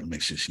 Adonia,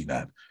 make sure she's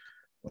not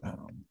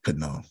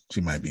putting on.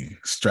 She might be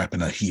strapping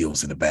her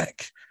heels in the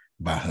back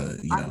by her,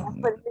 I'm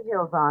putting the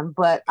heels on,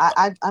 but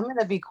I'm going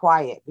to be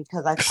quiet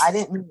because I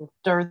didn't mean to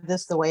stir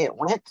this the way it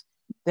went.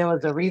 There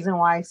was a reason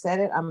why I said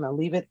it. I'm going to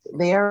leave it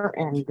there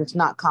and just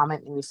not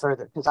comment any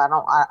further because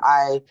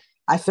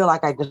I feel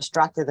like I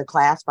distracted the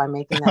class by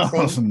making that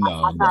statement.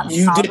 No.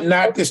 You did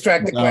not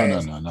distract the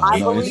class. No. I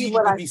believe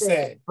what I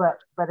said, but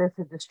it's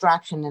a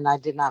distraction, and I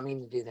did not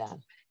mean to do that.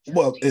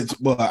 Well,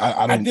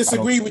 I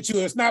disagree with you.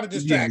 It's not a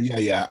distraction.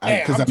 Yeah.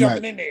 I'm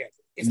jumping in there.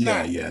 It's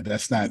not. Yeah,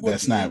 that's not.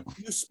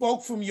 You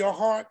spoke from your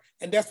heart,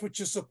 and that's what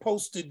you're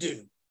supposed to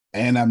do.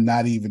 And I'm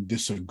not even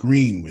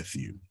disagreeing with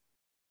you,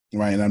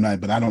 right? And I'm not.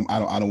 But I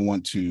don't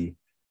want to.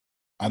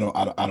 I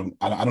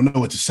don't know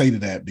what to say to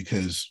that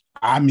because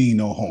I mean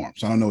no harm.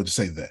 So I don't know what to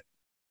say to that.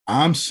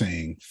 I'm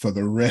saying for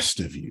the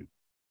rest of you,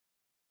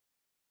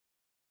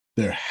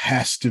 there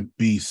has to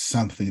be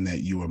something that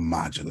you are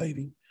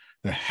modulating.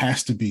 There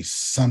has to be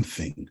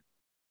something.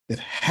 It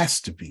has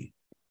to be.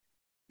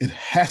 It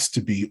has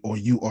to be, or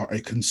you are a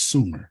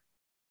consumer.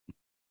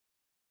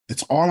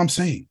 It's all I'm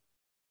saying.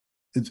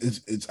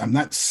 I'm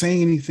not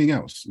saying anything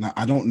else. Now,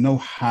 I don't know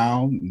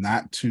how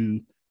not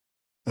to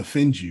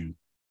offend you,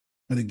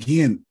 but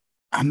again,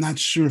 I'm not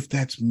sure if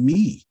that's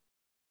me.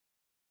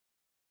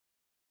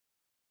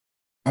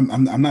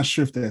 I'm not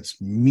sure if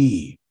that's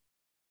me.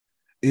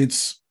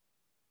 It's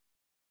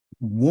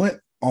what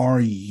are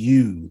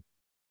you?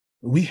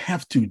 We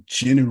have to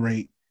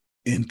generate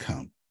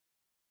income.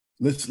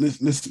 Let's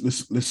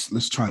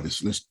try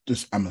this.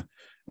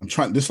 I'm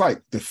trying this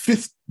like the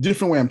fifth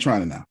different way I'm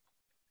trying it now.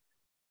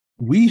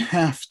 We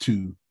have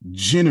to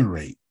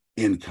generate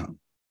income.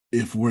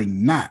 If we're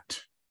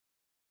not,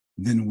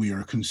 then we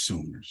are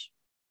consumers.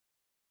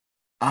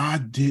 I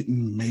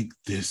didn't make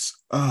this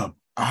up.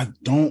 I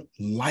don't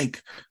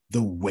like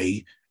the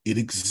way it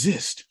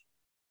exists.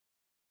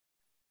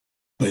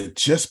 But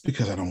just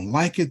because I don't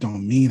like it,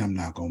 don't mean I'm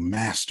not going to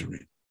master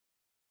it.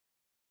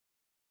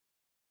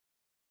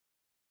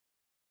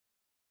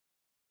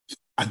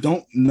 I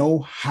don't know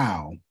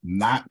how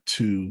not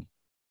to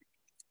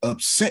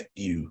upset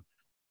you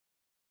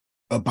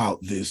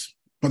about this,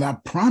 but I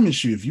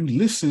promise you, if you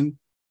listen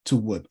to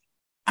what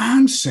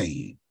I'm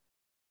saying,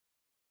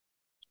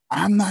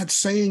 I'm not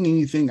saying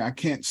anything I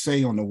can't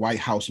say on the White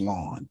House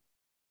lawn.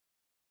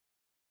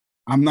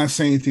 I'm not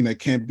saying anything that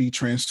can't be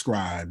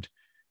transcribed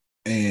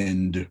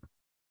and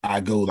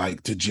I go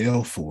like to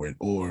jail for it,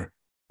 or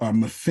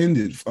I'm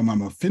offended, I'm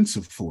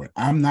offensive for it.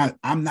 I'm not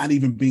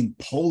even being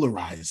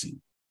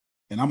polarizing.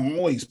 And I'm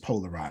always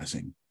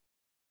polarizing,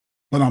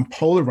 but I'm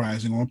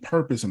polarizing on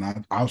purpose,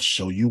 and I'll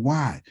show you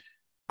why.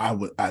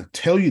 I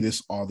tell you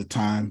this all the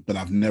time, but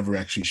I've never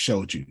actually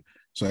showed you.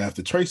 So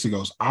after Tracy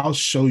goes, I'll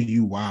show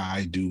you why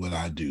I do what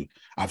I do.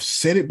 I've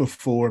said it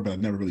before, but I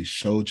never really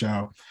showed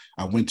y'all.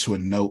 I went to a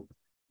note,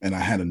 and I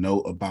had a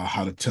note about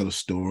how to tell a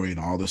story and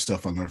all the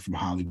stuff I learned from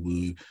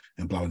Hollywood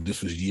and blah, blah.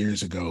 This was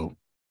years ago.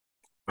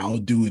 I'll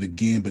do it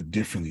again, but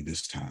differently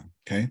this time,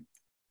 okay?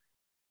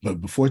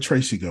 But before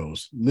Tracy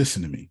goes,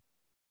 listen to me.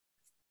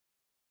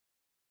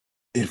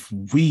 If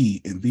we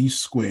in these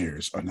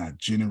squares are not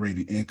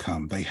generating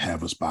income, they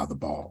have us by the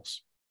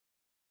balls.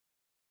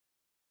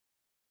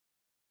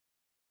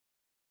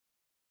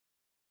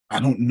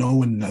 I don't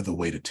know another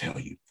way to tell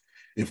you.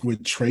 If we're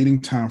trading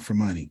time for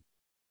money,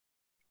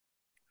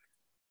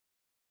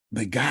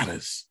 they got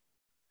us.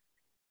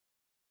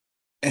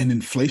 And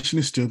inflation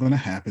is still going to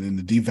happen, and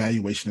the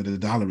devaluation of the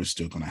dollar is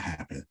still going to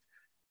happen.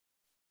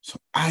 So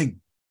I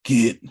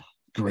get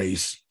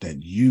Grace,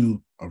 that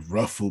you are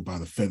ruffled by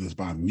the feathers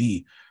by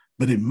me,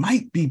 but it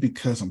might be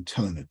because I'm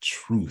telling the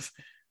truth,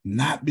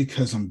 not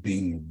because I'm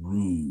being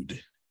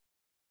rude.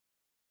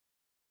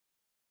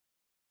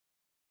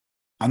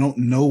 I don't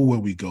know where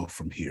we go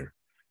from here.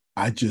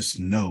 I just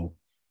know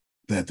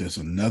that there's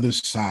another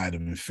side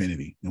of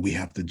infinity and we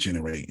have to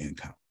generate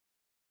income.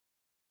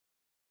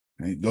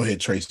 Right? Go ahead,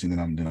 Tracy, and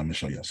then I'm going to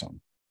show you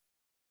something.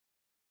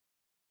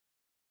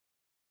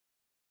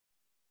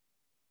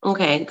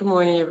 Okay, good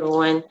morning,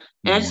 everyone.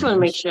 And I just want to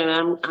make sure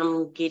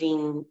I'm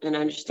getting an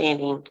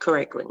understanding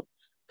correctly,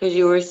 because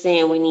you were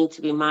saying we need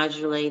to be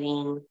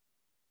modulating,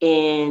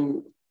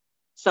 and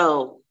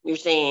so you're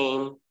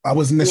saying I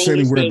wasn't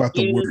necessarily worried about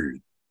the word.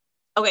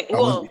 Okay,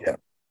 well,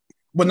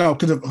 no,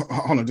 because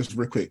hold on, just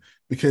real quick,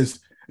 because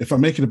if I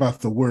make it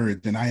about the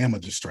word, then I am a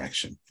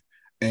distraction,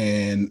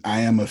 and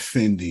I am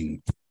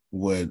offending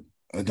what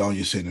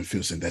Adonia said and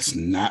Phil said. That's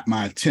not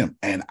my attempt,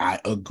 and I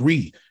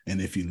agree.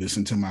 And if you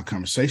listen to my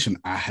conversation,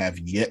 I have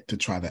yet to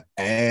try to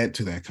add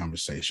to that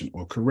conversation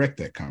or correct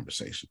that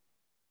conversation.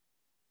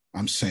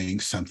 I'm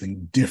saying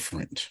something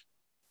different.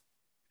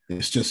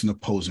 It's just an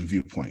opposing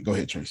viewpoint. Go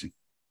ahead, Tracy.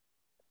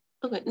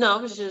 Okay, no,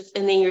 it was just,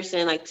 and then you're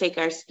saying like take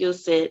our skill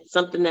set,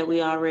 something that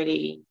we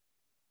already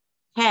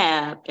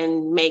have,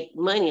 and make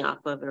money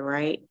off of it,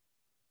 right?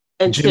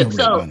 And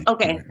so,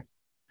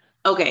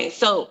 okay,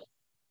 so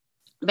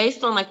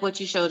based on like what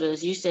you showed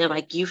us, you said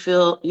like you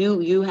feel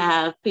you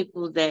have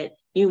people that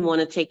you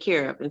want to take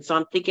care of, and so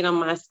I'm thinking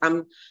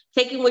I'm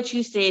taking what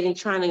you said and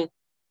trying to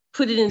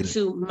put it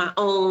into my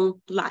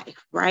own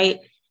life, right?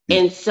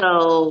 And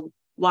so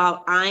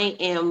while I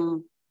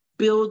am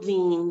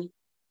building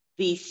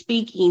the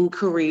speaking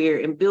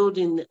career and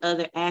building the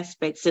other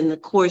aspects and the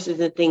courses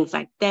and things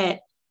like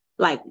that,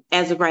 like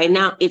as of right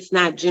now, it's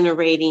not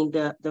generating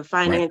the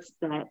finance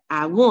that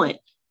I want.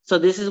 So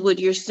this is what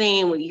you're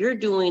saying. What you're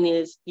doing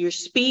is you're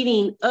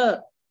speeding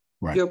up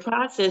your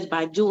process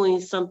by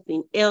doing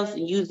something else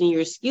and using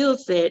your skill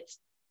sets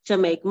to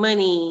make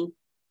money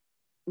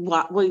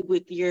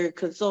with your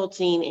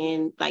consulting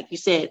and, like you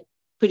said,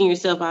 putting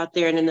yourself out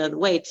there in another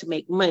way to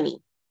make money.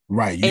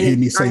 Right. You hear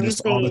me say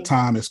this all the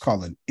time. It's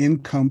called an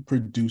income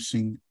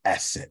producing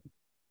asset.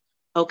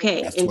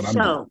 Okay. That's what I'm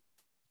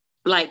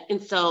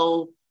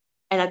doing.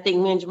 And I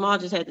think me and Jamal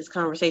just had this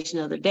conversation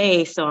the other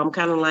day. So I'm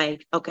kind of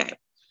like, okay.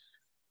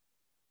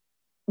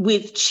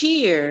 With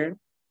cheer,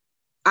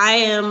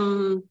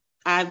 I've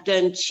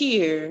done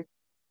cheer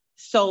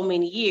so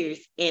many years,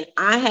 and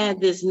I had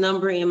this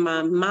number in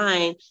my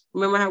mind.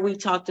 Remember how we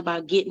talked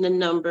about getting a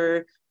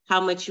number, how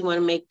much you want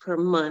to make per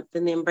month,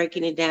 and then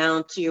breaking it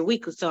down to your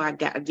weekly. So I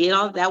did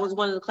all that. Was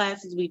one of the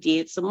classes we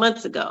did some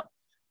months ago.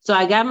 So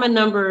I got my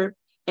number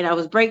and I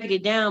was breaking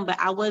it down, but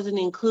I wasn't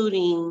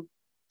including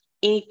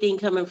anything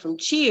coming from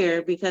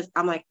cheer, because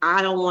I'm like,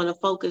 I don't want to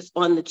focus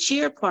on the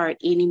cheer part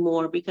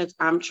anymore, because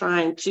I'm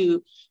trying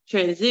to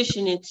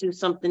transition into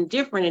something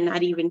different and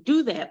not even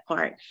do that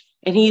part.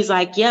 And he's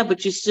like, yeah,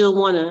 but you still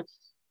want to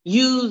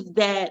use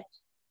that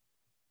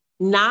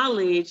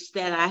knowledge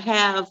that I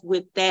have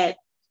with that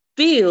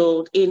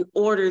field in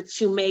order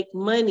to make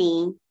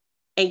money,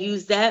 and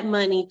use that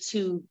money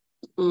to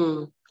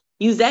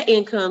use that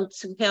income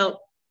to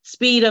help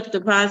speed up the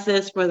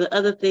process for the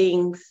other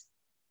things,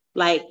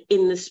 like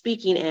in the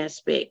speaking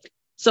aspect.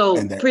 So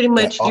pretty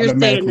much you're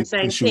saying the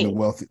same thing.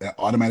 That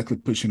automatically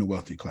puts you in a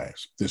wealthy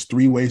class. There's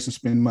 3 ways to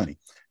spend money.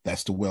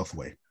 That's the wealth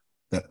way.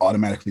 That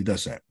automatically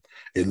does that.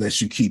 It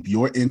lets you keep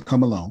your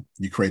income alone.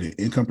 You create an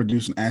income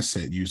producing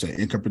asset. Use that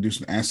income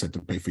producing asset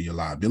to pay for your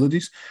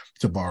liabilities,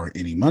 to borrow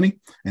any money,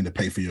 and to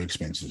pay for your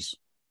expenses.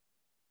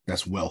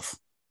 That's wealth.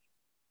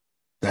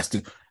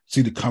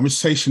 The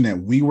conversation that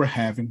we were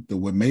having, that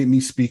what made me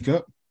speak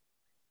up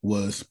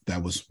was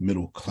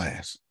middle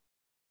class.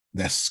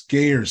 That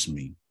scares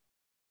me,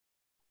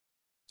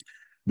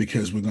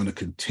 because we're going to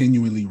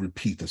continually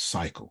repeat the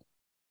cycle.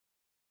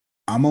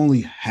 I'm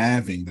only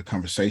having the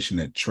conversation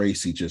that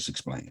Tracy just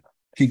explained.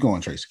 Keep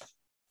going, Tracy.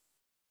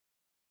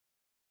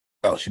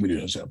 Oh, she muted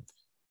herself.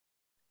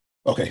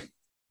 Okay,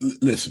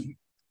 listen.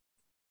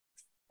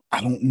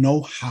 I don't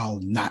know how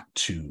not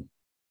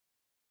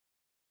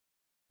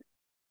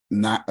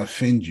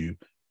offend you,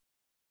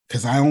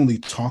 because I only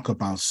talk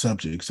about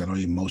subjects that are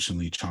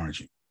emotionally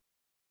charging.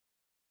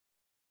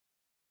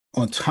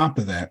 On top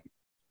of that,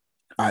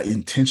 I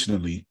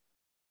intentionally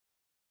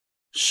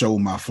show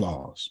my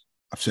flaws.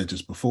 I've said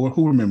this before.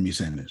 Who remember me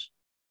saying this?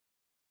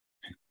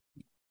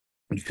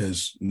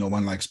 Because no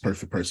one likes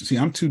perfect person. See,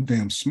 I'm too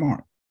damn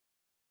smart.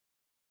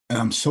 And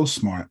I'm so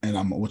smart, and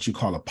I'm what you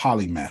call a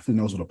polymath. Who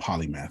knows what a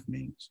polymath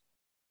means?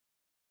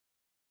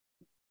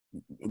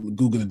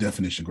 Google the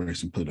definition,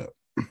 Grace, and put up.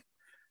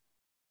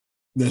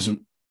 There's a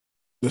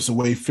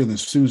way Phil and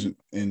Susan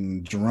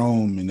and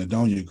Jerome and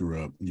Adonia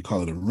grew up. You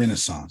call it a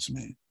Renaissance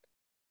man.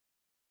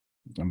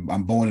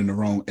 I'm born in the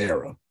wrong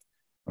era.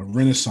 A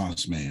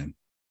Renaissance man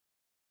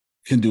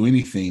can do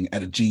anything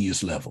at a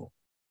genius level.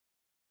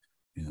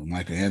 You know,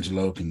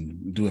 Michelangelo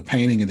can do a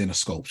painting and then a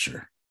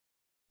sculpture.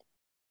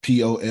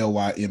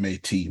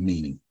 Polymat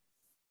meaning.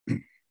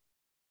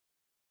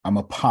 I'm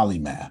a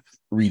polymath.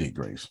 Read it,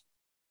 Grace.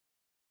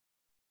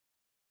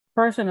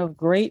 Person of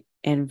great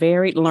and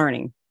varied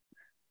learning.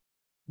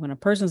 When a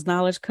person's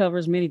knowledge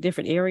covers many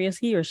different areas,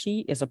 he or she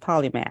is a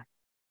polymath.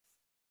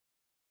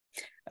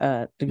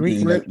 The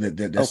Greek word.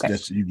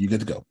 That's you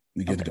get to go.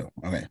 You get to go.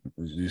 Okay,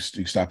 you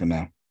stop it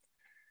now.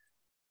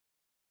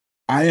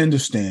 I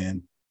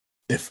understand.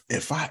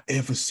 If I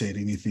ever said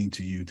anything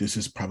to you, this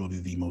is probably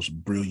the most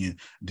brilliant.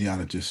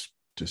 Deanna, just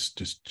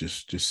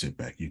sit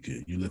back. You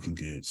good. You looking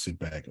good. Sit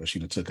back. Or she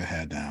done took her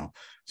hat down.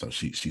 So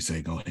she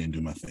said, go ahead and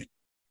do my thing.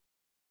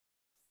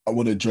 I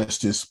want to address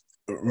this.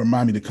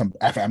 Remind me to come.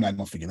 I'm not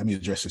gonna forget. Let me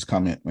address this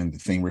comment and the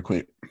thing real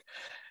quick.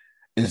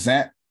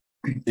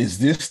 Is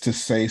this to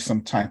say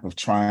some type of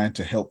trying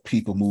to help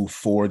people move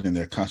forward in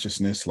their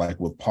consciousness, like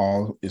what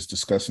Paul is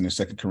discussing in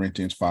 2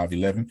 Corinthians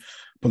 5:11?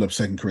 Pull up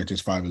 2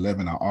 Corinthians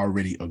 5:11. I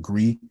already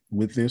agree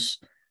with this.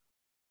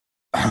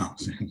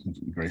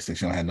 Grace said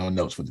she don't have no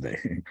notes for today.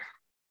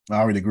 I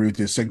already agree with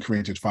this. 2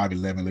 Corinthians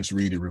 5:11. Let's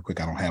read it real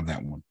quick. I don't have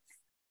that one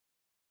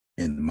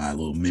in my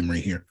little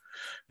memory here.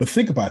 But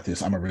think about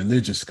this. I'm a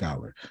religious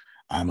scholar.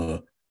 I'm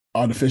a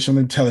artificial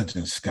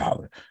intelligence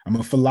scholar. I'm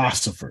a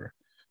philosopher.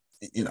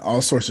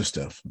 All sorts of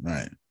stuff,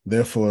 right?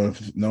 Therefore,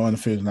 no one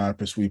fears not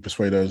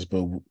persuade us,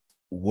 but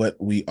what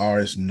we are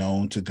is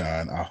known to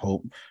God. I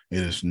hope it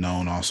is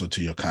known also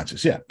to your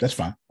conscience. Yeah, that's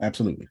fine.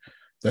 Absolutely.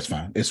 That's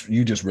fine. It's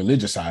you just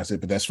religiousize it,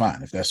 but that's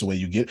fine. If that's the way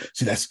you get it.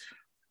 See,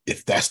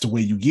 if that's the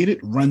way you get it,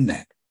 run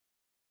that.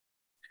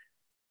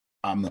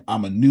 I'm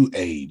a new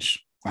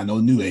age. I know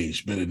new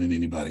age better than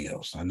anybody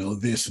else. I know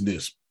this and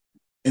this.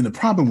 And the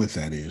problem with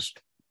that is,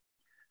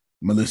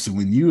 Melissa,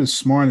 when you're as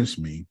smart as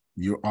me,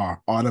 you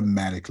are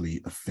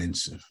automatically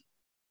offensive.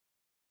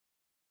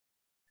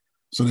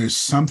 So there's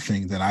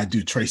something that I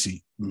do,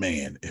 Tracy,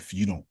 man, if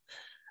y'all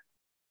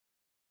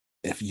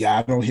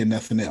don't hear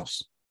nothing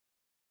else,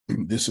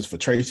 this is for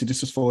Tracy,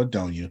 this is for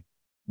Adonia,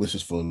 this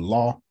is for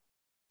Law.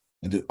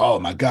 And oh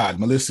my God,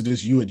 Melissa,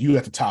 this you at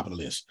the top of the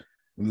list.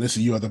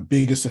 Melissa, you are the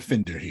biggest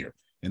offender here.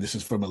 And this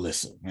is for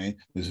Melissa, right?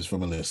 This is for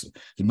Melissa.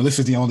 So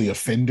Melissa's the only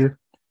offender,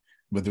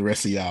 but the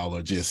rest of y'all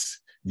are just,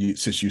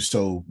 since you're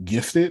so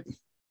gifted,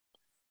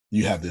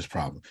 you have this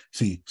problem.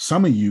 See,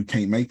 some of you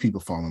can't make people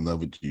fall in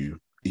love with you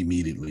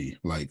immediately,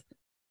 like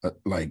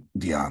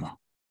Deanna,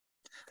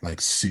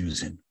 like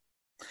Susan.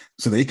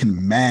 So they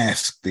can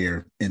mask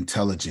their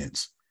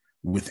intelligence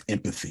with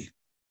empathy.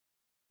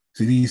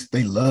 See,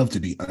 they love to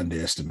be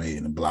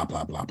underestimated and blah,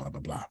 blah, blah, blah,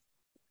 blah, blah.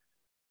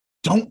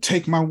 Don't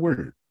take my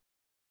word.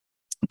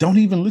 Don't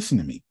even listen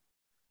to me.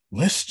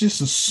 Let's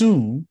just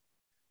assume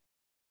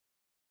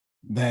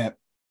that,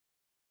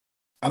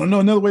 I don't know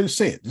another way to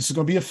say it. This is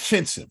going to be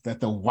offensive,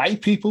 that the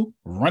white people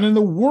running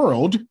the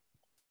world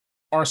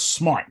are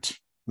smart.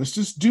 Let's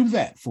just do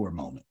that for a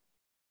moment.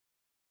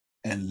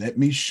 And let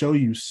me show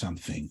you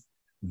something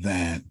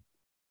that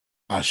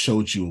I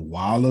showed you a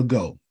while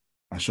ago.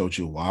 And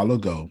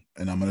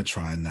I'm going to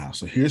try it now.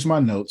 So here's my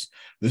notes.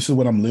 This is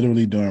what I'm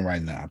literally doing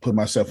right now. I put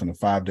myself in a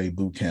 5-day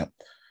boot camp.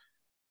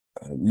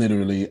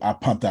 Literally, I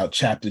pumped out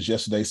chapters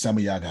yesterday. Some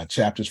of y'all got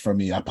chapters from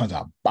me. I pumped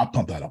out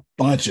a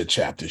bunch of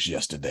chapters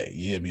yesterday.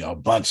 You hear me? A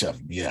bunch of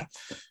them. Yeah.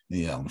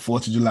 On the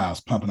 4th of July, I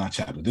was pumping out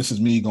chapters. This is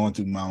me going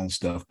through my own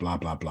stuff, blah,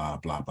 blah, blah,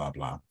 blah, blah,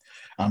 blah.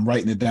 I'm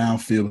writing it down,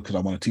 Phil, because I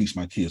want to teach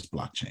my kids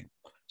blockchain.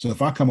 So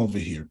if I come over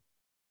here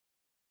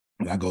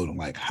and I go to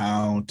like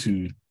how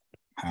to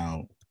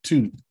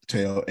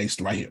tell a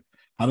story right here,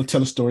 how to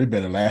tell a story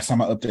better. Last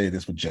time I updated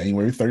this was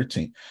January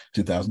 13th,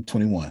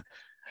 2021.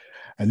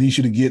 I need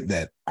you to get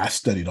that. I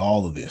studied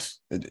all of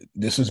this.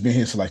 This has been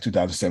here since like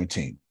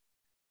 2017.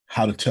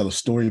 How to tell a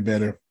story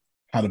better,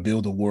 how to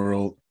build a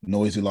world,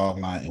 noisy log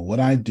line. And what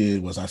I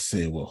did was I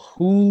said, well,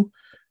 who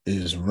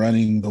is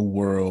running the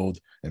world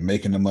and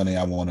making the money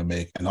I want to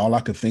make? And all I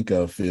could think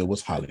of, Phil,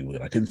 was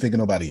Hollywood. I couldn't think of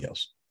nobody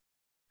else.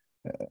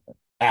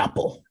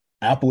 Apple.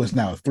 Apple is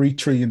now a $3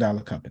 trillion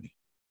company.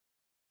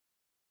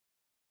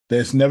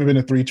 There's never been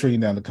a $3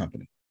 trillion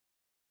company.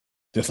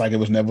 Just like it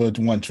was never a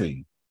 $1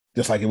 trillion.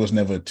 Just like it was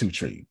never a $2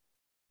 trillion.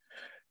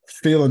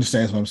 Phil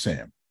understands what I'm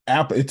saying.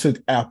 It took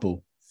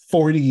Apple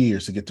 40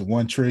 years to get to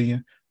 1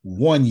 trillion,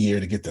 1 year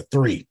to get to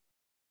 3.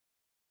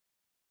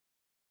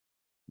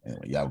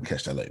 Anyway, y'all will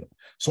catch that later.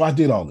 So I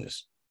did all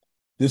this.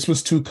 This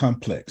was too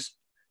complex.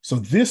 So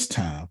this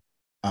time,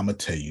 I'm going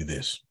to tell you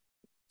this.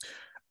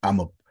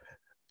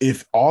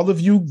 If all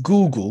of you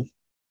Google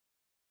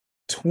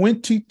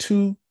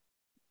 22,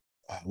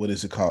 what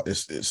is it called?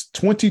 It's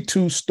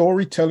 22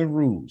 storytelling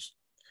rules.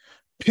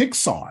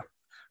 Pixar,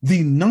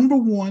 the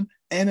 #1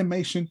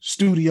 animation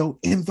studio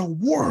in the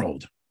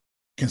world.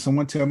 Can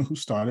someone tell me who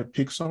started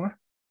Pixar?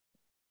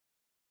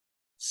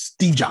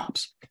 Steve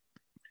Jobs.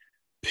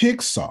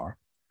 Pixar,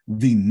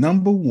 the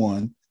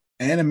 #1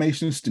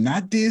 animation studio,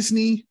 not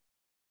Disney.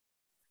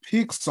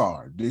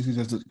 Pixar. Disney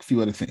does a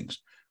few other things.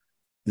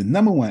 The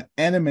 #1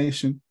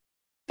 animation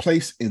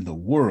place in the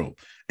world.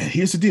 And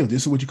here's the deal.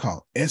 This is what you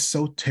call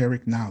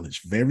esoteric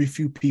knowledge. Very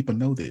few people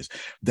know this.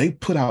 They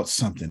put out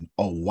something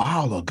a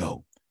while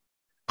ago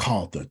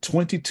called the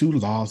 22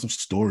 Laws of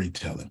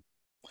Storytelling.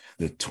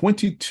 The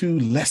 22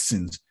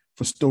 lessons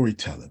for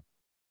storytelling.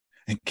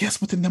 And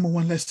guess what the number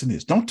one lesson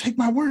is? Don't take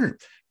my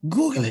word.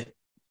 Google it.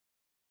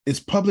 It's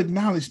public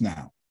knowledge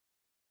now.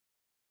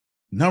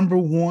 Number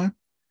one,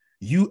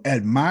 you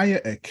admire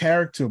a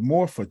character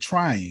more for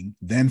trying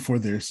than for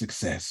their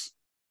success.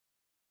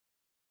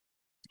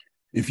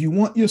 If you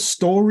want your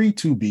story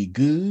to be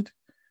good,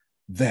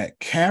 that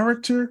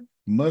character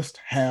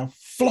must have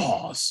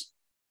flaws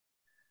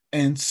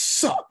and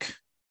suck.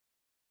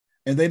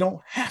 And they don't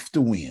have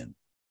to win,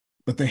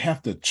 but they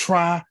have to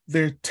try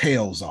their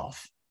tails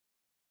off.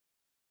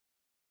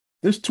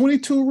 There's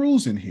 22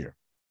 rules in here.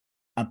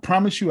 I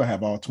promise you I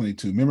have all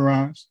 22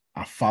 memorized.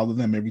 I follow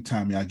them every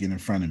time y'all get in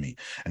front of me.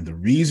 And the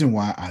reason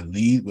why I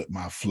lead with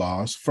my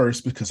flaws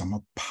first, because I'm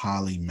a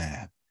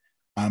polymath.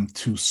 I'm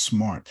too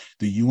smart.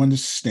 Do you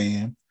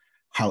understand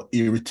how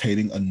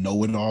irritating a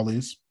know-it-all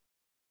is?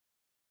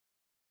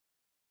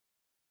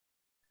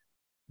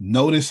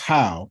 Notice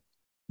how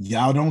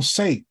y'all don't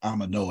say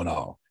I'm a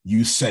know-it-all.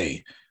 You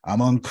say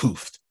I'm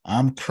uncouth,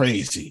 I'm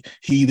crazy,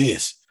 he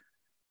this.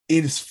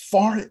 It is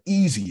far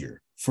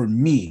easier for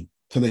me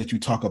to let you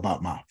talk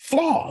about my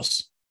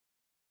flaws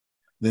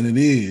than it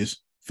is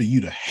for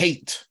you to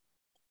hate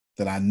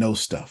that I know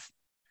stuff.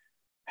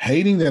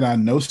 Hating that I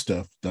know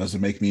stuff doesn't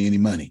make me any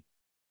money.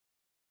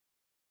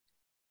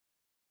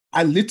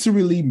 I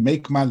literally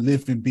make my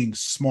living being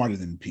smarter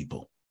than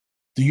people.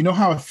 Do you know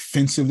how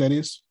offensive that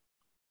is?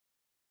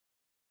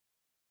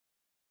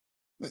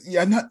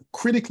 Yeah, I'm not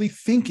critically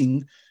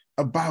thinking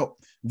about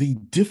the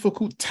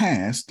difficult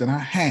tasks that I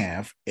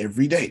have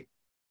every day.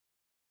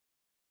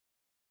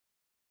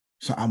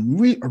 So I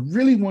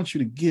really want you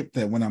to get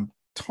that when I'm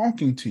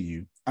talking to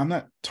you, I'm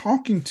not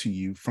talking to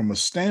you from a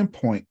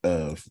standpoint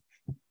of,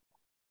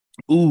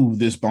 ooh,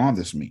 this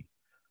bothers me.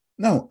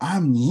 No,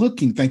 I'm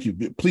looking, thank you.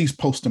 Please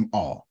post them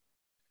all.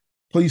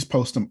 Please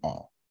post them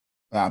all.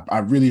 I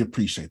really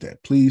appreciate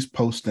that. Please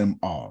post them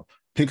all.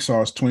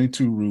 Pixar's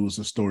 22 rules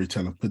of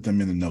storytelling. Put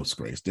them in the notes,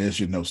 Grace. There's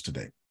your notes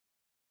today.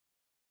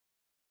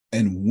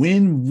 And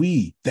when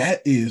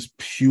that is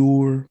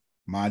pure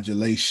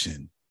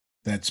modulation.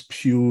 That's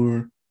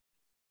pure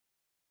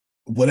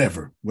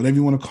whatever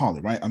you want to call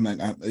it, right?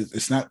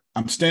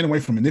 I'm staying away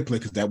from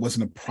manipulate because that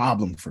wasn't a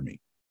problem for me.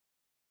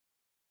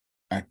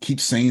 I keep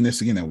saying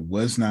this again, that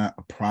was not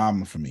a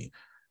problem for me.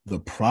 The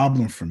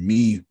problem for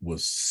me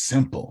was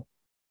simple.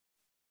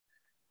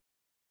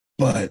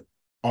 But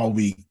are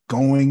we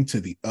going to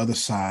the other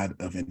side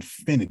of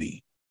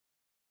infinity?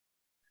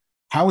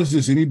 How is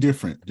this any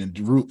different than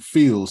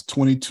Phil's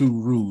 22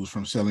 rules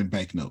from selling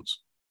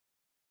banknotes?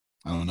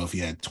 I don't know if he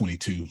had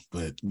 22,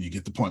 but you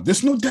get the point.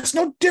 That's no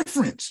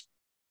difference.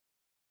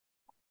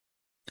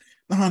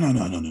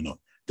 No.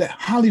 That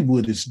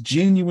Hollywood is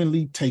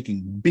genuinely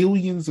taking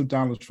billions of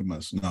dollars from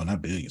us. No,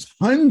 not billions,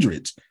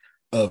 hundreds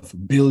of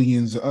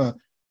billions,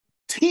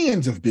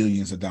 tens of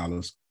billions of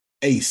dollars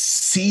a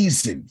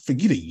season.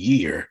 Forget a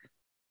year.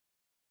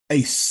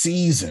 A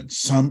season.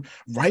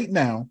 Right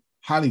now,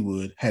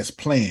 Hollywood has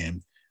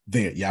planned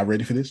y'all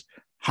ready for this?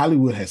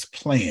 Hollywood has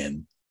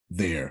planned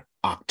their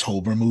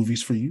October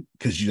movies for you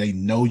because they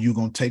know you're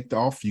going to take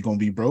off. You're going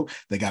to be broke.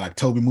 They got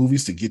October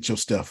movies to get your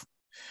stuff.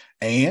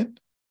 And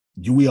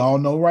we all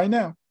know right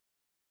now,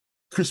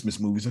 Christmas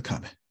movies are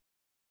coming.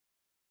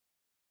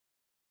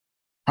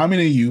 How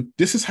many of you,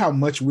 this is how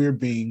much we're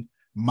being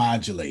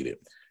modulated.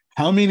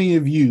 How many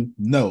of you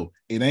know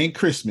it ain't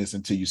Christmas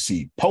until you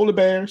see polar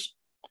bears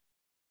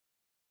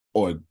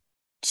or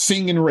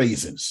singing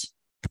raisins?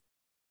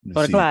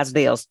 Or the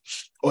Clydesdales.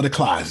 Can't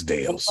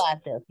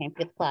forget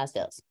the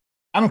Clydesdales.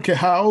 I don't care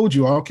how old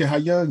you are. I don't care how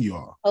young you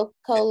are.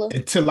 Coca-Cola.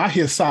 Until I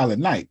hear Silent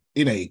Night,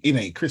 it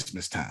ain't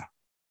Christmas time.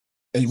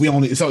 And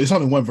it's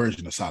only one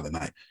version of Silent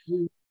Night.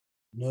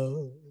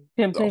 No.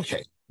 Temptations.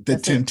 Okay. The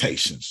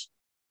Temptations.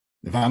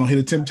 If I don't hear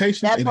the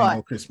Temptations, it ain't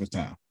no Christmas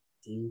time.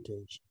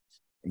 Temptations.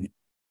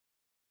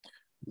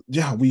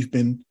 Yeah, we've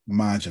been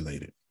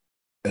modulated.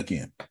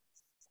 Again.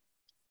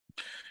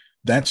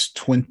 That's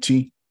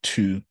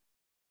 22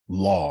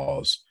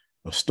 laws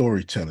of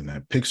storytelling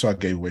that Pixar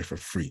gave away for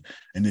free.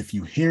 And if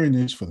you're hearing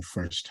this for the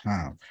first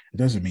time, it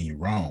doesn't mean you're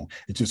wrong.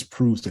 It just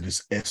proves that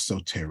it's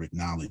esoteric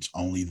knowledge.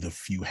 Only the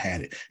few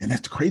had it. And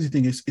that's the crazy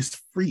thing is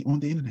it's free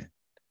on the internet.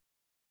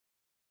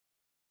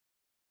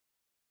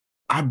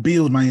 I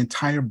build my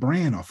entire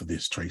brand off of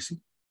this,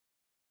 Tracy.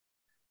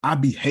 I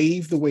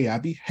behave the way I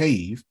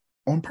behave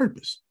on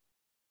purpose.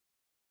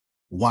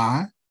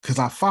 Why? Because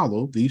I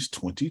follow these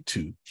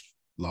 22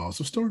 laws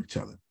of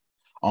storytelling.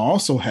 I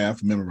also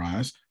have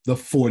memorized the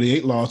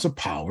 48 laws of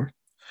power.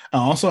 I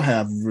also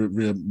have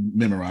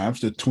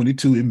memorized the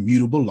 22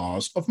 immutable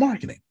laws of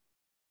marketing.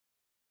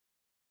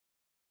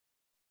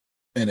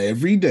 And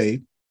every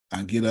day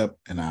I get up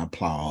and I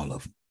apply all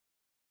of them.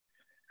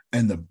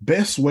 And the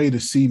best way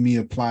to see me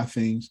apply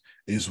things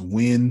is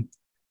when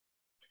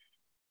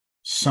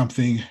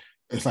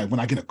it's like when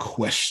I get a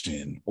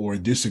question or a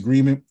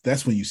disagreement,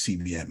 that's when you see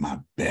me at my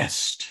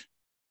best.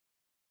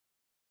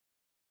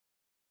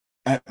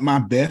 At my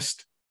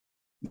best,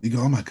 You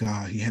go, oh my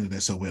God, he handled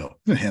that so well.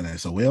 He didn't handle that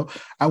so well.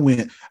 I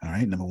went, all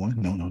right, number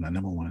one. No, not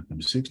number one.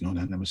 Number six. No,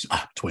 not number six.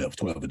 12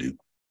 to do.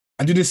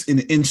 I do this in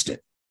an instant.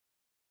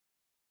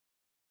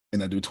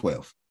 And I do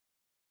 12.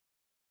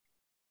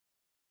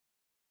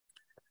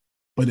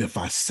 But if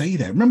I say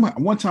that, remember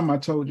one time I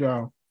told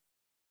y'all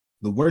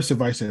the worst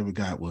advice I ever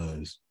got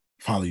was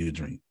follow your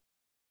dream.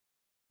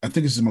 I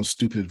think it's the most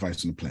stupid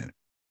advice on the planet.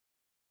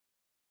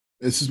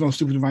 It's the most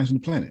stupid advice on the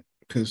planet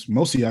because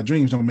most of y'all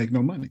dreams don't make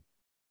no money.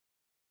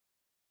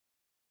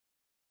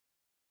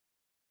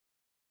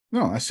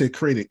 No, I said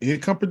create an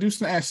income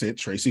producing asset,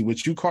 Tracy,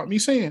 which you caught me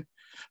saying.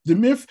 The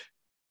myth,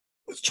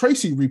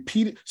 Tracy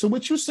repeated. So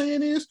what you're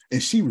saying is,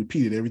 and she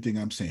repeated everything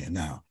I'm saying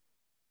now.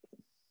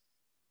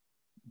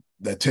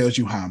 That tells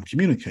you how I'm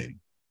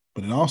communicating,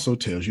 but it also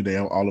tells you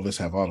that all of us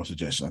have auto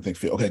suggestion. I think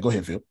Phil. Okay, go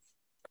ahead, Phil.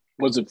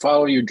 Was it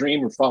follow your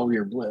dream or follow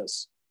your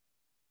bliss?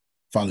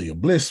 Follow your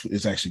bliss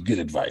is actually good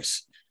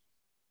advice.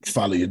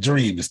 Follow your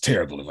dream is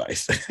terrible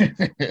advice.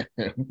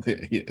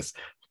 Yes.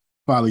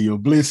 Follow your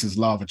bliss is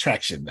law of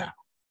attraction now.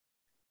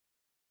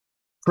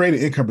 Create an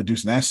income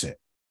producing asset.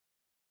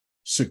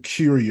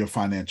 Secure your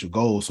financial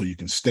goals so you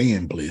can stay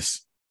in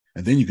bliss,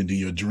 and then you can do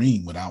your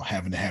dream without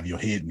having to have your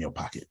head in your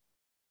pocket.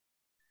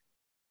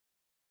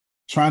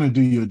 Trying to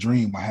do your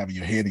dream while having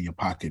your head in your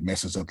pocket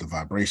messes up the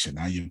vibration.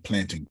 Now you're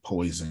planting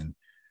poison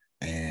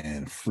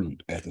and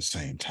fruit at the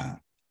same time.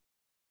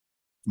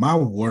 My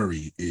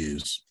worry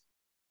is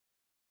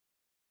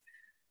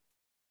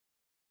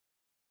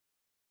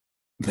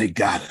they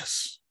got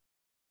us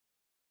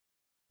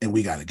and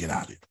we got to get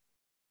out of it.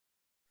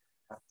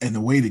 And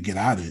the way to get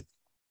out of it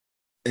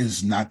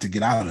is not to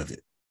get out of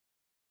it.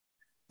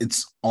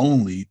 It's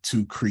only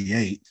to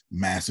create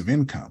massive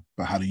income.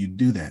 But how do you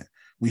do that?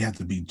 We have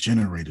to be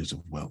generators of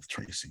wealth,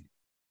 Tracy.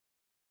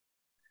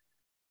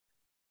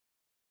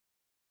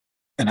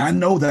 And I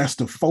know that's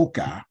the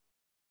foci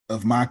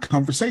of my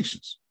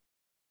conversations.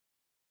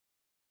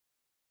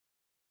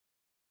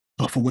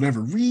 But for whatever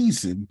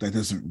reason, that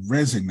doesn't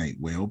resonate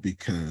well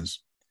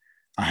because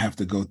I have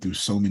to go through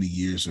so many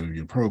years of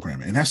your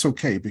programming. And that's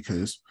okay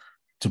because,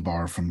 to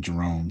borrow from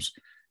Jerome's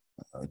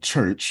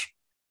church,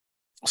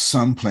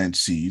 some plant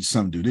seeds,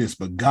 some do this,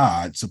 but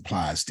God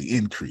supplies the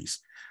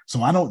increase.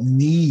 So I don't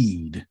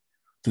need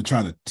to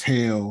try to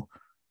tell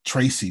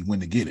Tracy when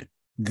to get it.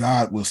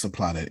 God will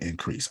supply that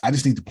increase. I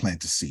just need to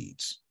plant the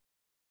seeds.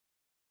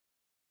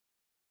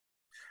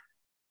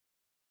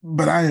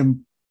 But I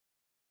am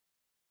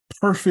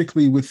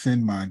perfectly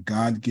within my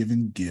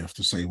God-given gift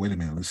to say, wait a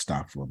minute, let's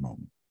stop for a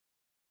moment.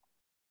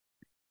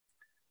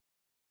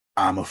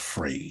 I'm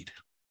afraid.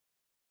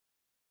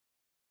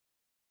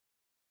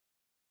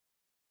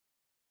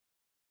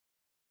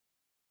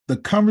 The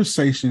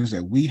conversations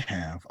that we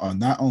have are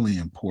not only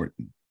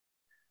important,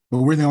 but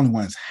we're the only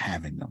ones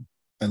having them,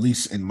 at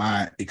least in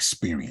my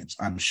experience.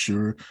 I'm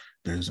sure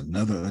there's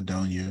another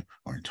Adonia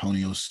or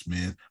Antonio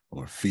Smith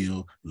or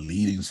Phil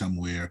leading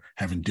somewhere,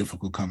 having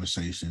difficult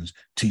conversations,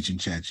 teaching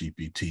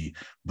ChatGPT.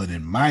 But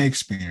in my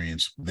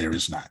experience, there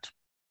is not.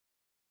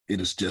 It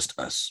is just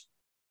us.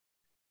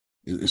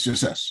 It's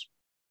just us.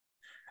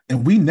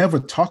 And we never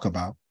talk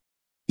about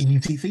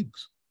easy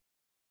things.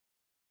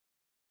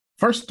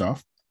 First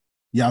off,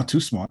 y'all too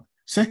smart.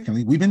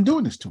 Secondly, we've been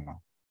doing this too long.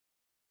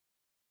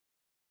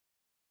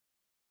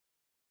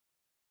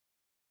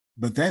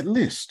 But that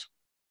list,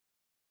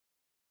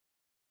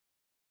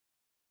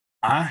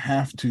 I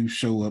have to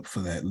show up for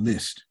that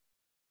list.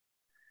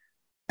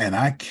 And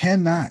I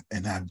cannot,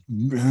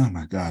 oh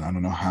my God, I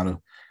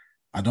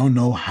don't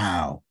know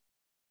how.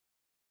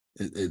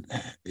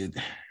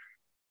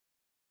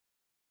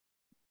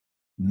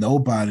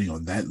 Nobody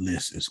on that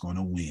list is going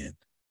to win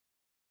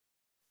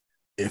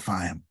if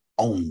I am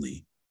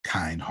only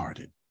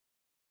kind-hearted.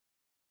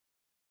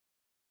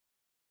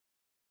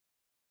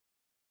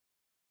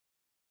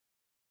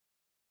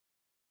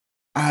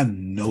 I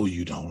know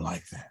you don't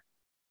like that.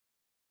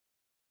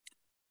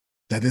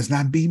 That does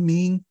not be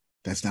mean.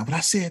 That's not what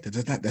I said.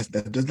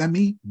 That does not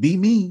mean be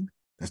mean.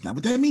 That's not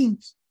what that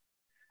means.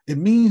 It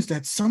means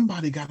that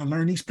somebody got to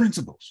learn these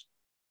principles.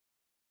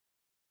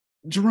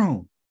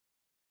 Jerome,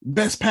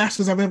 best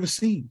pastors I've ever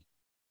seen,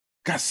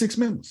 got 6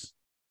 members.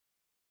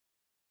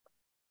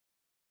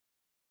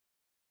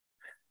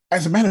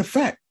 As a matter of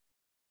fact,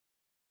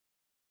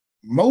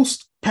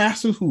 most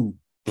pastors who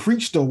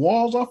preach the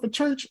walls off a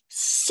church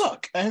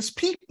suck as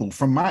people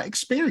from my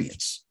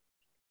experience.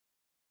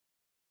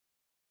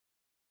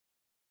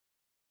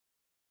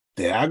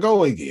 There I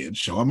go again,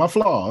 showing my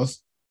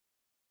flaws.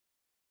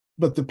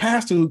 But the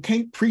pastor who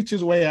can't preach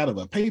his way out of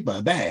a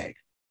paper bag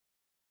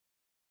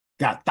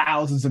got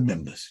thousands of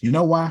members. You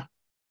know why?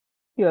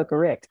 You are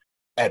correct.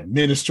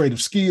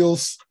 Administrative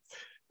skills,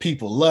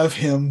 people love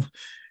him,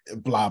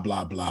 blah,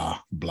 blah, blah,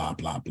 blah,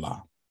 blah,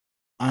 blah.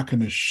 I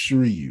can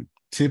assure you,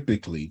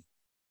 typically,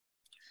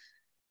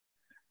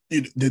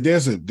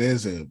 there's a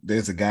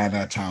guy in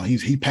our town.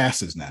 He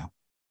pastors now.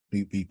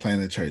 He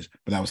planted a church.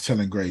 But I was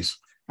telling Grace,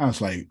 I was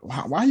like,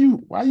 why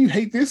you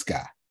hate this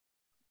guy?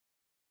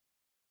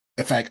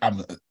 In fact,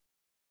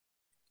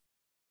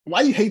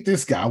 why you hate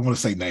this guy? I want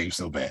to say names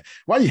so bad.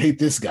 Why you hate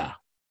this guy?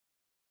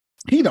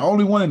 He the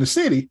only one in the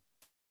city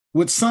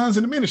with sons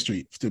in the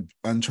ministry. To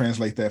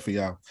untranslate that for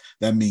y'all,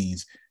 that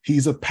means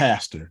he's a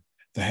pastor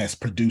that has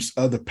produced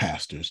other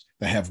pastors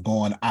that have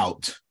gone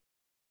out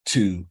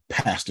to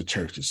pastor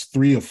churches,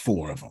 3 or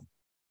 4 of them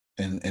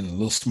in a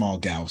little small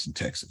Galveston,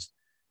 Texas.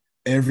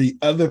 Every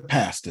other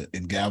pastor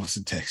in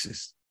Galveston,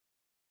 Texas,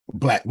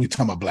 black, we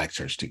talking about black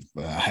church too.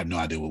 I have no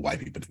idea what white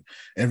people do.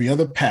 Every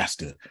other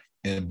pastor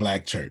in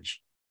black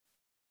church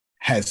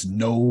has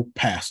no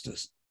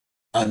pastors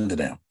under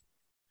them.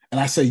 And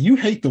I say, you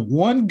hate the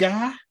one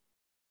guy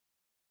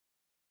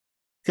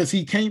because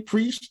he can't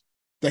preach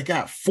that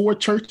got 4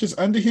 churches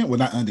under him? Well,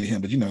 not under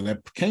him, but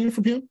that came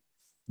from him.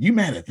 You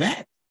mad at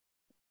that?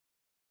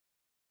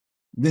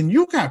 Then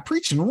you got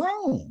preaching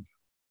wrong.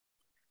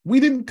 We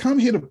didn't come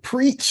here to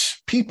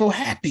preach people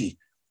happy.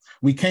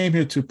 We came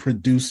here to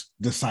produce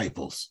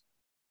disciples.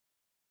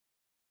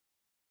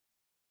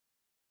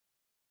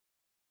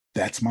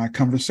 That's my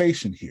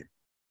conversation here.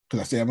 Because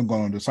I say I haven't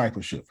gone on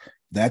discipleship.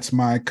 That's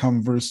my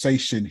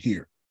conversation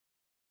here.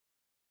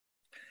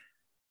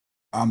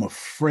 I'm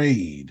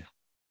afraid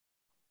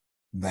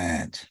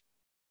that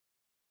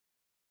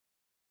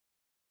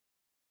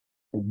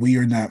we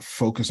are not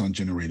focused on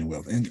generating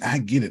wealth. And I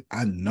get it.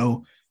 I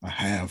know I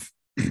have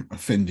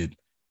offended,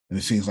 and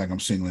it seems like I'm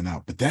singling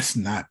out, but that's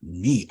not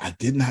me. I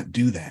did not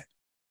do that.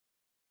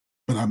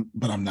 But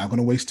I'm not going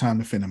to waste time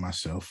defending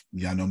myself.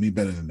 Y'all know me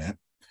better than that.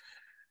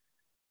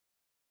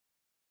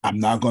 I'm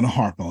not going to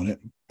harp on it.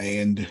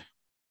 And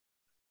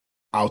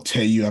I'll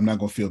tell you, I'm not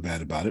going to feel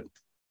bad about it.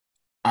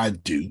 I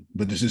do,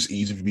 but it's just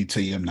easy for me to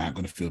tell you I'm not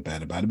going to feel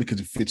bad about it because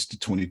it fits the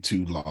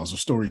 22 laws of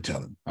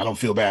storytelling. I don't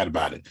feel bad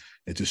about it.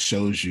 It just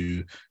shows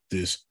you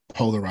this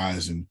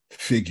polarizing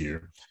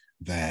figure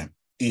that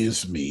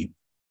is me.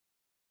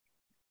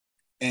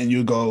 And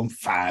you'll go,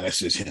 fine, that's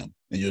just him.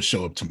 And you'll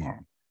show up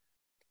tomorrow.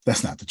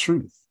 That's not the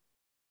truth.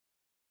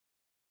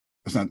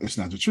 It's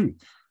not the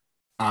truth.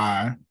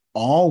 I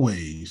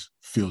always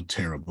feel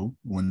terrible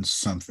when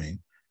something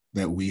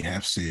that we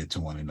have said to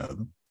one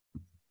another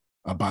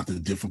about the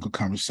difficult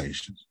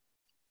conversations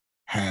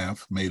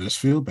have made us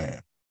feel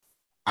bad.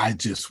 I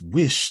just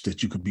wish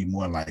that you could be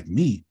more like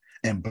me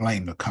and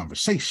blame the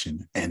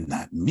conversation and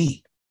not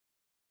me.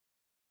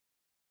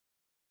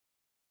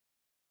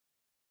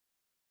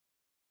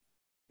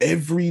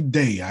 Every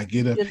day I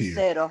get up here. You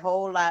said a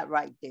whole lot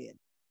right there.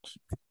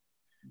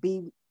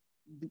 Blame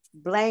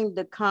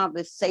the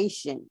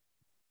conversation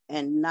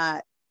and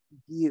not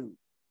you.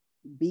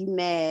 Be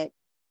mad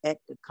at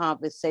the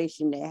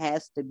conversation that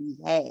has to be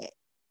had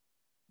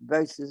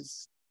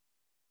versus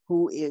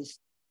who is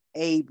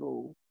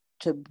able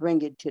to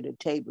bring it to the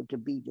table to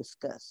be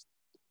discussed.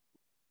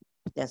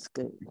 That's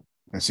good.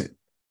 That's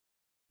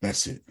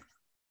it.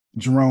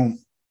 Jerome,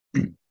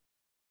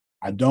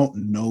 I don't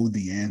know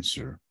the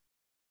answer,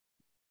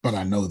 but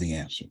I know the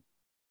answer.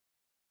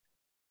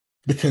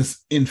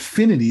 Because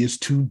infinity is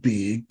too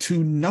big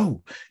to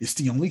know. It's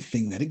the only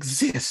thing that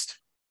exists.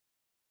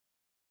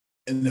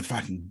 And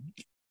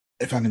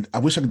I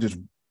wish I could just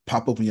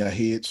pop open your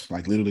heads,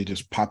 like literally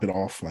just pop it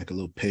off like a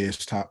little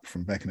Pez top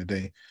from back in the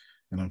day.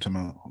 And I'm talking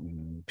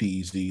about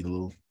PEZ,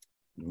 the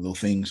little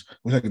things. I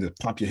wish I could just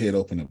pop your head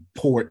open and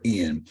pour it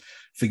in.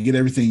 Forget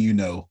everything you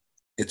know.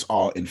 It's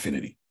all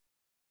infinity.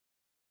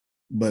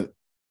 But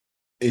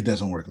it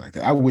doesn't work like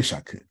that. I wish I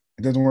could.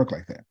 It doesn't work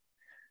like that.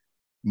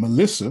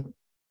 Melissa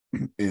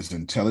is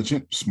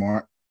intelligent,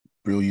 smart,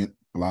 brilliant,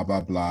 blah,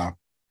 blah, blah.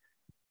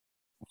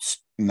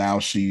 Now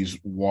she's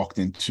walked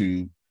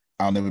into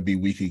I'll never be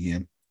weak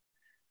again.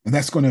 And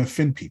that's going to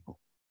offend people.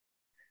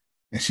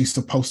 And she's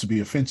supposed to be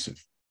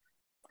offensive.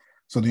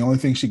 So the only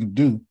thing she can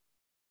do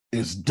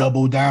is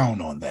double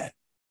down on that.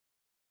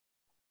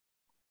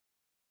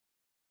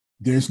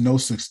 There's not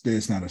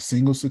a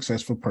single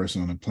successful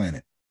person on the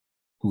planet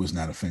who is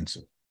not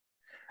offensive.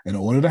 In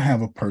order to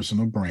have a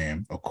personal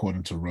brand,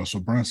 according to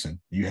Russell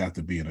Brunson, you have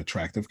to be an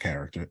attractive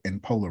character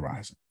and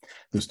polarizing.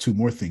 There's 2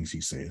 more things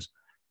he says,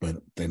 but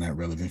they're not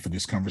relevant for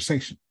this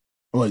conversation.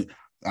 Well,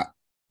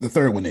 the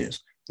third one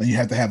is, then you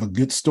have to have a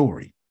good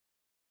story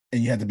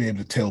and you have to be able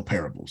to tell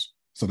parables.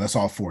 So that's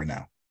all 4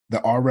 now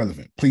that are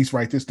relevant. Please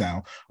write this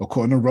down.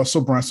 According to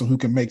Russell Brunson, who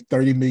can make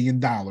 $30 million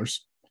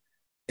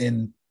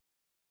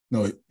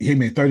he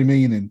made $30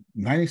 million in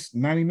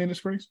 90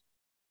 minutes, Grace?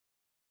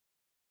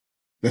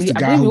 That's the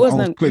guy who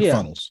owns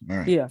ClickFunnels. All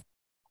right. Yeah.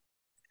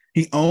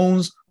 He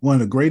owns one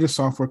of the greatest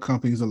software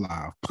companies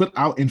alive. Put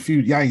out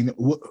Infusion.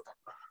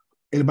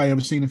 Anybody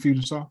ever seen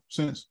Infusionsoft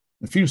since?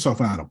 Infusionsoft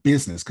went out of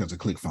business because of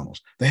ClickFunnels.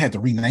 They had to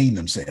rename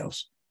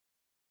themselves.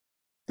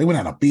 They went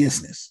out of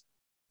business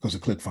because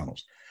of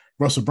ClickFunnels.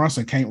 Russell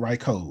Brunson can't write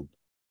code,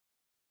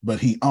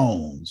 but he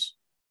owns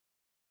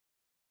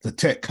the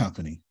tech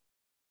company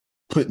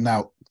putting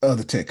out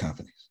other tech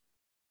companies.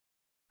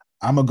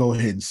 I'm going to go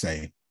ahead and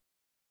say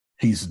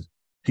he's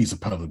a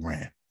public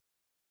brand.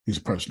 He's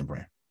a personal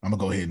brand. I'm going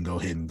to go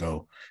ahead and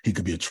go. He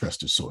could be a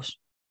trusted source.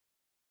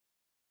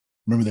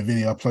 Remember the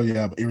video I played you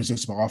of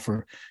Irresistible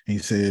Offer? And he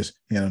says,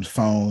 on his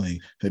phone,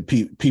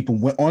 people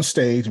went on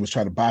stage and was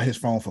trying to buy his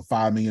phone for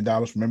 $5 million.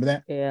 Remember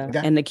that? Yeah.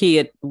 And the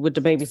kid with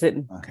the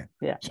babysitting. Okay.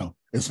 Yeah. So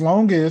as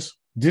long as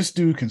this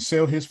dude can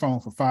sell his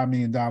phone for $5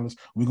 million,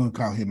 we're going to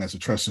call him as a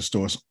trusted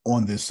source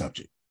on this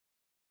subject.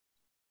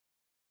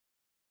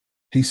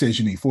 He says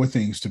you need 4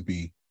 things to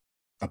be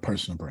a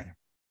personal brand.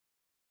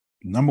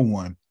 Number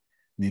 1,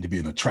 you need to be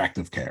an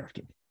attractive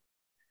character.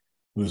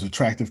 What does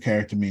attractive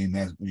character mean?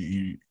 That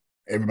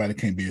everybody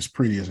can't be as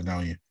pretty as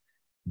Adonia,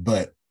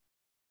 but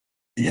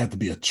you have to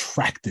be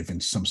attractive in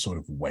some sort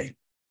of way.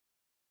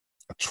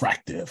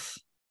 Attractive.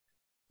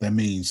 That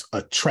means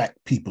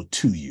attract people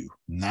to you,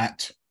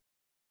 not,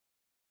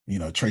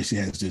 Tracy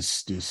has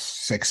this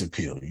sex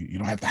appeal. You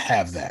don't have to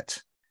have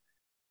that.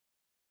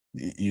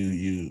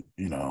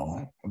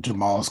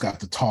 Jamal's got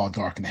the tall,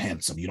 dark, and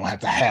handsome. You don't have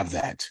to have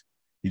that.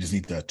 You just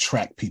need to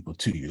attract people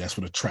to you. That's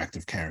what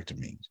attractive character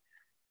means.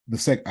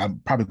 I'll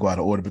probably go out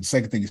of order, but the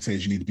second thing it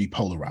says you need to be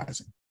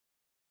polarizing.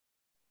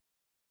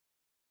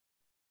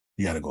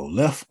 You got to go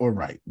left or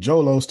right.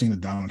 Joel Osteen or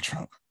Donald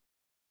Trump.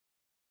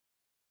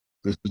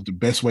 This is the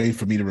best way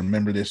for me to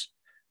remember this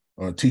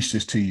or teach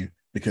this to you,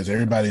 because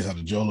everybody's on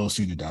the Joel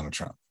Osteen or Donald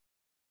Trump.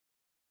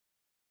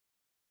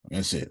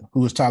 That's it.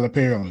 Who is Tyler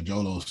Perry on the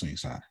Joel Osteen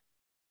side?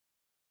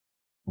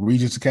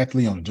 Regis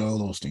Kathleen on the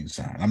Joel Osteen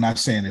side. I'm not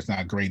saying it's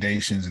not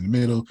gradations in the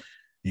middle.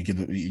 You get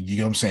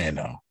what I'm saying,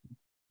 though.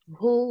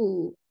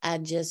 Who I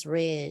just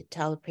read,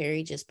 Tyler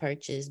Perry just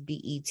purchased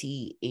BET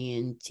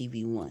and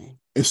TV One.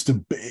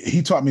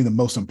 He taught me the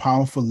most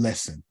powerful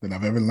lesson that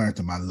I've ever learned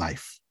in my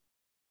life.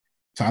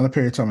 Tyler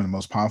Perry taught me the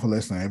most powerful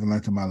lesson I ever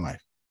learned in my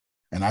life.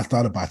 And I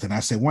thought about that. And I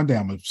said, one day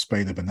I'm going to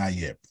spade it, but not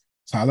yet.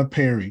 Tyler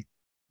Perry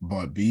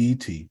bought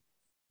BET,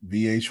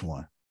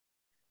 VH1,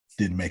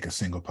 didn't make a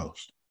single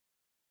post.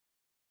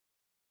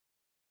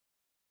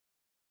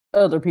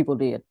 Other people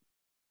did.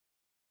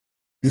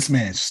 This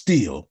man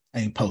still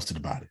ain't posted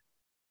about it.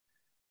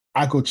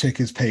 I go check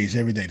his page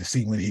every day to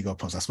see when he go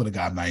post. I swear to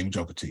God, I'm not even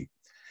joking to you.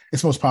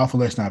 It's the most powerful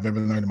lesson I've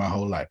ever learned in my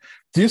whole life.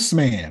 This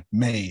man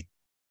he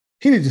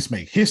didn't just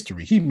make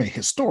history, he made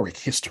historic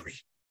history.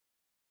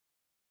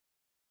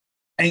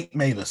 Ain't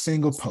made a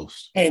single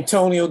post.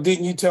 Antonio,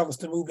 didn't you tell us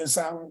to move in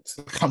silence?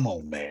 Come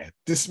on, man.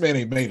 This man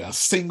ain't made a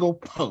single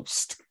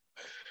post.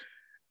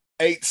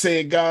 Ain't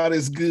saying God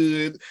is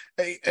good.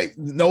 Ain't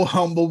no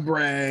humble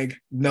brag.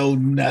 No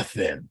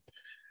nothing.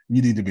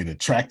 You need to be an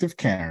attractive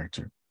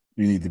character.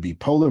 You need to be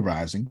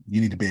polarizing.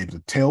 You need to be able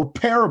to tell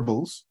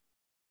parables.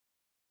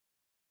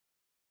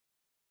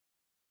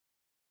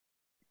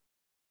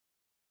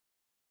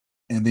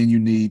 And then you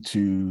need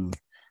to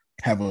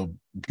have a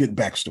good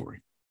backstory.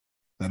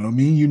 That don't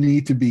mean you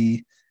need to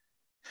be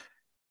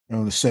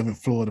on the 7th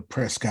floor of the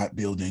Prescott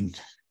building,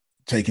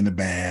 taking a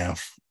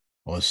bath,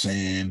 or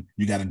saying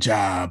you got a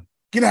job.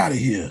 Get out of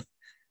here.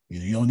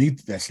 You don't need,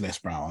 that's Les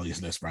Brown.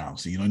 It's Les Brown.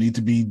 So you don't need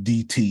to be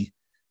DT.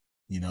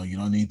 You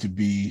don't need to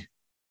be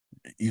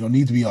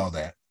all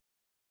that.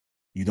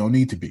 You don't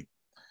need to be.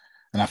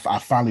 And I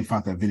finally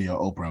found that video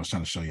of Oprah I was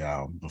trying to show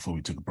y'all before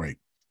we took a break.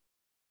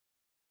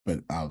 But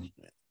I'll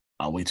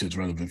wait till it's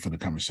relevant for the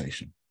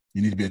conversation.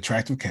 You need to be an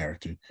attractive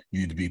character. You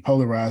need to be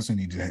polarizing.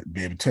 You need to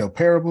be able to tell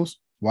parables.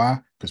 Why?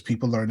 Because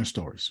people learn the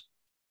stories.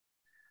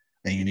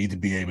 And you need to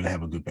be able to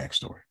have a good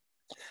backstory.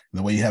 And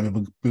the way you have it,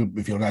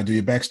 if you don't know how to do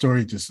your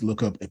backstory, just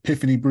look up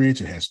Epiphany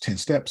Bridge. It has 10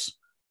 steps.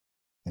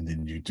 And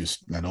then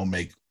I don't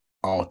make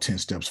all 10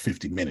 steps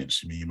 50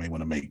 minutes. I mean, you may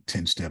want to make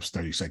 10 steps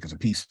 30 seconds a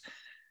piece.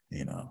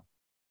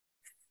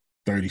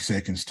 30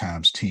 seconds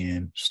times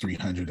 10 is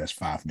 300. That's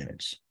 5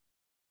 minutes.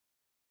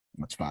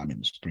 That's 5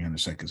 minutes, 300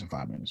 seconds in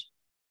 5 minutes.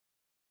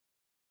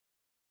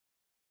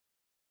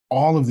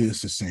 All of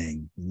this is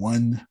saying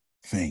one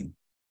thing.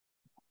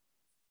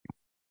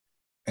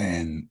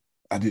 And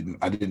I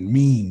didn't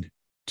mean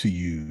to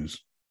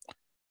use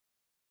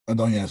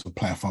Adonia as a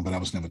platform, but I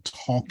was never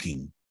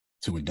talking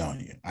to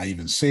Adonia. I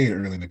even said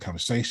early in the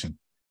conversation,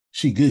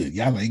 she good.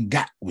 Y'all ain't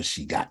got what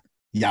she got.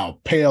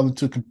 Y'all pale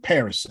into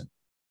comparison.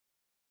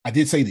 I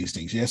did say these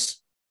things,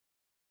 yes.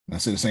 And I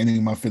said the same thing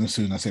in my feelings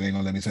too, and I said they ain't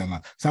gonna let me say a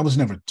lot. So I was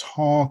never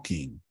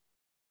talking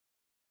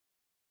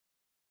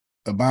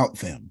about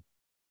them.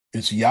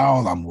 It's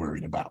y'all I'm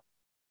worried about.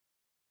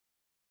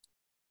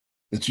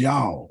 It's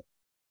y'all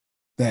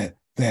that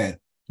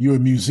you're a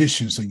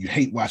musician, so you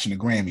hate watching the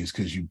Grammys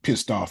because you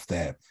pissed off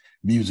that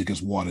music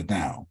is watered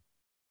down.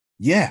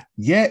 Yeah,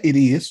 it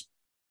is.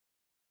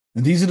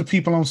 And these are the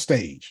people on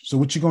stage. So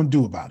what you gonna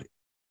do about it?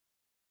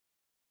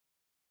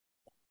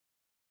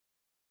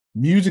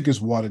 Music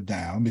is watered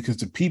down because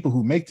the people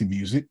who make the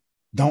music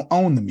don't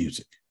own the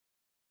music.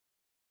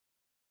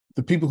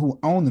 The people who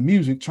own the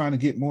music trying to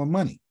get more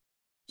money.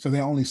 So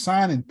they're only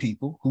signing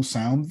people who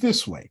sound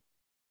this way.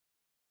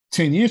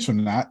 10 years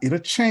from now, it'll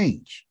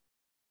change.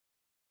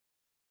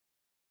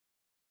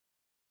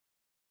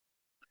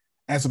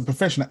 As a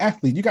professional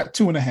athlete, you got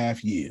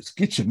 2.5 years.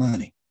 Get your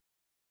money.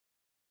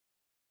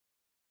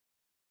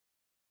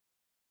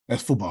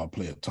 That's football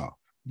player talk.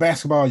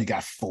 Basketball, you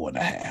got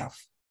 4.5.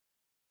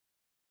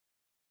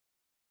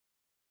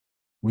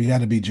 We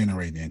got to be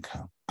generating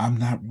income. I'm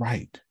not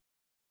right.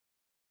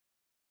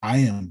 I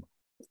am.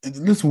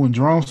 Listen, when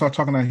Jerome started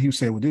talking about it, he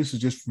said, well, this is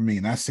just for me.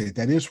 And I said,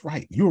 that is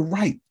right. You're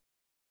right.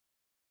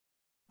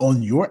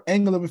 On your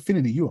angle of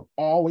affinity, you are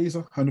always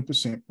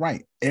 100%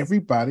 right.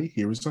 Everybody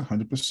here is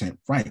 100%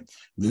 right.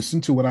 Listen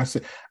to what I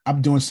said.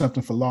 I'm doing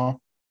something for Law.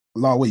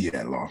 Law, where you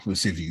at, Law?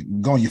 Let's see if you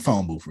go on your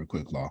phone booth real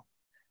quick, Law.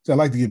 So I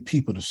like to get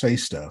people to say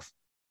stuff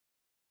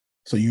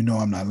so you know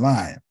I'm not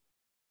lying.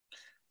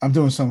 I'm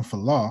doing something for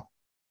Law,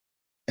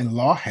 and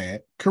Law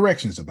had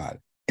corrections about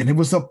it. And it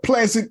was a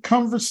pleasant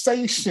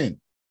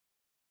conversation.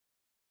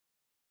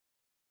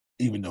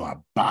 Even though I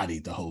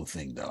bodied the whole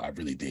thing, though. I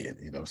really did.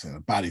 You know what I'm saying? I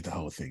bodied the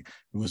whole thing.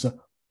 It was a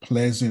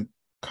pleasant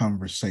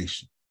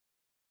conversation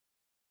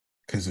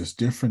because there's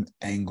different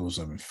angles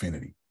of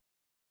infinity.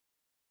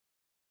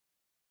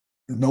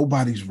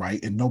 Nobody's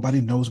right, and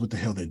nobody knows what the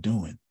hell they're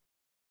doing.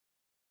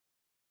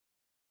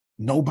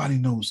 Nobody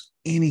knows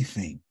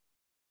anything.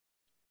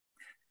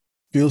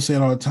 Phil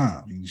said all the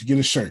time, you should get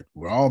a shirt.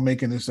 We're all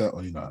making this up. Oh,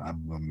 you know,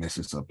 I'm going to mess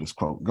this up, this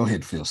quote. Go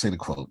ahead, Phil. Say the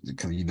quote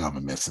because you know I'm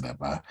going to mess it up.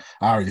 I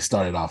already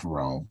started off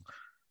wrong.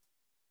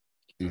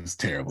 It was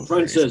terrible. The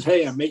front says,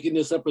 hey, I'm making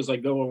this up as I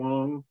go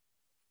along.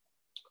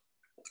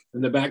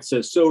 And the back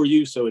says, so are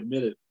you, so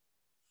admit it.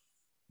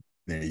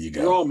 There you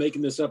go. We're all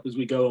making this up as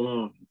we go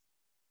along.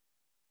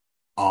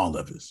 All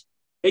of us.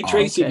 Hey,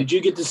 Tracy, did you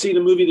get to see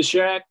the movie The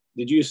Shack?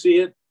 Did you see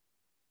it?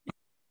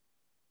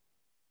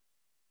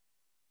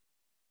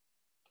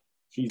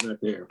 She's not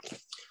there.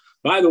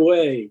 By the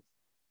way.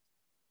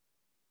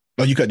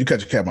 Oh, you cut your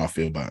camera off,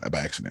 Phil, by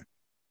accident.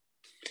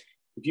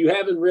 If you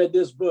haven't read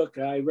this book,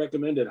 I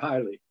recommend it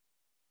highly.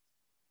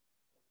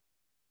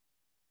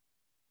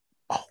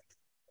 Oh,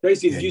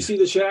 Tracy, did you see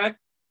The Shack?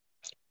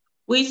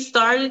 We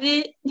started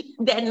it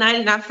that night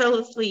and I fell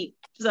asleep.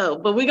 So,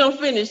 but we're going to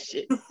finish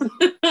it.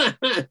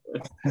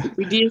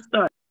 We did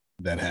start.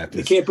 That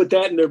happens. You can't put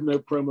that in their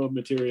promo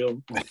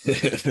material.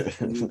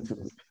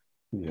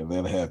 Yeah,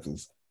 that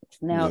happens.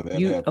 Now,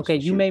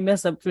 you may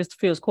mess up Mr.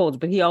 Phil's quotes,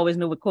 but he always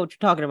knew what quote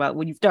you're talking about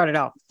when you started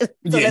off.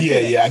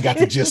 Yeah. I got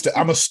the gist.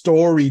 I'm a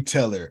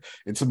storyteller.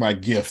 It's my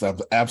gift. I'm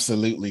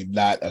absolutely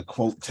not a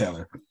quote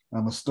teller.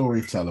 I'm a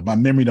storyteller. My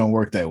memory don't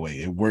work that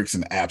way. It works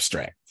in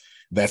abstract.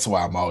 That's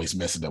why I'm always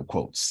messing up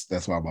quotes.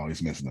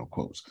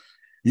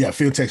 Yeah,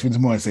 Phil texted me this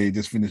morning and said he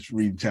just finished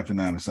reading chapter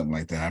 9 or something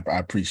like that. I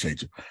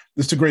appreciate you.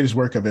 This is the greatest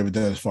work I've ever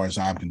done as far as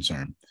I'm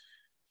concerned.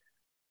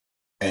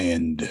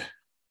 And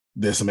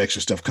there's some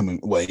extra stuff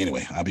coming. Well,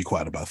 anyway, I'll be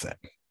quiet about that.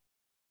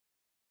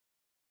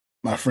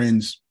 My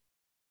friends,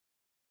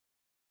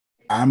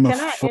 Can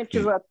I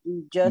interrupt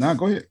you just? No,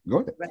 go ahead.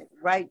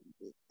 Right.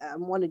 I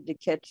wanted to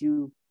catch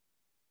you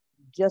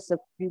just a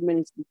few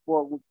minutes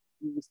before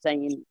you were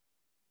saying,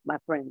 my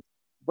friend.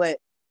 But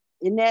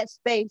in that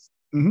space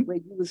where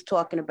you was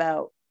talking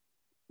about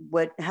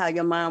how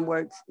your mind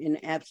works in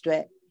the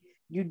abstract,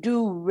 you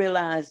do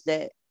realize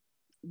that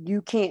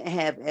you can't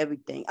have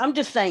everything. I'm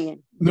just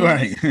saying.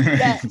 Right.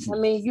 I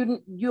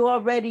mean, you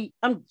already.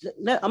 I'm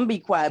be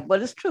quiet,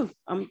 but it's true.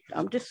 I'm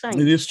just saying.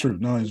 It is true.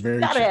 No, it's very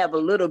true. You gotta have a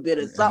little bit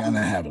of something. I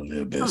gotta have a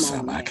little bit of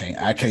something. I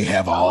can't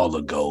have all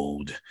the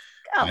gold.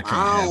 I can't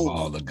have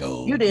all the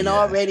gold. You didn't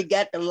already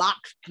got the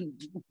locks,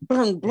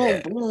 boom,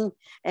 boom, boom,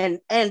 and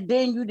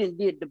then you didn't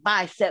did the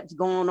biceps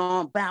going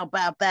on, bow,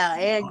 bow, bow,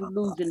 and you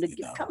losing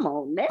the. Come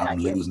on, now I'm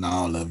losing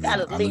all of it.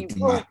 Gotta leave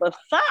room for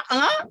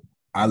something.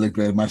 I looked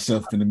at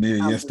myself in the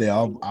mirror yesterday.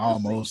 I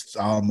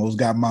almost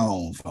got my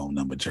own phone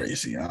number,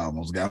 Tracy. I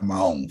almost got my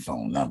own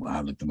phone number. I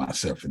looked at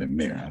myself in the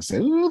mirror. I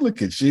said, "Ooh,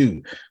 look at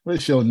you.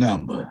 What's your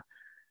number?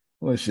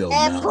 What's your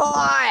number?"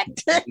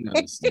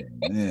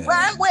 Yeah.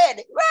 Run with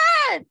it.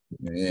 Run.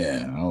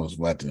 Yeah, I was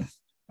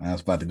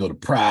about to go to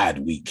Pride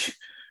Week.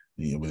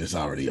 Yeah, but it's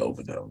already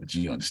over though. But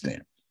you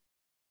understand.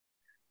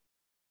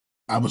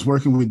 I was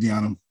working with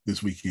Deanna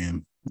this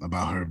weekend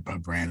about her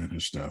brand and her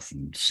stuff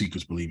and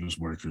Seekers, Believers,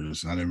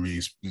 Workers. I didn't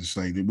really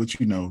say what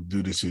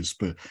do this is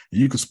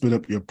you can split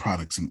up your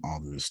products and all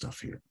of this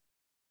stuff here.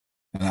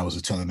 And I was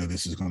telling her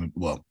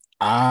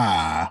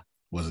I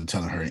wasn't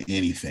telling her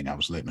anything. I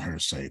was letting her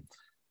say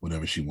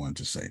whatever she wanted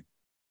to say.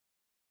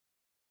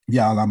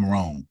 Y'all, I'm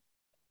wrong.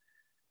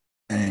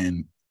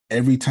 And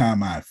every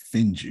time I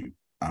offend you,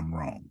 I'm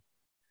wrong.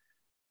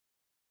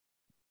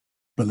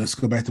 But let's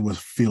go back to what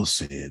Phil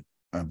said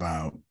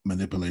about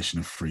manipulation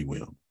of free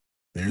will.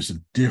 There's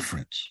a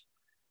difference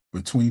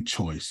between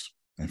choice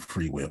and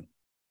free will.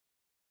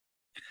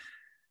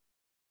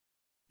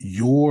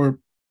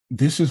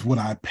 This is what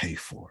I pay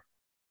for.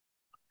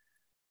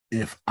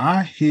 If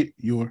I hit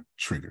your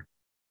trigger,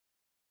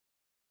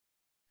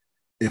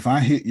 if I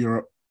hit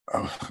your,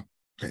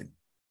 okay,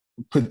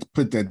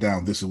 put that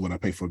down. This is what I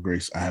pay for,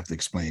 Grace. I have to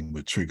explain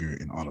what trigger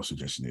and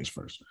auto-suggestion is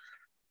first.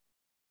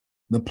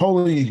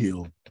 Napoleon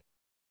Hill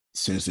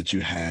says that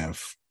you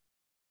have,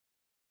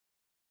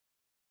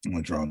 I'm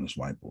going to draw on this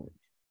whiteboard.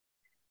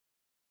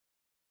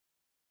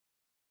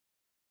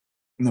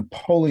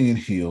 Napoleon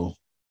Hill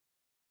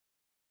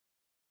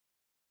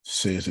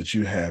says that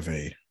you have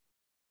a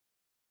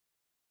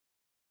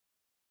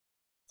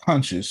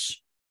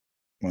conscious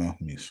well,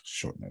 let me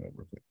shorten that up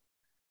real quick.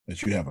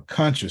 That you have a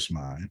conscious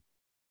mind.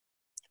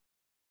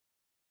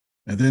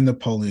 And then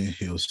Napoleon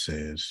Hill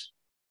says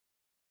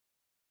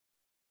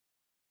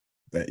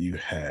that you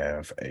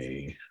have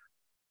a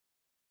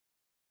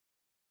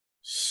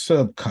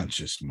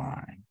subconscious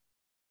mind.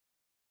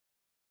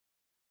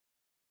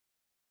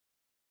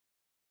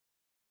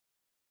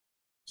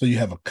 So you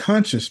have a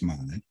conscious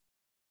mind,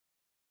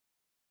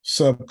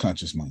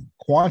 subconscious mind.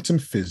 Quantum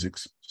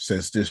physics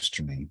says this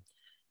to me,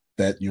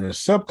 that your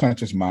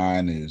subconscious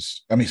mind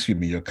is,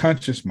 your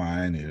conscious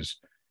mind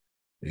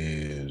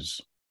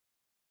is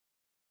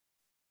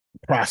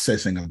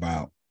processing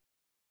about,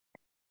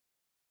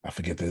 I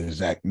forget the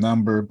exact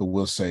number, but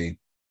we'll say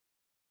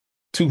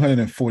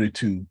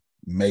 242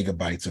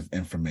 megabytes of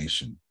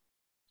information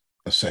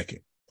a second.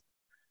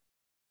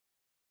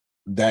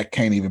 That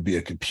can't even be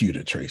a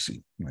computer,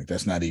 Tracy. Like,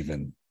 that's not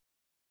even,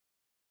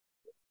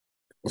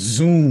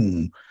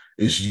 Zoom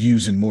is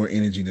using more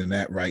energy than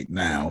that right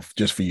now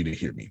just for you to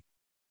hear me.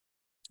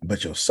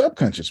 But your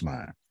subconscious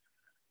mind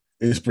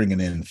is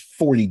bringing in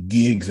 40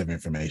 gigs of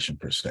information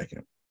per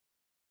second.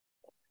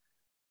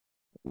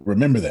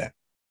 Remember that,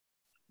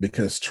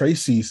 because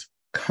Tracy's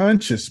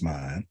conscious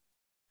mind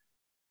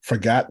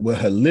forgot what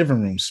her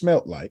living room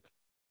smelled like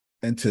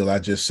until I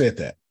just said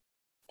that,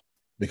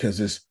 because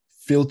it's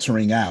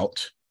filtering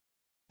out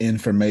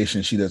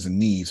information she doesn't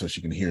need so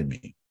she can hear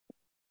me.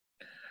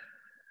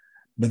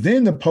 But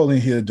then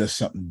Napoleon Hill does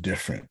something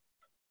different.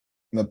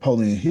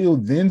 Napoleon Hill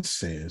then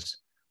says,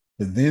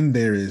 but then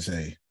there is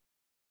a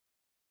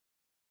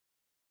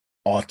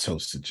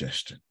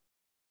auto-suggestion.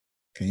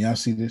 Can y'all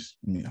see this?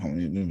 Let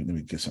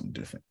me get something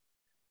different.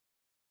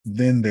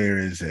 Then there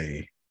is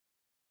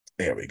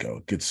there we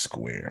go, get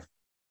square.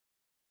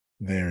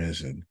 There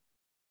is an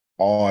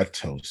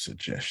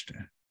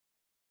auto-suggestion.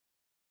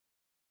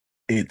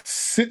 It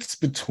sits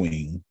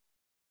between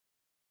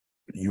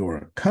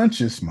your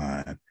conscious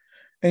mind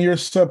and your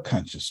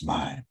subconscious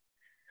mind.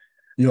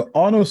 Your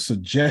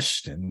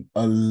auto-suggestion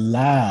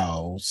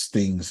allows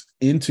things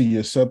into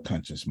your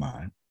subconscious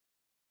mind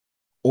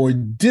or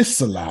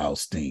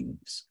disallows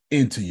things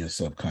into your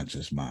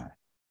subconscious mind.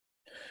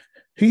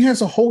 He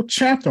has a whole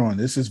chapter on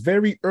this. It's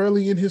very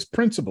early in his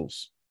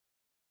principles.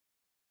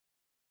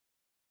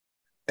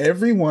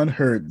 Everyone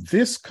heard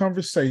this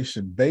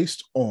conversation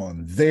based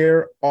on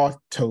their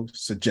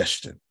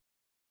auto-suggestion.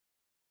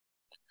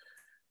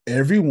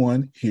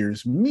 Everyone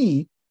hears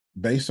me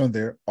based on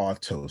their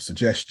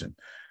auto-suggestion.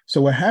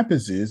 So what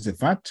happens is,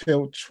 if I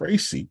tell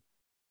Tracy,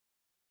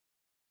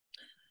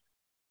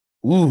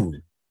 ooh,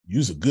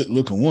 you's a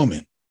good-looking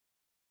woman,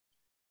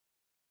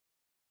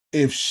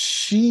 if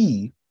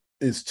she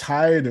is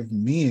tired of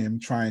men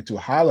trying to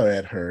holler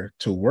at her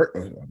to work,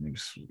 let me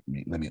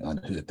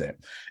unhood that.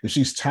 If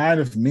she's tired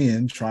of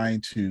men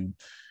trying to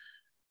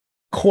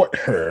court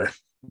her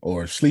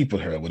or sleep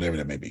with her, whatever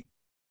that may be,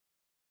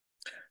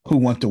 who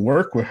want to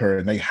work with her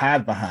and they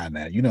hide behind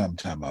that, you know what I'm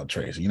talking about,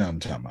 Tracy, you know what I'm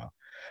talking about,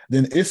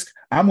 then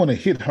I'm going to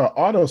hit her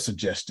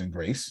auto-suggestion,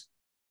 Grace.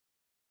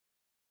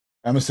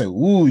 I'm going to say,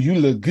 ooh, you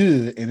look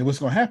good. And what's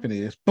going to happen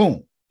is,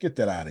 boom, get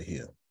that out of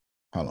here.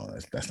 Hold on,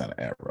 that's not an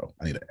arrow.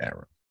 I need an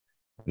arrow.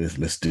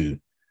 Let's do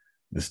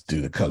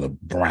the color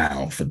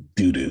brown for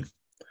doo-doo.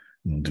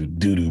 Do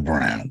doo-doo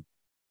brown.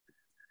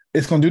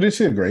 It's gonna do this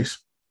here, Grace.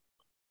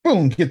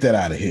 Boom, get that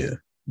out of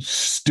here.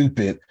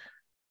 Stupid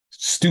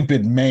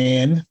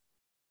man.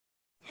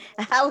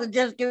 I was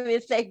just going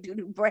to say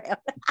doo-doo brown.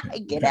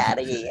 Get out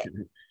of here.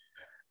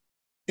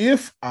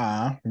 If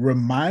I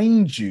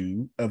remind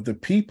you of the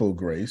people,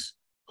 Grace,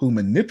 who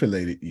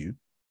manipulated you,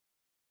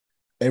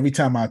 every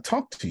time I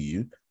talk to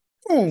you,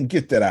 boom,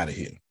 get that out of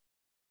here.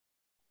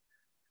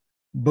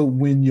 But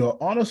when your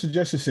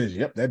auto-suggestion says,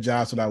 yep, that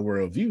jives with our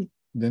worldview,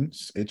 then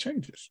it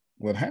changes.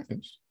 What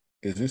happens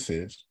is it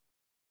says,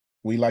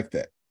 we like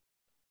that.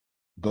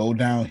 Go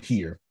down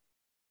here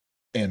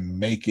and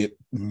make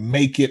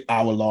it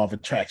our law of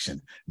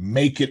attraction.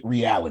 Make it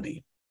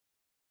reality.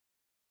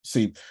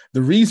 See,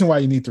 the reason why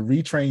you need to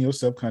retrain your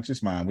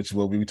subconscious mind, which is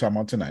what we were talking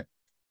about tonight,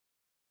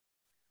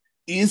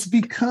 is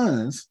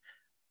because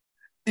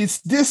it's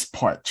this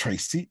part,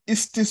 Tracy.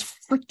 It's this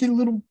freaking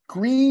little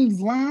green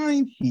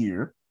line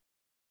here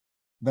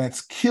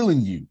that's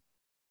killing you.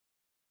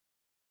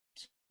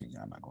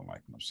 I'm not going to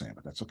like what I'm saying,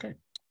 but that's okay.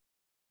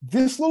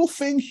 This little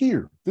thing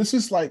here, this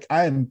is like,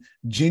 I am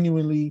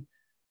genuinely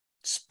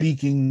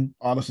speaking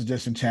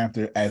auto-suggestion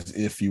chapter as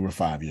if you were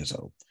 5 years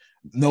old.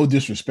 No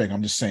disrespect.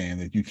 I'm just saying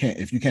that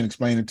if you can't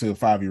explain it to a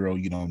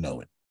 5-year-old, you don't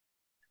know it.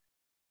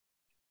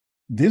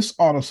 This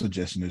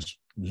auto-suggestion is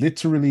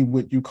literally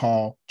what you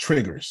call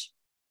triggers.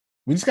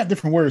 We just got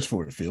different words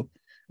for it, Phil.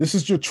 This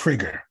is your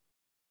trigger.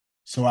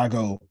 So I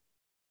go,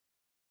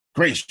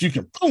 Grace, you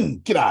can boom,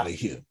 get out of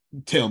here.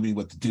 Tell me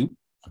what to do.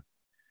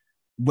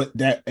 But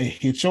that it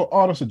hits your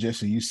auto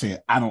suggestion. You say,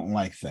 I don't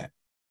like that.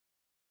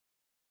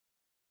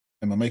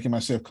 Am I making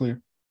myself clear?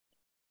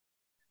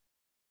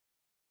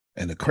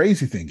 And the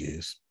crazy thing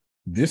is,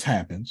 this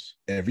happens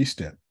every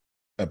step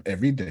of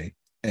every day,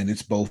 and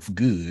it's both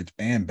good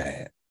and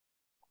bad.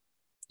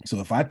 So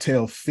if I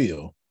tell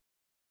Phil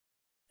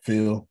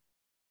Phil,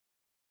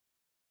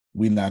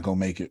 we not gonna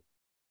make it.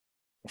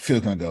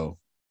 Phil's gonna go.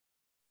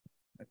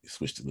 Let me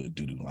switch to the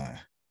doo-doo line.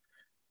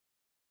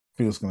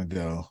 Phil's gonna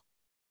go.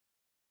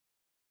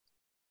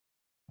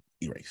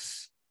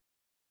 Erase.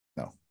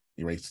 No,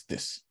 erase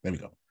this. There we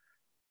go.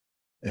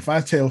 If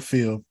I tell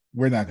Phil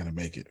we're not gonna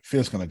make it,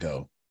 Phil's gonna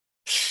go,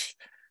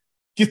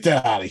 get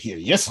that out of here.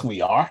 Yes,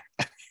 we are.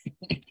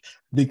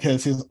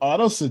 Because his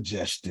auto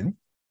suggestion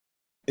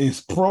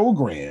is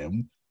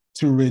programmed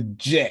to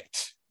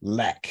reject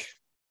lack.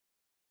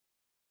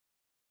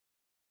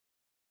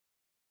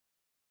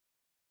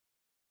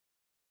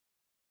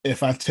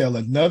 If I tell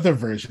another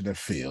version of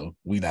Phil,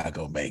 we not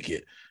gonna make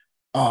it.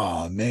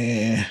 Oh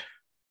man,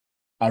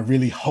 I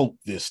really hope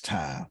this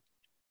time.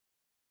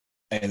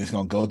 And it's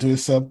gonna go to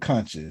his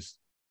subconscious,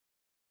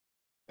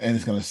 and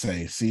it's gonna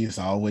say, "See, it's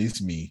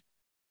always me.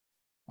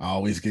 I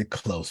always get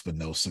close, but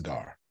no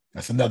cigar."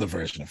 That's another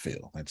version of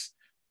Phil. That's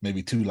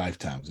maybe 2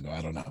 lifetimes ago.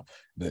 I don't know.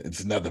 But it's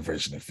another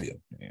version of Phil.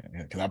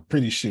 Because I'm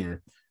pretty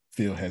sure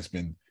Phil has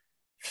been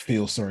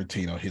Phil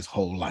Sorrentino his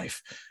whole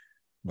life.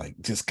 Like,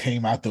 just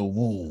came out the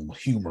womb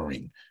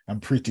humoring. I'm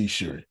pretty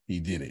sure he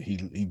did it.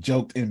 He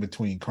joked in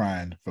between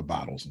crying for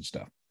bottles and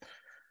stuff.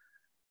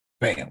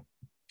 Bam.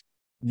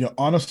 Your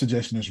auto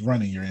suggestion is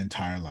running your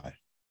entire life.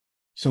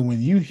 So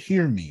when you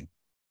hear me,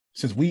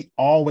 since we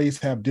always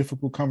have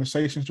difficult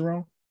conversations,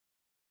 Jerome,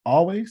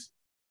 always,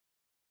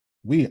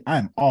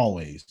 I'm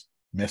always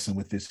messing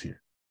with this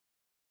here.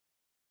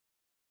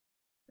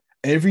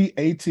 Every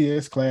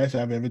ATS class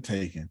I've ever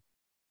taken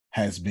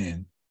has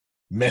been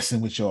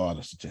messing with your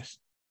auto suggestion.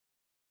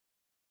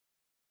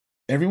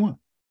 Everyone.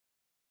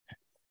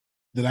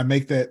 Did I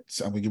make that?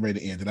 I'm gonna get ready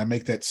to end. Did I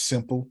make that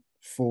simple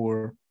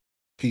for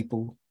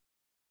people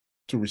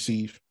to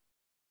receive?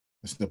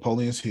 It's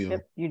Napoleon's Hill.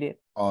 Yep, you did.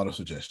 Auto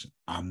suggestion.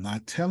 I'm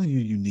not telling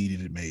you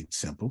needed it made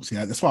simple. See,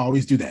 that's why I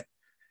always do that.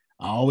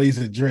 I always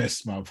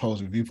address my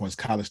opposing viewpoints.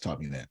 College taught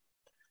me that.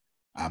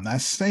 I'm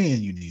not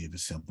saying you needed it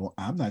simple.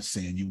 I'm not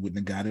saying you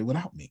wouldn't have got it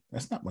without me.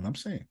 That's not what I'm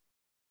saying.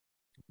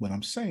 What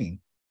I'm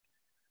saying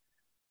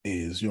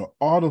is your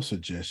auto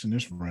suggestion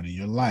is running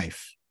your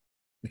life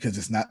because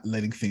it's not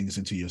letting things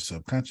into your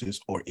subconscious,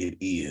 or it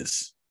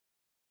is.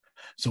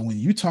 So when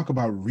you talk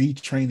about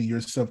retraining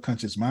your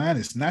subconscious mind,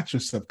 it's not your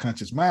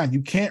subconscious mind.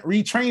 You can't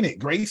retrain it,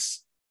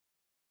 Grace.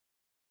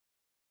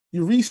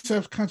 Your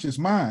subconscious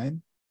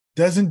mind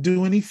doesn't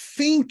do any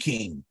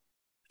thinking,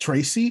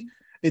 Tracy.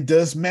 It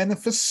does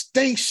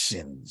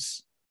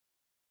manifestations.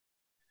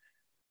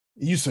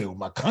 You say, well,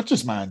 my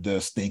conscious mind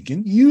does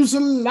thinking. Use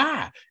a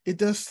lie. It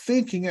does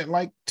thinking at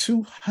like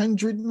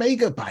 200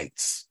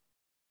 megabytes.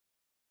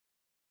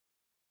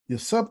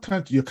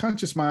 Your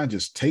conscious mind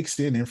just takes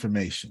in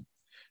information.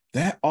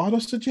 That auto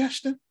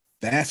suggestion,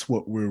 that's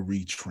what we're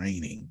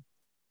retraining.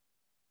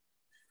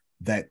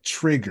 That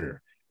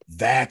trigger,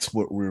 that's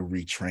what we're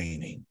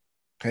retraining.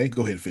 Okay,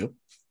 go ahead, Phil.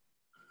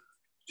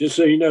 Just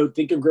so you know,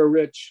 Think and Grow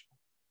Rich.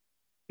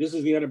 This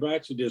is the Anna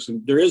Black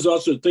edition. There is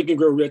also Think and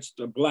Grow Rich,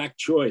 The Black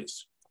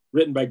Choice,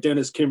 written by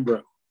Dennis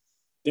Kimbrough.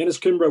 Dennis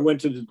Kimbrough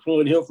went to the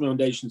Napoleon Hill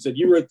Foundation and said,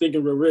 you wrote Think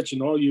and Grow Rich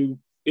and all you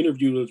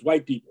interviewed was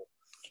white people.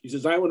 He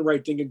says, I want to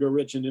write Think and Grow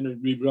Rich and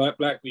interview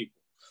black people.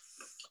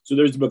 So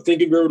there's the book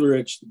Think and Grow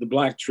Rich, The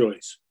Black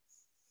Choice.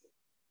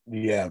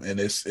 Yeah, and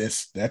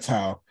that's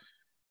how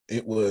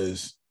it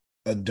was.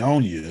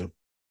 Adonia.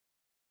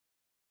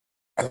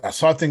 I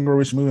saw Think and Grow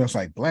Rich movie. I was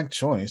like, Black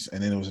Choice,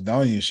 and then it was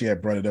Adonia. She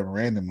had brought it up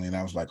randomly, and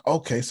I was like,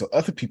 okay, so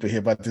other people hear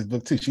about this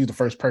book too. She's the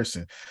first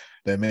person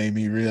that made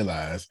me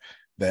realize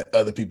that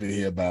other people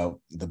hear about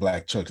the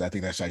Black Choice. I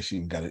think that's how she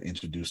even got it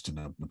introduced to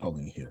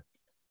Napoleon Hill.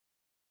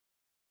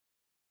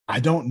 I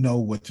don't know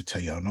what to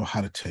tell you. I don't know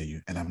how to tell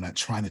you, and I'm not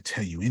trying to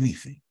tell you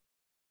anything.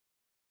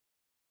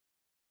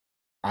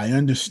 I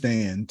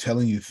understand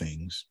telling you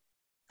things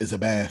is a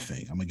bad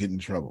thing. I'm going to get in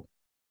trouble.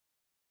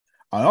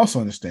 I also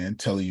understand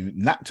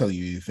not telling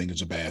you anything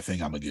is a bad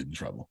thing. I'm going to get in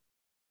trouble.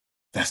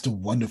 That's the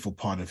wonderful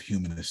part of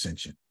human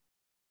ascension.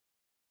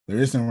 There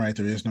is no right,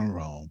 there is no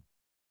wrong,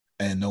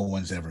 and no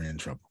one's ever in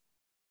trouble.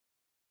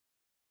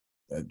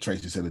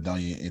 Tracy said that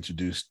Adonia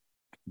introduced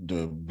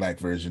the Black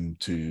version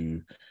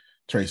to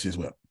Tracy as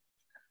well.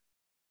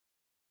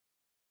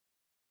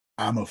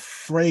 I'm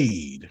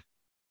afraid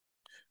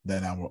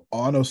that our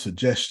auto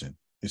suggestion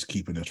is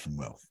keeping us from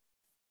wealth.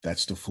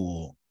 That's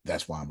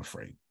why I'm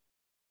afraid.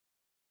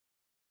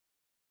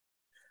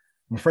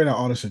 I'm afraid our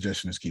auto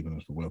suggestion is keeping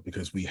us from wealth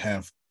because we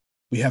have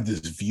this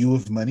view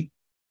of money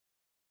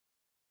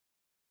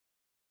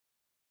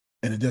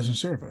and it doesn't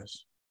serve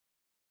us.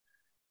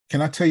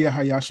 Can I tell you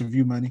how y'all should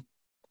view money?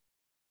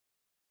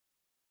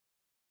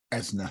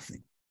 As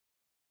nothing.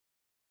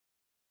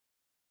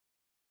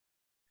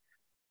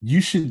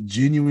 You should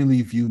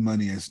genuinely view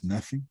money as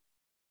nothing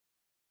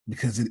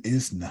because it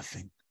is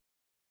nothing.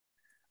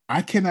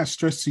 I cannot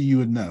stress to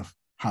you enough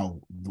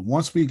how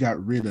once we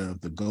got rid of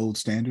the gold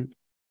standard,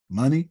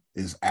 money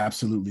is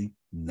absolutely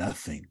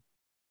nothing.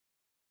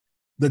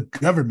 The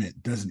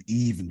government doesn't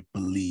even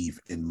believe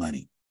in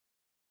money.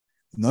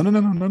 No.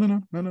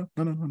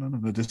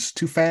 This is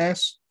too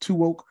fast, too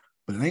woke,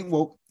 but it ain't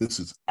woke. This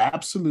is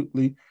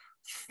absolutely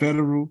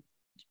federal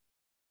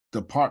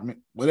department,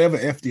 whatever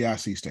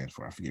FDIC stands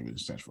for. I forget what it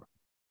stands for.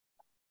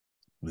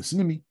 Listen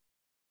to me.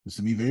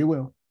 Listen to me very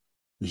well.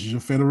 This is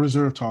your Federal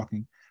Reserve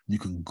talking. You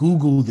can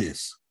Google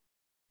this.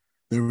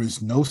 There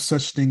is no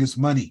such thing as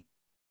money.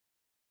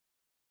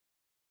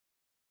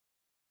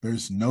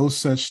 There's no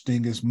such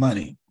thing as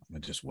money. I'm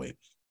going to just wait.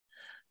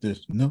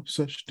 There's no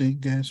such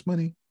thing as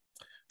money.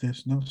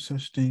 There's no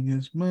such thing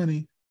as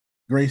money.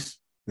 Grace,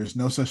 there's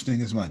no such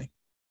thing as money.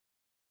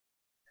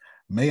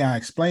 May I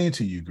explain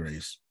to you,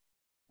 Grace,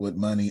 what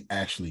money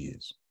actually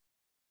is?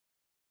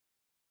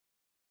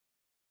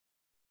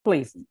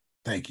 Please.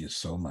 Thank you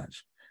so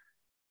much.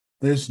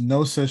 There's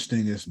no such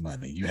thing as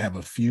money. You have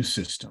a few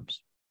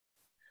systems.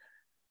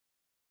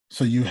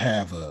 So you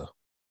have a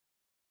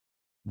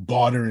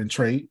barter and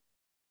trade.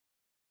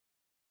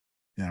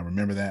 Now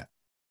remember that.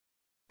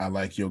 I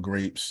like your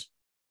grapes.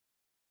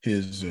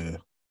 Here's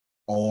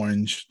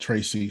orange.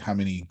 Tracy, how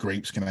many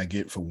grapes can I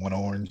get for one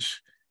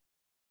orange?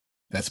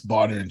 That's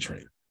barter and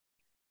trade.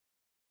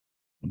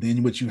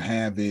 Then what you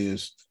have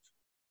is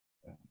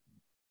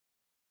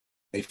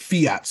a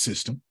fiat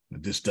system.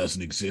 This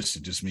doesn't exist.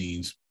 It just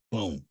means,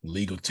 boom,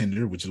 legal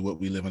tender, which is what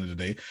we live under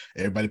today.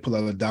 Everybody pull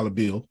out a dollar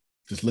bill.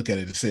 Just look at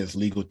it. It says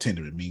legal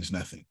tender. It means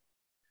nothing.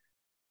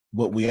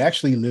 What we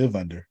actually live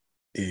under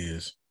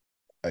is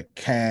a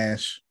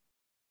cash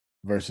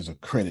versus a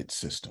credit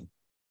system.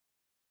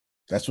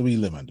 That's what we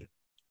live under.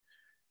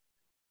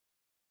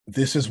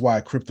 This is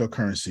why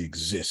cryptocurrency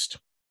exists.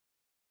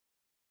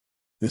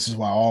 This is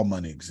why all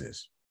money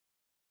exists.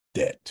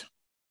 Debt.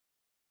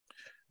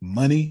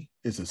 Money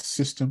is a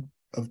system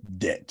of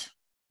debt.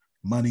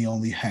 Money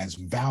only has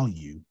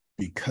value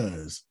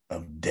because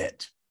of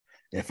debt.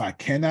 If I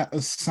cannot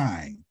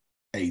assign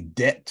a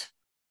debt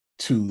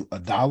to a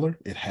dollar,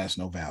 it has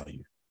no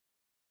value.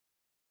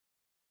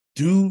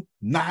 Do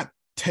not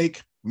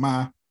take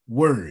my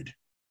word.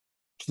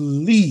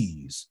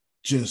 Please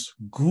just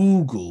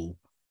Google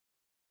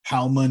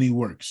how money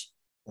works,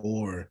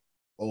 or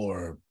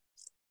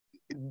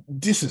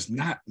this is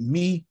not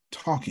me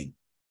talking.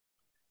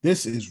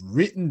 This is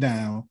written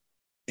down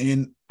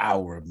in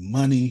our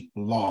money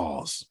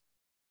laws,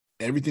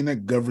 everything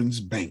that governs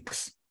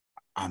banks.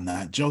 I'm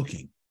not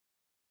joking.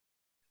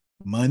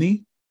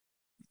 Money,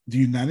 the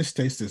United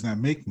States does not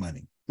make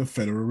money. The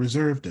Federal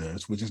Reserve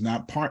does, which is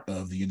not part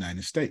of the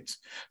United States.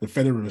 The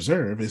Federal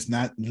Reserve is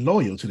not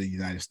loyal to the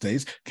United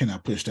States. Can I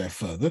push that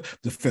further?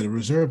 The Federal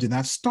Reserve did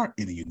not start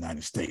in the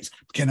United States.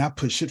 Can I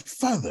push it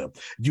further?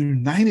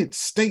 United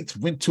States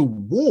went to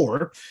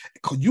war.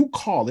 You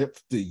call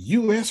it the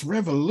U.S.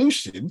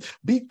 Revolution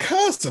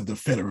because of the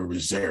Federal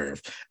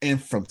Reserve. And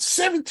from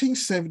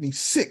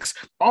 1776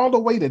 all the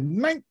way to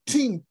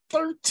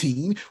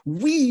 1913,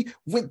 we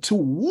went to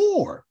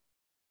war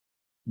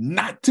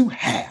not to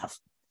have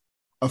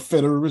a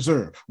Federal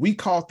Reserve. We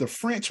called the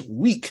French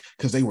weak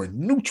because they were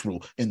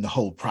neutral in the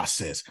whole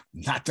process,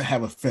 not to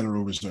have a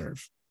Federal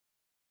Reserve.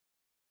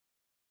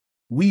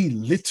 We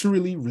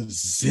literally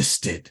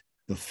resisted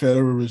the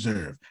Federal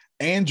Reserve.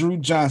 Andrew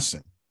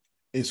Johnson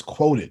is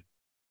quoted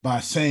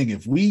by saying,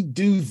 if we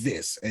do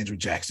this, Andrew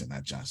Jackson,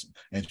 not Johnson.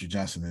 Andrew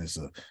Johnson is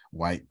a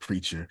white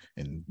preacher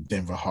in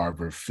Denver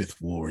Harbor,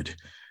 5th Ward.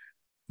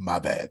 My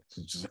bad.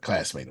 Just a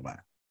classmate of mine.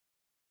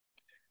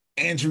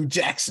 Andrew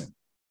Jackson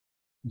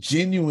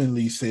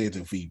genuinely said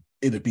it'd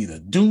be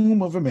the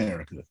doom of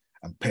America.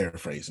 I'm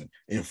paraphrasing.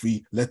 If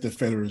we let the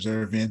Federal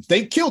Reserve in,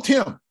 they killed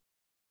him.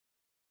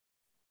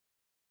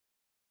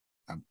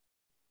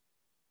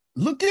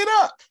 Look it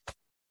up.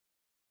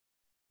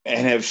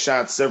 And have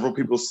shot several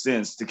people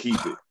since to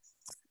keep it.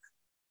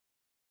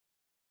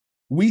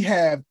 We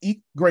have,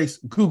 Grace,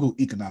 Google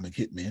economic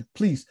hitmen.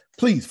 Please,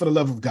 for the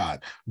love of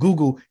God,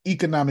 Google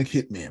economic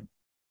hitmen.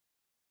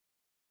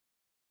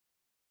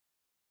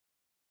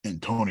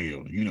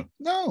 Antonio,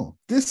 no,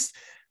 this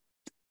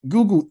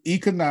Google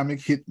economic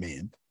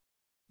hitmen.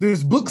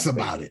 There's books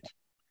about it.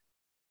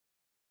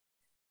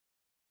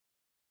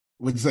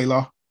 What'd you say,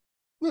 Law?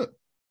 Look,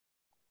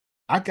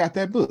 I got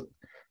that book,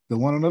 the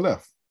one on the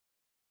left,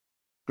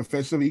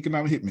 Confession of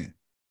Economic Hitman.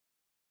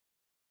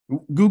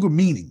 Google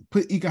meaning,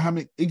 put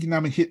economic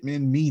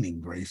hitman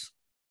meaning, Grace.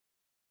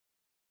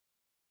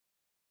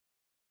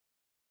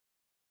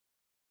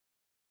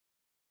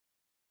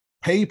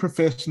 Paid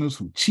professionals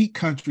who cheat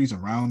countries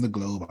around the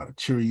globe out of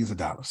trillions of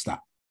dollars.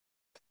 Stop.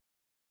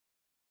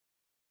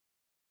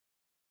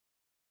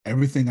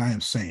 Everything I am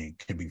saying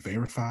can be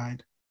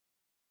verified,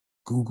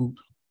 Googled,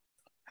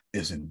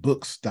 is in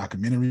books,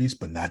 documentaries,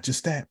 but not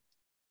just that.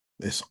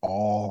 It's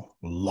all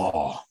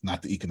law,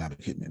 not the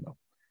economic hitman, though.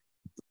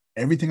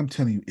 Everything I'm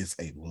telling you is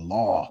a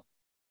law.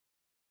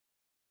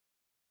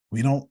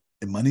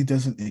 Money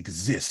doesn't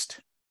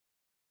exist.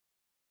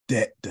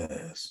 Debt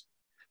does.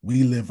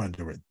 We live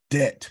under a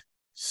debt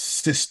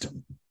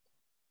system.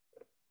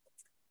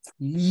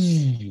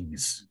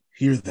 Please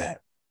hear that.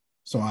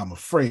 So I'm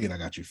afraid, I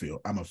got you,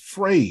 Phil. I'm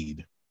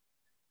afraid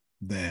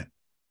that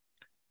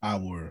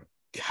our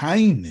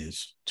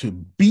kindness to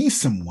be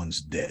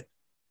someone's debt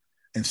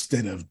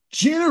instead of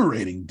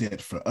generating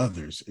debt for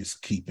others, is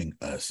keeping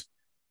us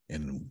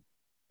in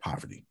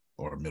poverty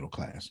or middle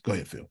class. Go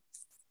ahead, Phil.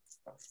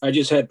 I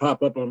just had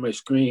pop up on my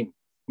screen.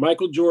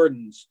 Michael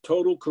Jordan's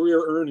total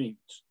career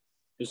earnings,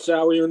 his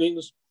salary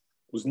earnings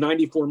was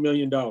 $94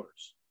 million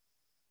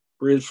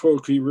for his whole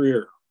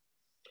career.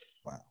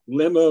 Wow.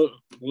 Lamelo,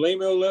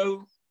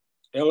 Lamelo.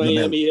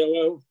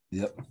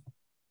 Yep.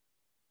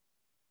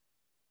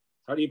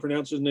 How do you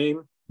pronounce his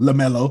name?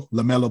 LaMelo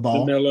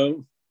Ball.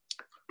 LaMelo.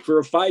 For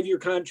a 5-year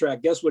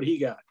contract, guess what he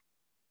got?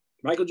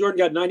 Michael Jordan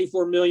got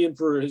 $94 million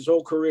for his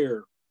whole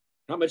career.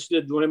 How much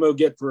did Lamelo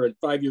get for a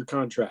 5-year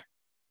contract?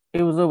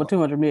 It was over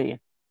 $200 million.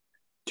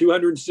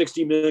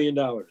 $260 million.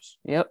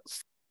 Yep.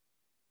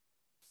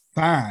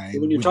 Fine. So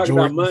when you're talking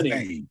about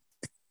money.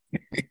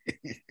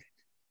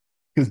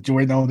 Because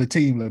Jordan on the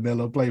team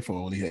LaMelo played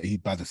for. He's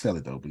about to sell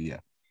it though, but yeah.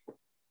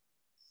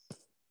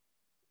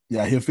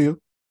 Yeah, I hear Phil.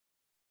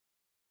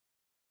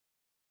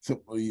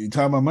 So when you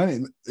talk about money,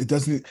 it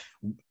doesn't,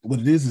 what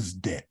it is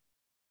debt.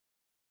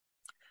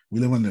 We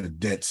live under a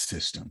debt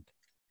system.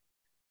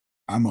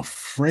 I'm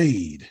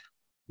afraid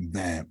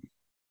that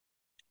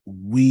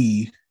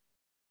we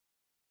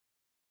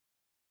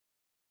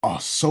are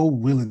so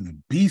willing to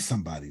be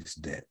somebody's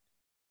debt,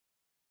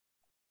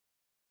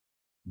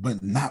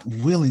 but not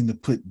willing to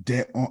put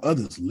debt on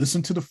others.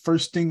 Listen to the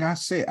first thing I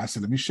said. I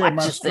said, let me share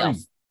my screen.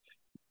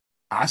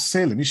 I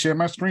said, let me share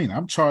my screen.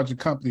 I'm charging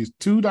companies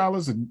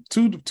 $2 and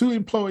two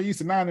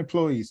employees and 9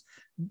 employees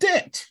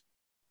debt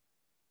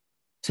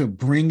to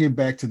bring it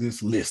back to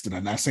this list. Did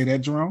I not say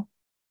that, Jerome?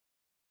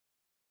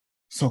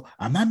 So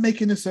I'm not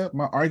making this up.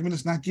 My argument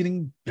is not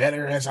getting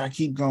better as I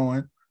keep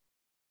going.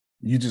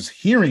 You're just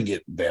hearing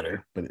it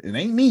better, but it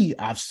ain't me.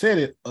 I've said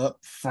it up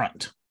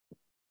front.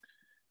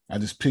 I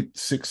just picked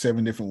 6,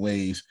 7 different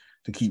ways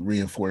to keep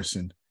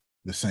reinforcing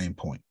the same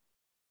point.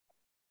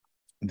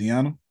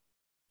 Deanna,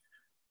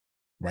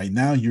 right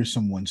now you're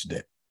someone's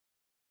debt.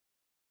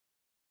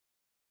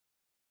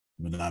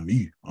 But not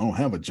me. I don't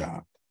have a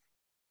job.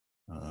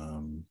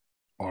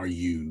 Are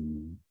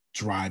you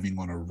driving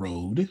on a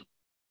road?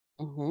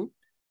 Mm-hmm.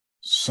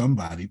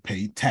 Somebody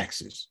paid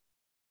taxes.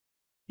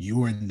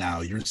 You are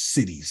now your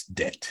city's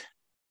debt.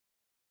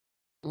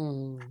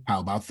 How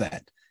about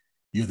that?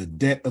 You're the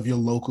debt of your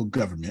local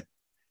government.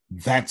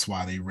 That's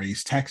why they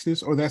raise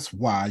taxes, or that's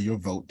why your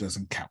vote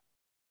doesn't count.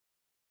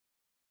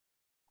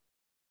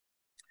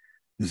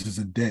 This is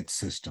a debt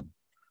system.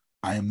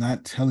 I am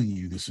not telling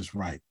you this is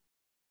right.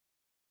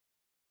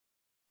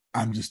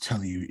 I'm just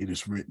telling you it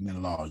is written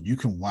in law. You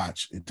can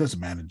watch, it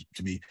doesn't matter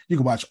to me. You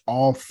can watch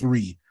all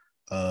 3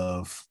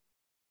 of,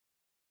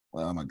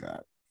 oh my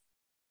God,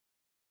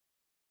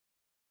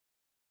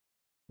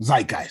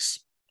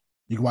 Zeitgeist.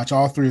 You can watch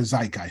all 3 of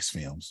Zeitgeist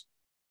films.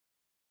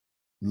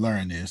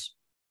 Learn this,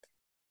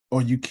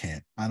 or you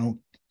can't. I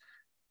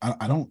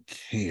don't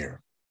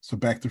care. So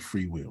back to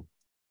free will.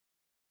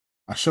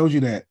 I showed you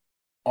that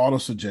auto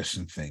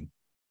suggestion thing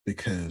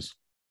because,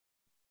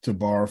 to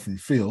borrow from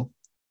Phil,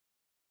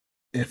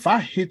 if I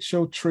hit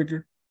your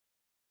trigger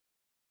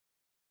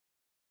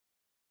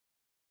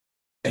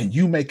and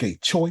you make a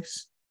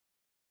choice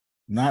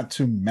not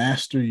to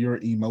master your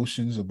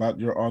emotions about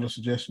your auto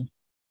suggestion,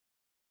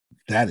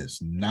 that is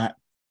not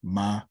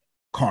my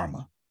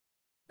karma.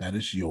 That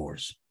is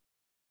yours.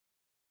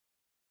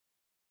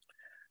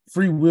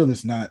 Free will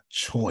is not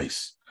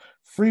choice.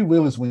 Free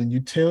will is when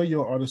you tell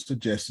your auto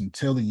suggestion,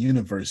 tell the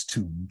universe to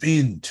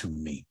bend to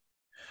me,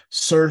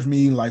 serve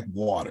me like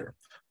water.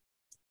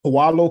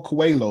 Paulo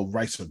Coelho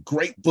writes a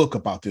great book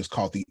about this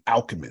called The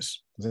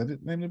Alchemist. Is that the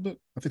name of the book?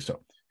 I think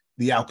so.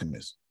 The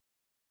Alchemist.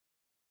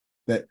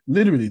 That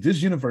literally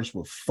this universe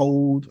will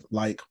fold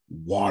like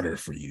water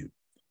for you.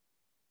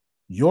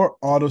 Your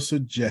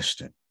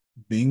auto-suggestion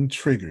being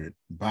triggered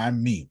by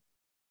me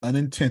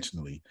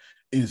unintentionally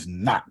is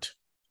not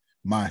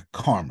my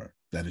karma.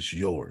 That is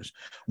yours.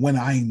 When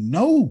I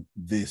know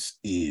this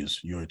is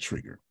your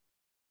trigger,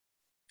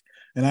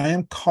 and I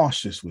am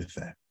cautious with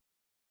that,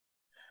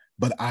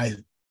 but I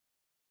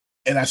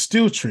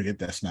still triggered,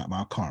 that's not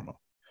my karma.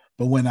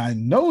 But when I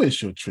know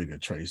it's your trigger,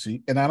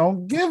 Tracy, and I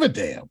don't give a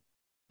damn,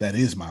 that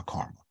is my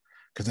karma,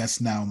 because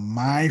that's now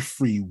my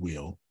free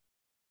will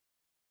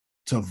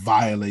to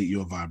violate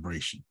your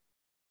vibration.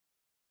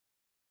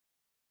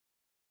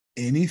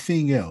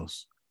 Anything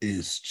else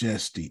is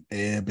just the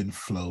ebb and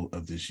flow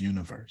of this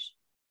universe.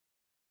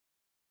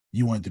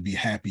 You want to be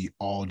happy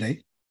all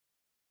day?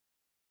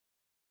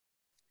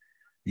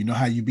 You know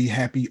how you be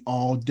happy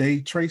all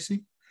day,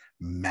 Tracy?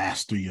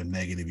 Master your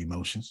negative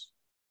emotions.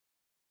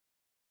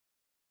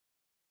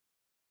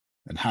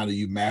 And how do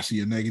you master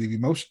your negative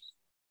emotions?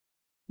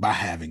 By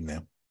having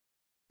them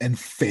and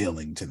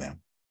failing to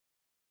them.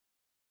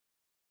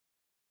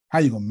 How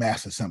you gonna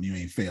master something you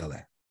ain't failed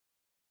at?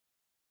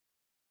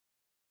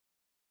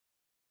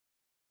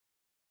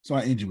 So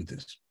I end you with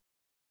this.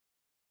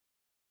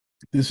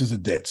 This is a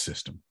debt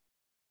system.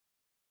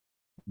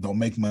 Don't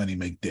make money,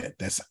 make debt.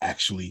 That's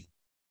actually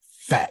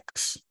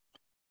facts.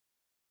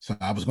 So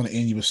I was going to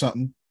end you with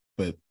something,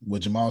 but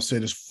what Jamal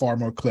said is far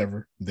more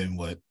clever than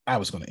what I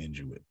was going to end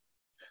you with.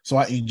 So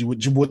I eat what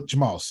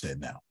Jamal said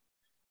now.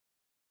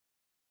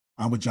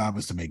 Our job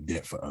is to make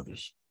debt for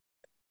others.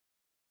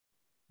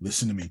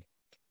 Listen to me.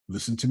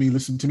 Listen to me.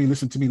 Listen to me.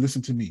 Listen to me.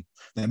 Listen to me.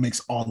 That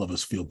makes all of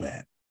us feel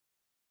bad.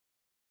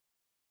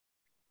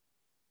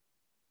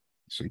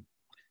 See,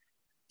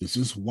 this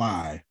is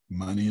why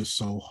money is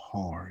so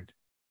hard.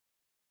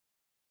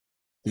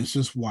 This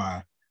is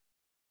why.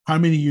 How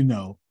many of you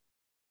know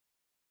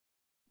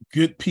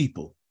good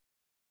people?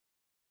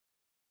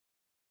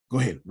 Go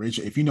ahead,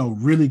 Rachel. If you know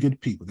really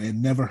good people, they've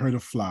never heard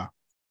of FLA,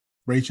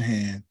 raise your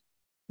hand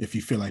if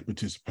you feel like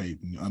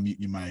participating. Unmute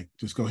your mic.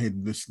 Just go ahead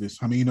and list this.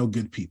 How many of you know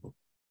good people?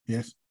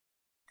 Yes?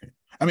 Okay.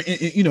 I mean,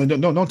 you know,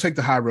 don't take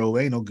the high road.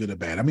 Ain't no good or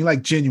bad. I mean,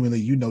 like genuinely,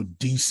 you know,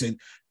 decent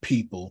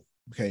people.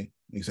 Okay,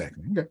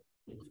 exactly. Okay.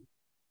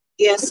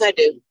 Yes, I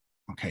do.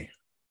 Okay.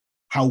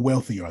 How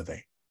wealthy are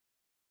they?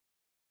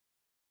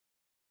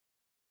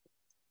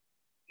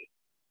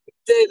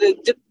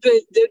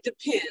 It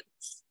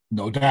depends.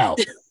 No doubt.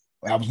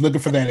 I was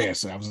looking for that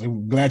answer. I was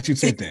glad you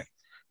said that.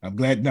 I'm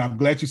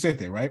glad you said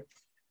that, right?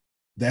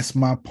 That's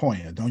my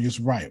point. Don't just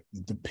write.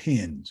 It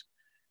depends.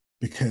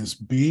 Because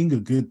being a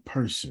good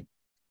person,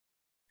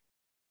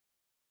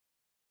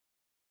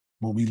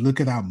 when we look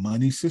at our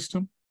money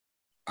system,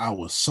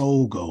 our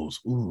soul goes,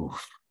 ooh,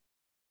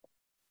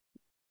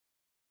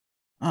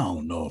 I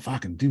don't know if I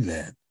can do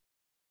that.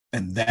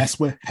 And that's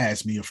what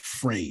has me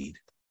afraid.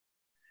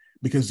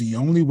 Because the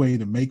only way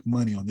to make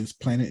money on this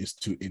planet is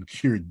to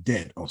incur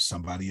debt on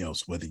somebody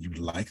else, whether you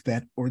like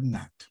that or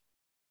not.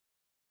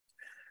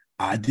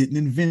 I didn't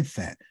invent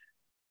that.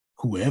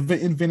 Whoever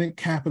invented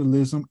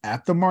capitalism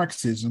after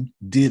Marxism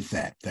did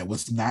that. That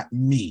was not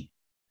me,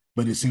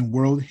 but it's in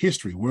world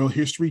history. World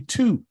history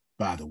 2,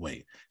 by the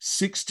way.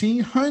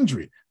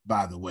 1600,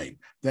 by the way.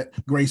 That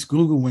Grace,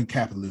 Google when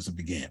capitalism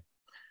began.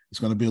 It's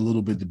going to be a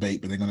little bit of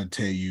debate, but they're going to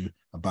tell you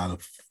about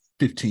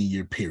a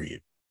 15-year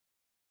period.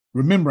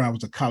 Remember, I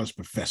was a college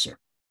professor.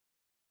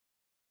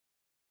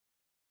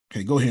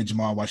 Okay, go ahead,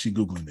 Jamal, while she's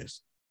Googling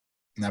this.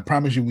 And I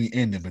promise you we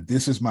end it, but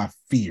this is my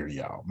fear,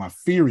 y'all. My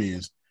fear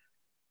is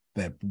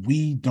that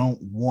we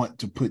don't want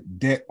to put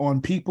debt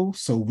on people,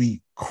 so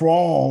we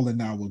crawl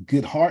in our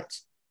good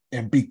hearts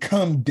and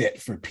become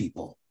debt for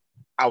people.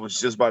 I was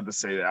just about to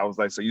say that. I was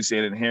like, so you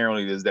saying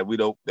inherently is that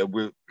that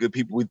we're good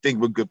people. We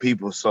think we're good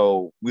people,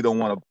 so we don't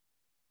want to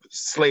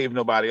slave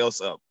nobody else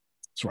up.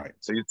 That's right.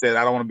 So you said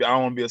I don't want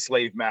to be a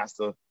slave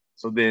master.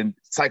 So then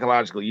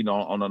psychologically, you know,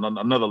 on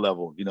another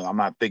level, you know, I'm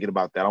not thinking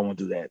about that. I don't want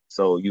to do that.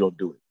 So you don't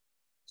do it.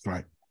 That's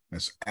right.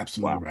 That's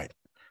absolutely right.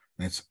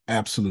 That's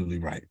absolutely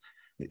right.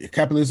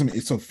 Capitalism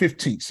is so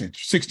 15th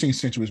century, 16th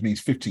century, which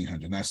means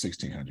 1500, not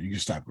 1600. You can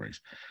stop, Grace.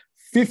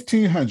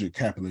 1500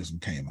 capitalism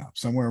came out,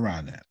 somewhere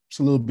around that. It's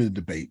a little bit of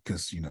debate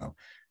because, you know,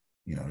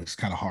 it's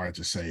kind of hard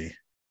to say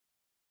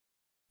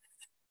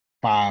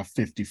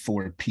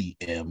 5:54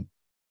 p.m.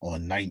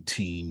 on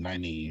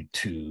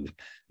 1992,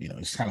 you know,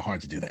 it's kind of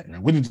hard to do that.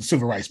 When did the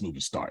civil rights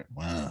movement start?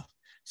 Well,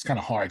 it's kind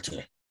of hard to,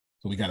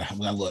 so we got a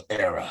little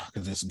era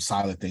because there's some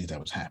solid things that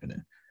was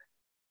happening.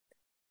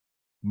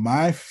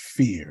 My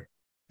fear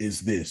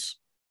is this.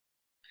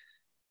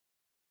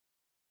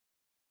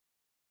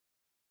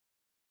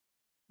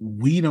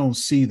 We don't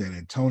see that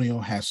Antonio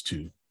has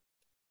to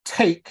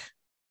take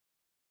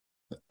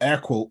the air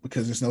quote,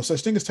 because there's no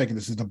such thing as taking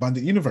this as an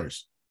abundant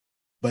universe.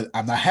 But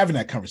I'm not having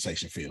that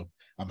conversation, Phil.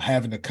 I'm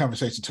having a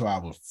conversation to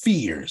our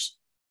fears.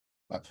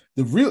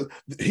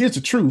 Here's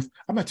the truth.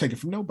 I'm not taking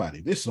from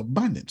nobody. This is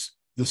abundance.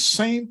 The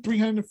same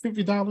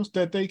 $350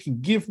 that they can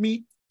give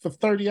me for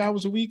 30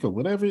 hours a week or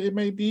whatever it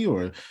may be,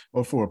 or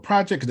for a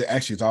project, because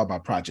actually it's all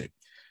about project.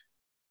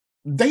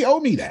 They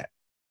owe me that.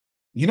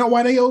 You know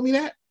why they owe me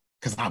that?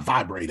 Because I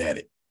vibrate at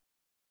it.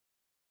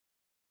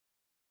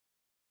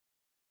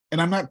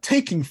 And I'm not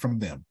taking from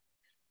them.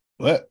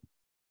 But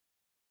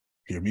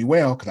hear me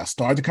well, because I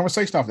started the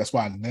conversation off. That's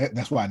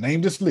why I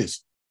named this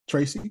list,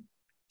 Tracy.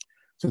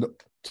 To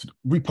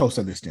repost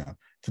that list down.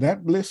 To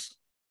that list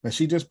that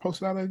she just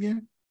posted out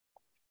again,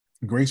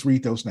 Grace,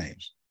 read those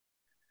names.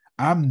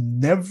 I'm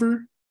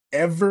never,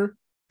 ever,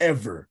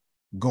 ever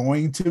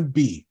going to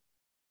be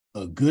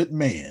a good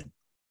man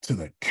to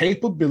the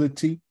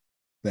capability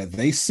that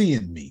they see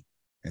in me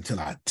until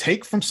I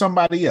take from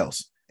somebody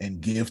else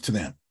and give to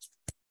them.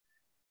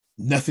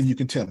 Nothing you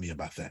can tell me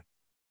about that.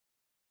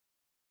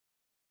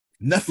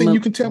 Nothing you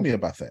can tell me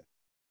about that.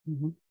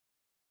 Mm-hmm.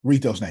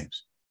 Read those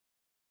names.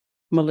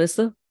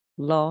 Melissa,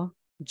 Law,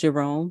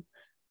 Jerome,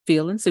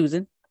 Phil and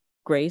Susan,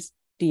 Grace,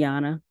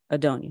 Deanna,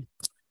 Adonia.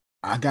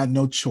 I got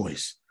no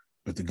choice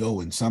but to go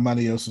in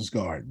somebody else's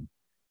garden,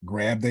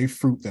 grab their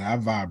fruit that I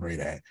vibrate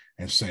at,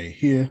 and say,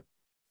 here,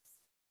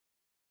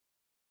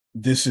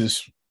 this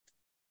is,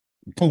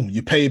 boom,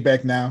 you pay it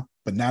back now,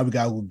 but now we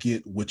got to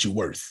get what you're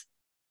worth.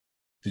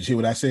 Did you hear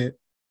what I said?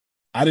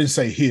 I didn't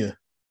say, here,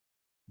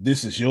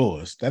 this is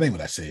yours. That ain't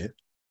what I said.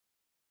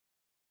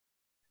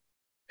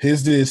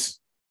 Here's this,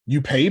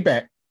 you pay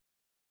back.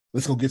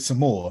 Let's go get some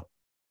more.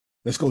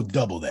 Let's go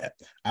double that.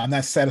 I'm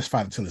not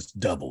satisfied until it's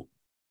double.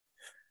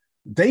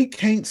 They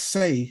can't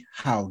say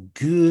how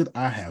good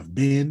I have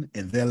been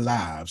in their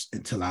lives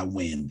until I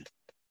win.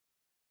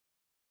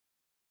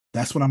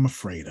 That's what I'm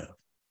afraid of,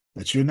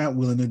 that you're not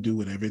willing to do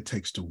whatever it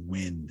takes to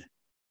win.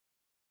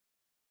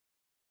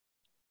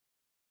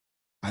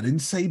 I didn't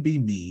say be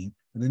mean.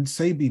 I didn't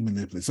say be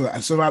manipulative.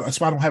 That's why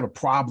I don't have a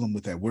problem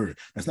with that word.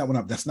 That's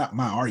not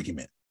my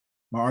argument.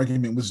 My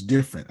argument was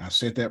different. I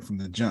said that from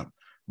the jump.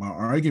 My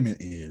argument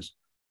is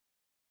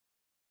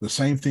the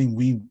same thing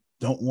we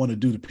don't want to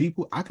do to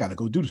people, I got to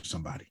go do to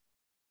somebody.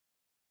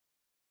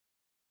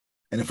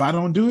 And if I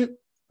don't do it,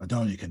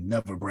 Adonia can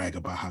never brag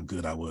about how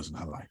good I was in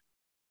her life.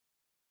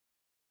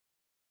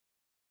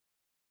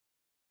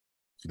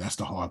 See, that's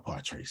the hard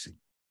part, Tracy.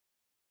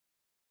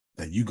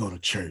 That you go to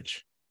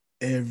church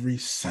every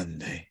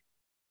Sunday.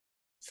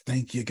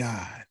 Thank you,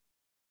 God.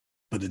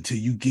 But until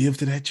you give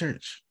to that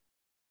church,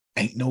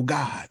 ain't no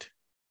God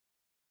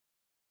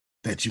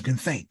that you can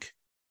thank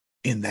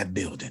in that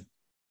building.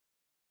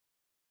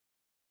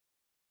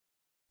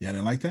 Y'all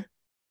didn't like that?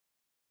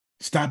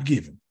 Stop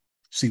giving.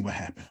 See what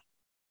happened.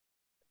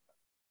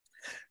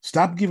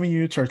 Stop giving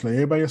your church. Let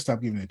everybody else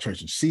stop giving the church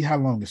and see how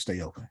long it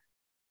stay open.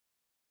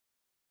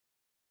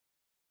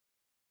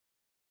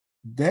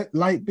 That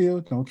light bill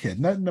don't care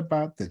nothing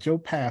about that your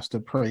pastor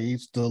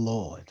praise the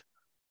Lord.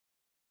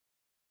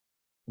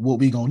 What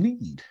we gonna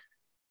need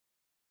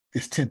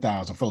is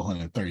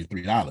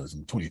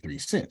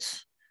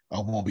 $10,433.23. I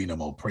won't be no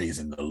more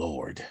praising the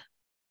Lord.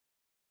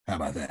 How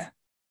about that?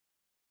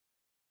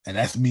 And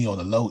that's me on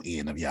the low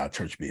end of y'all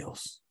church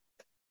bills.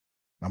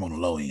 I'm on the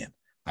low end.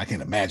 I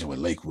can't imagine what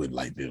Lakewood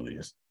light bill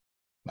is.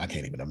 I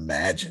can't even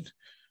imagine.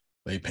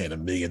 They paid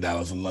 $1 million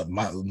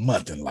a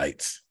month in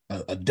lights.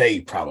 A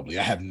day, probably.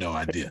 I have no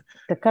idea.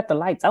 To cut the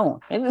lights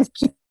on.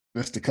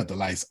 That's to cut the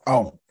lights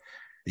on.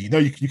 You know,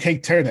 you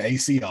can't turn the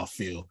AC off,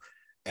 Phil,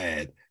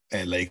 at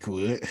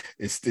Lakewood.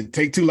 It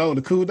take too long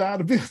to cool down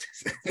the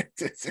buildings.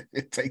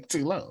 It take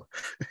too long.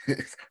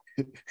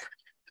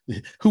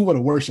 Who want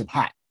to worship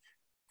hot?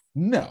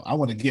 No, I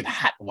want to get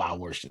hot while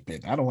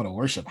worshiping. I don't want to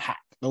worship hot.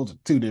 Those are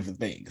two different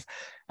things.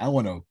 I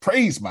want to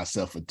praise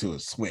myself into a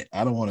sweat.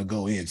 I don't want to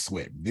go in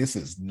sweating. This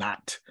is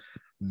not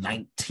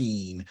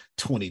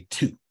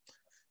 1922.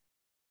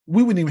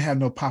 We wouldn't even have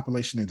no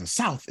population in the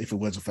South if it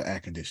wasn't for air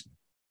conditioning.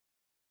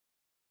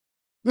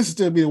 This would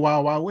still be the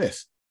Wild Wild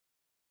West.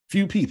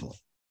 Few people,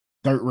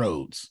 dirt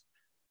roads.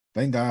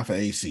 Thank God for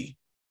AC.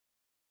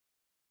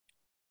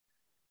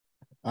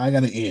 I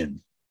got to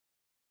end.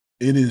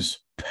 It is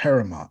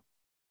paramount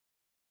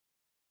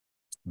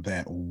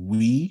that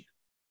we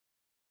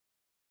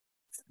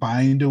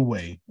find a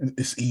way.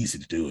 It's easy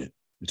to do it.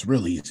 It's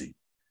real easy.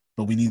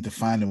 But we need to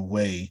find a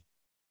way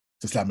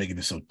to stop making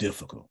it so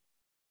difficult.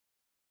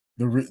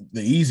 The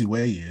easy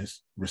way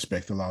is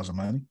respect the laws of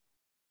money,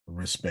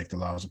 respect the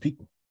laws of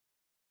people.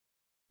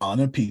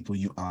 Honor people,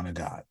 you honor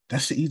God.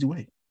 That's the easy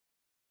way.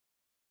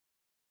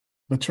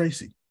 But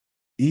Tracy,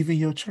 even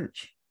your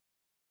church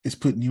is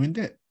putting you in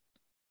debt.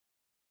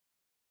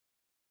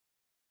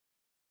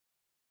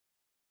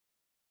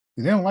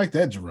 They don't like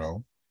that,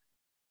 Jerome.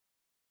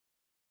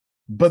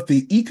 But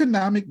the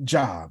economic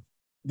job,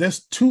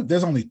 there's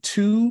only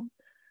two.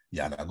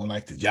 Y'all not gonna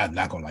like this. Y'all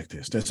not gonna like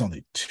this. There's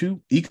only two,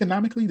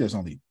 economically, there's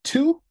only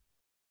two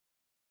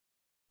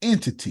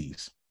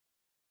entities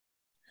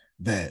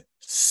that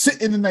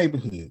sit in the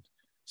neighborhood,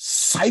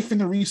 siphon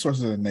the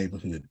resources of the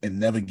neighborhood, and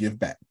never give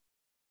back.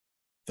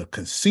 The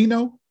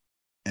casino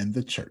and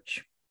the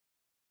church.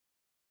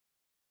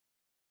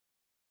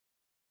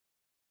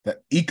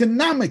 That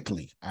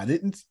economically,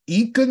 the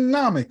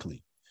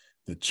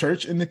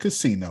church and the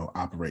casino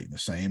operate in the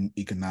same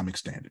economic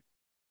standard.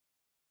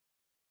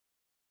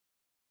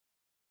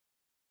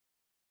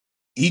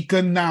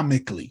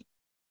 Economically,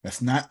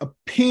 that's not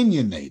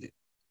opinionated.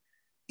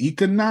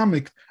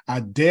 Economic,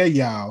 I dare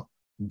y'all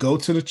go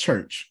to the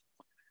church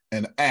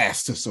and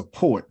ask to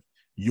support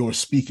your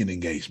speaking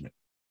engagement.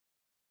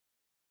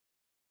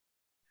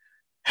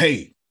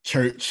 Hey,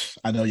 church,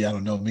 I know y'all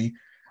don't know me.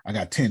 I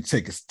got 10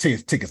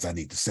 tickets I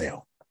need to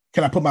sell.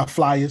 Can I put my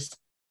flyers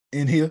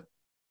in here?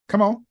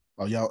 Come on.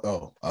 Oh,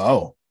 y'all.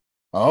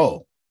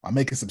 Oh, I'm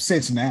making some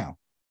sense now.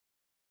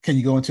 Can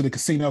you go into the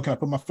casino? Can I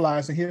put my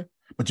flyers in here?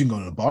 But you can go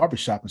to the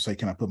barbershop and say,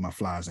 can I put my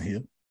flyers in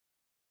here?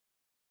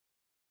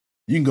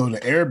 You can go to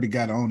the Arabic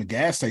guy to own the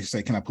gas station and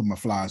say, can I put my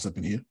flyers up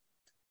in here?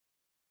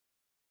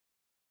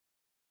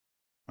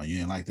 Oh, you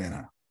didn't like that,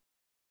 huh?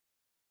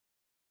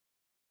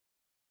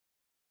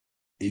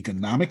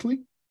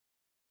 Economically?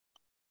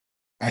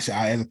 Actually,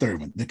 I add a third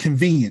one. The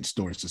convenience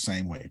store is the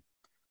same way.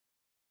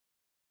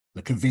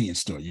 The convenience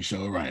store, you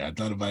sure right. I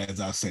thought about it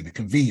as I said, the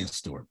convenience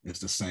store is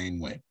the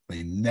same way.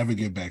 They never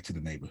give back to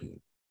the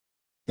neighborhood.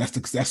 That's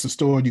the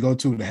store you go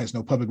to that has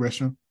no public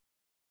restroom.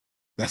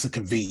 That's a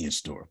convenience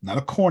store, not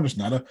a corner,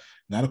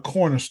 not a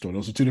corner store.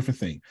 Those are two different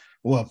things.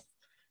 Well,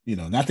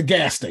 not the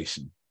gas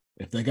station.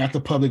 If they got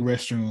the public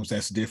restrooms,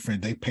 that's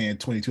different. They paying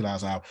 $22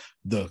 an hour.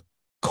 The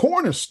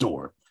corner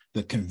store,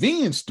 the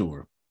convenience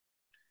store,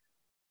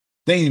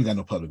 they ain't even got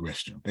no public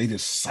restroom. They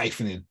just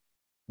siphoning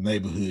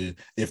neighborhood.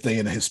 If they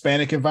in a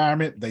Hispanic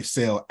environment, they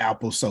sell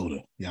apple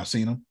soda. Y'all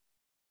seen them?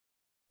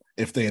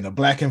 If they're in a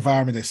Black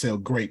environment, they sell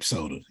grape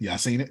soda. Y'all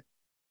seen it?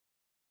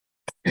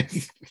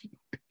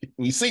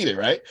 We seen it,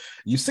 right?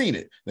 You seen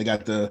it. They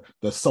got the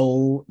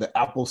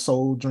apple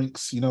soul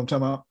drinks. You know what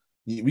I'm talking about?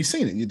 We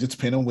seen it. It just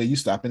depends on where you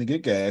stop in to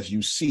get gas.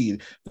 You see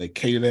it. They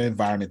cater the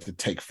environment to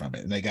take from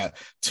it. And they got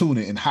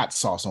tuna and hot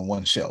sauce on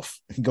one shelf.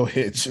 Go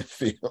ahead,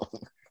 Phil.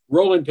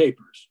 Rolling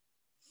papers.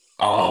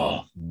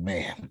 Oh,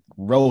 man.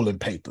 Rolling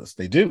papers.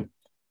 They do.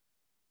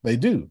 They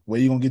do. Where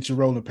you going to get your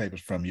rolling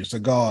papers from? Your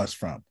cigars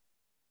from?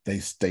 They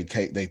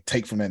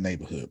take from that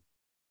neighborhood.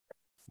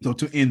 So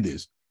to end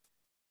this,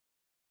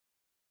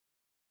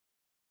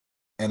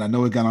 and I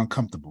know it got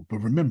uncomfortable, but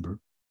remember,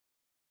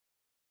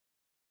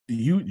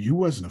 you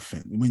wasn't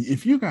offended.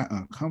 If you got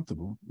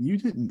uncomfortable, you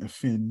didn't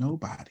offend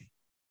nobody.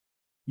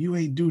 You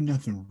ain't do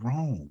nothing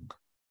wrong.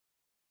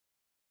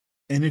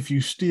 And if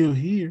you still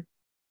here,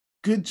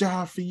 good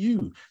job for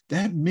you.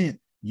 That meant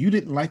you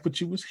didn't like what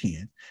you was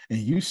hearing, and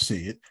you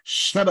said,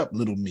 "Shut up,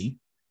 little me.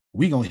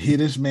 We gonna hear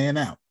this man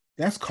out."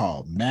 That's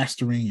called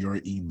mastering your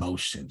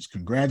emotions.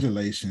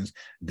 Congratulations.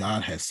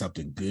 God has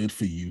something good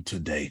for you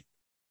today.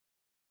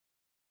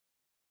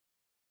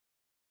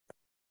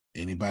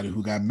 Anybody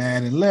who got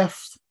mad and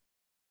left,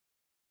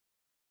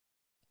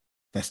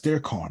 that's their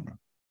karma.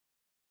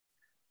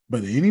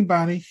 But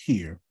anybody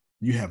here,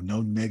 you have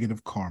no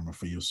negative karma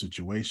for your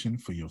situation,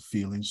 for your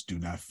feelings. Do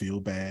not feel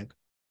bad.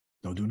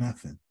 Don't do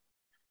nothing.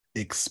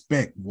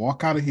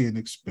 Walk out of here and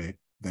expect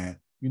that,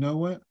 you know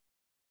what?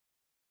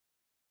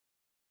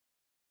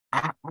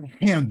 I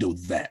handle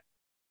that.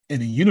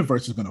 And the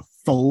universe is going to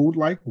fold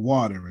like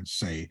water and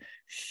say,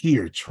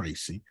 "Here,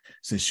 Tracy,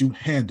 since you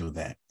handle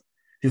that,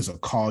 here's a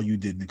call you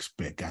didn't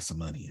expect, got some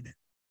money in it."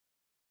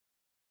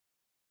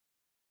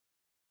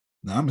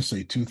 Now, I'm going to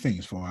say two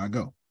things before I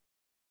go.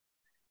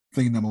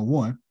 Thing number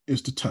one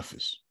is the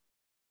toughest.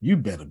 You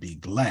better be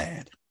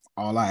glad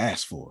all I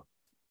ask for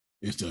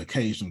is the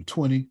occasional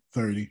 $20,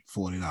 $30,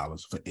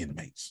 $40 for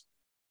inmates.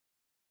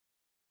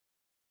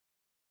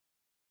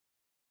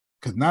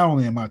 Because not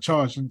only am I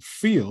charging,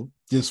 Phil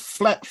just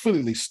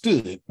flat-footedly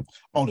stood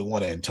on the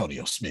one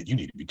Antonio Smith. You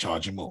need to be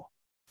charging more.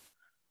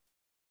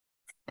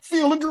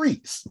 Phil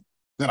agrees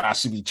that I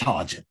should be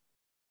charging.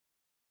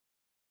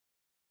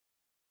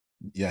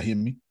 Y'all hear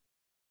me?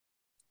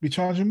 Be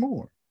charging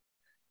more.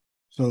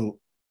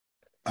 So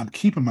I'm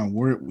keeping my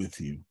word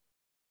with you,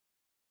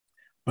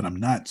 but I'm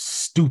not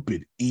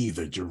stupid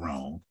either,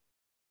 Jerome.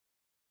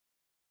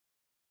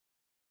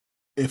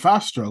 If I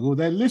struggle,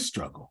 that list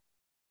struggle.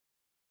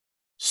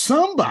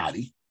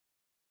 Somebody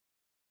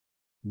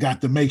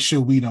got to make sure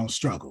we don't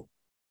struggle.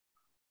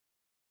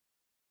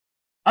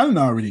 I done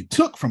already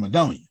took from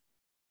Adonia.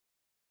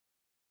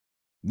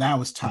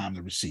 Now it's time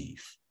to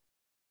receive.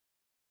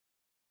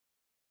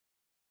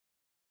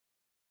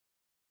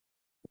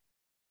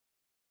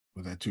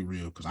 Was that too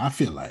real? Because I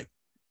feel like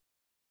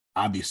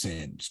I be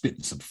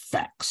spitting some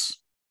facts.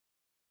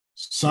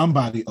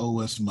 Somebody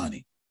owe us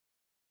money.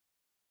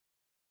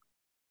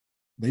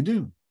 They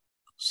do.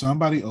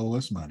 Somebody owe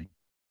us money.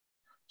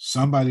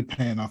 Somebody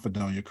paying off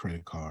Adonia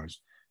credit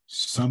cards.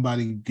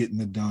 Somebody getting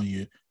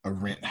Adonia a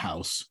rent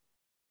house.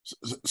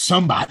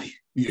 Somebody.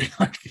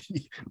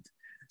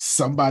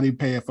 Somebody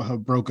paying for her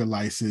broker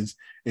license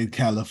in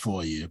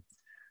California.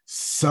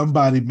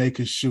 Somebody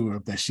making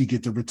sure that she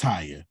get to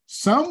retire.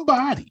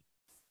 Somebody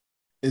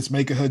is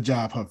making her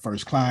job her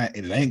first client,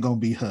 and it ain't going to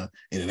be her,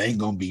 and it ain't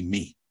going to be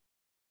me.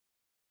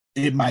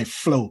 It might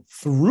flow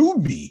through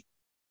me,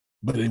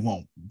 but it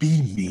won't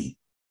be me.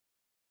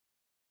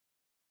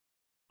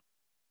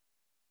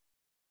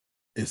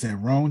 Is that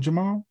wrong,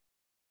 Jamal?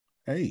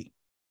 Hey,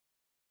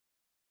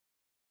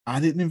 I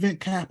didn't invent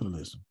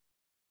capitalism,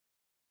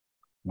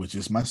 which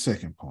is my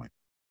second point.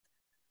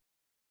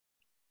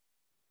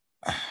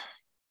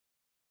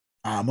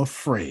 I'm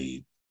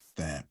afraid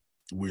that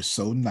we're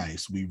so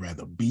nice, we'd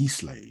rather be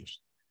slaves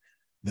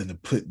than to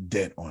put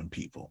debt on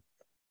people.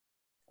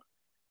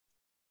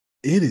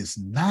 It is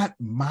not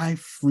my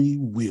free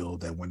will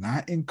that when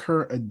I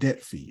incur a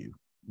debt for you,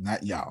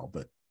 not y'all,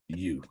 but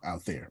you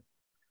out there,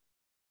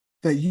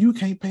 that you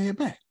can't pay it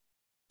back.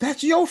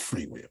 That's your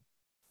free will.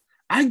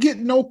 I get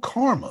no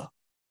karma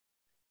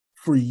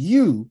for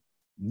you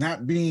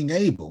not being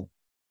able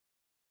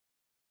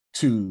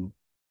to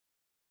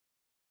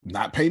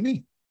not pay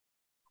me.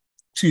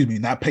 Excuse me,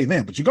 not pay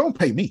them, but you're going to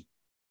pay me.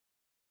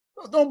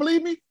 Don't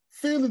believe me?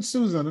 Phil and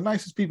Susan are the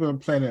nicest people on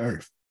planet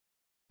Earth.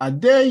 I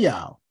dare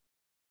y'all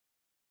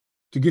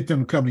to get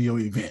them to come to your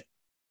event.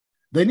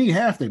 They need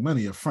half their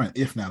money up front,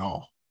 if not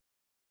all.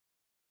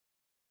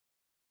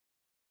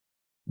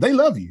 They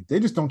love you. They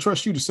just don't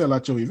trust you to sell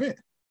out your event.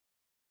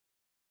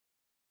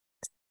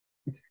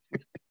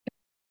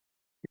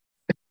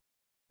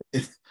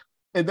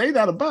 And they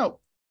not about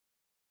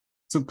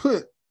to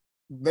put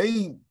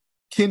they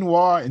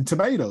quinoa and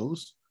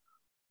tomatoes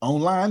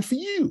online for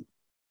you.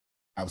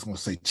 I was going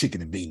to say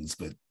chicken and beans,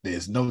 but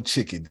there's no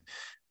chicken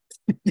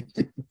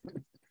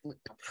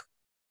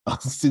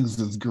on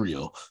Susan's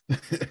grill.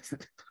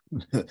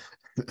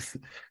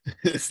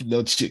 It's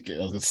no chicken.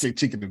 I was gonna say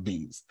chicken and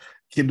beans.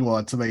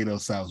 Quinoa tomato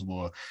sounds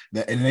more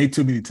that, and it ain't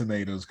too many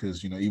tomatoes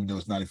because even though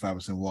it's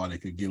 95% water,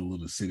 it could get a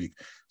little acidic.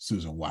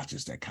 Susan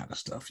watches that kind of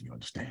stuff. You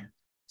understand?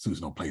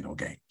 Susan don't play no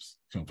games.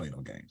 She don't play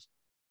no games.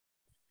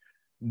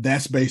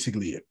 That's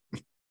basically it.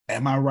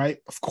 Am I right?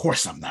 Of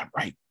course I'm not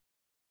right.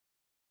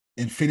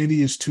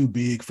 Infinity is too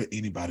big for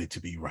anybody to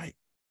be right.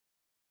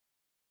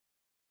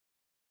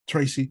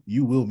 Tracy,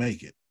 you will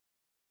make it.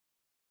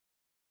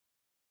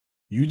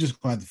 You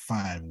just going to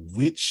find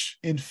which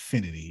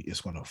infinity is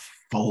going to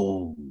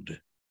fold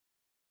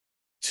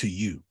to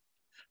you.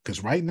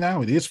 Because right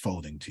now it is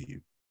folding to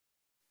you.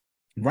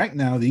 Right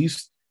now,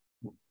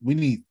 we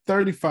need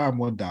 $35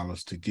 more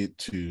to get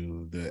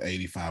to the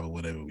 85 or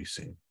whatever we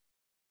said.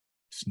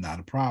 It's not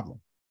a problem.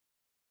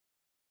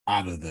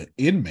 Either the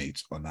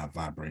inmates are not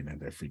vibrating at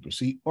their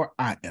frequency, or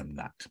I am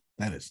not.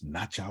 That is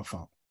not your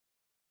fault.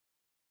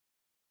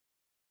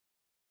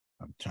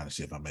 I'm trying to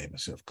see if I made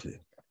myself clear.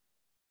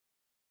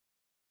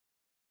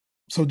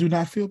 So do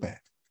not feel bad.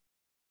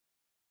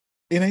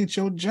 It ain't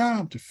your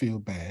job to feel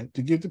bad,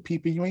 to give to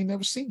people you ain't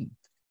never seen.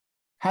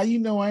 How you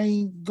know I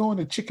ain't going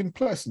to Chicken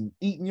Plus and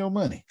eating your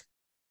money?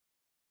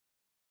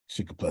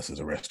 Chicken Plus is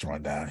a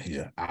restaurant down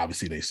here.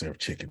 Obviously, they serve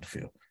chicken,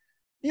 Phil.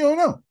 You don't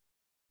know,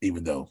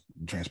 even though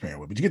I'm transparent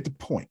with it, but you get the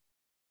point.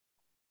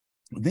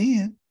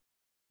 Then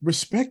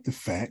respect the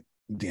fact,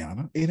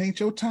 Deanna, it ain't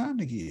your time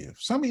to give.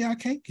 Some of y'all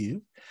can't give.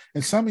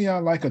 And some of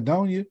y'all, like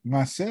Adonia,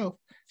 myself,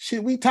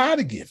 shit, we tired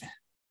of giving.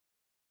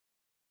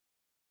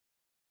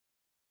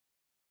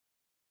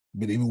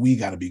 But even we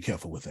got to be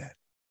careful with that.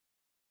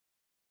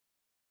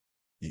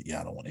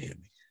 Y'all don't want to hear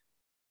me.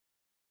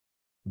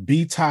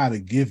 Be tired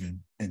of giving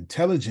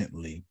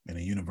intelligently, and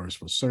the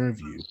universe will serve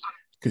you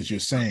because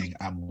you're saying,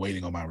 I'm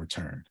waiting on my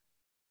return.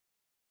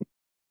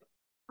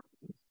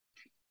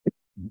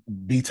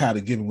 Be tired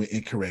of giving with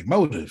incorrect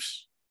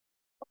motives.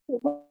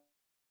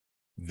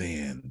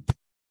 Then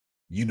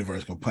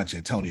universe gonna punch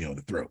Antonio in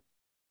the throat.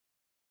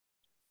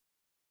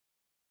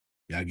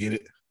 Y'all get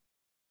it?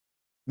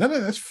 No,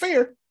 that's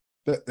fair.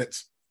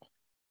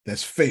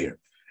 That's fair.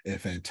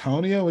 If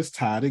Antonio is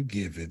tired of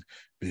giving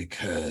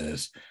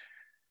because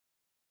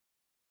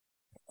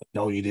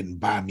no, you didn't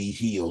buy me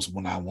heels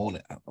when I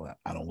wanted.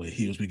 I don't wear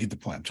heels. We get the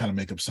point. I'm trying to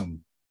make up some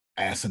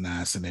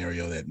asinine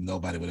scenario that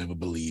nobody would ever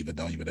believe and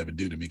don't even ever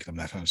do to me because I'm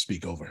not trying to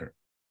speak over her.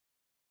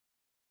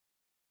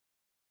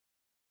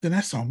 Then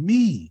that's on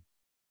me.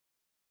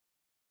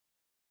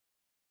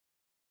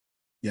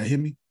 Y'all hear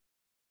me?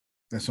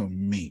 That's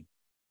on me.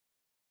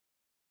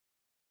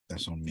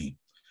 That's on me.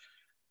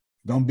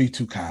 Don't be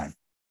too kind.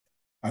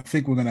 I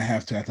think we're going to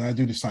have to, after I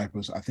do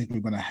disciples, I think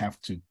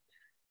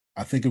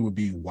it would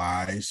be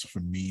wise for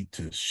me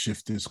to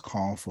shift this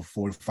call for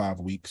 4 to 5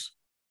 weeks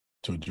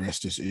to address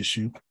this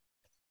issue,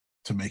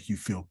 to make you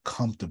feel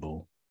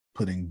comfortable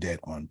putting debt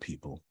on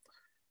people.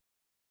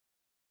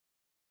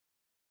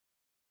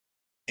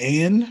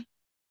 In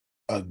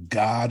a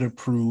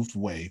God-approved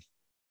way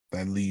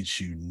that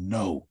leads you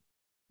no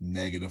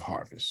negative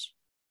harvest.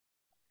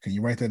 Can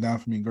you write that down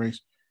for me,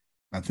 Grace?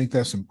 I think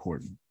that's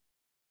important.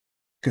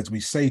 Because we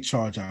say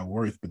charge our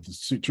worth, but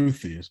the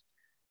truth is,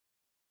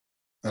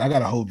 and I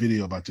got a whole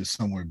video about this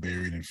somewhere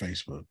buried in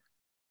Facebook,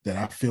 that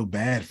I feel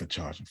bad for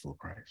charging full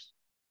price.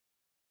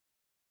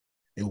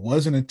 It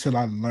wasn't until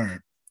I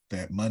learned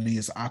that money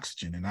is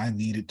oxygen and I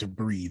needed to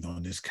breathe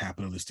on this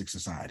capitalistic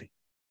society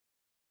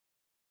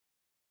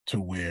to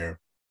where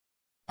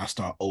I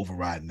start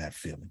overriding that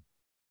feeling.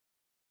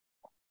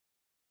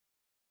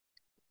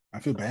 I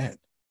feel bad.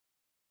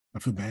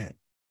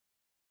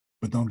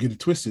 But don't get it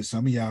twisted.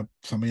 Some of y'all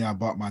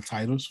bought my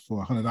titles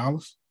for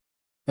 $100.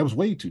 That was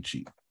way too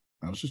cheap.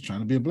 I was just trying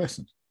to be a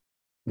blessing.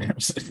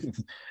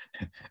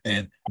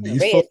 And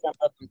these folks, some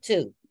of them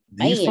too.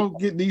 These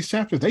folks get these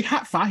chapters. They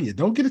hot fire.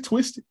 Don't get it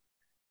twisted.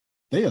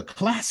 They are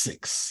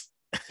classics.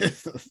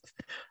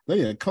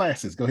 They are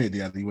classics. Go ahead,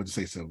 Deanna. You want to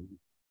say something?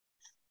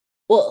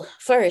 Well,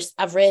 first,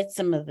 I've read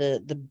some of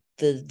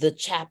the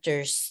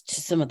chapters to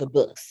some of the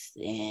books,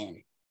 and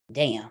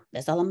damn,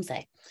 that's all I'm gonna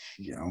say.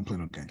 Yeah, I don't play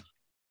no games.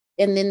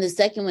 And then the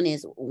second one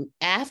is,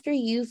 after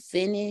you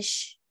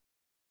finish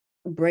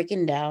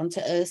breaking down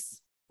to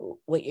us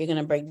what you're going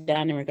to break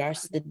down in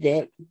regards to the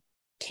debt,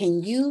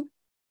 can you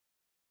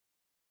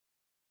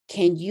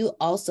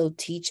also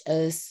teach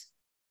us,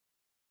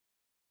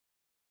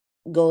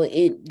 go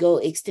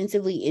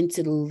extensively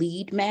into the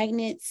lead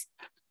magnets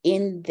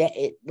in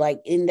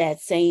that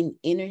same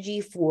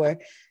energy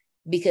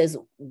because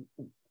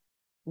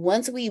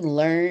once we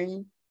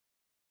learn,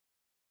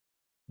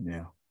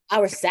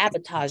 our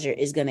sabotager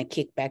is going to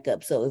kick back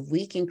up. So if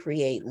we can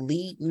create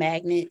lead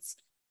magnets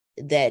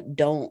that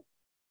don't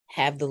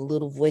have the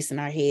little voice in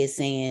our head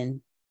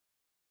saying,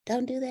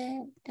 don't do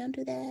that,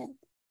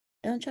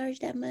 don't charge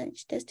that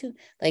much, that's too,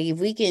 like, if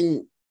we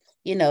can,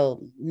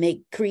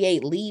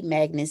 create lead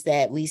magnets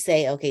that we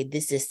say, okay,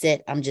 this is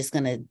set, I'm just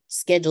going to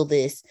schedule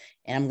this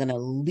and I'm going to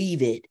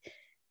leave it.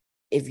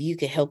 If you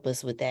could help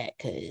us with that,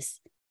 because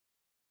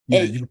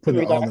you can put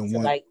it all in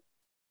one.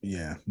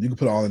 You can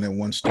put it all in that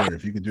one story.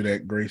 If you could do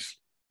that, Grace,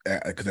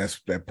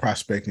 because that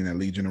prospecting, that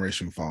lead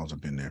generation falls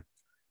up in there.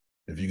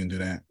 If you can do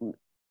that,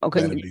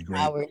 okay, that'd be great.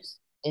 Hours.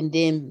 And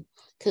then,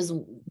 because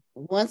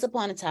once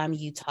upon a time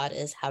you taught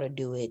us how to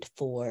do it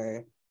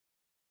for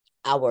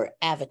our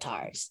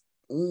avatars.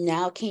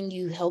 Now, can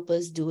you help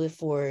us do it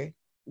for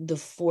the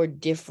four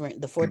types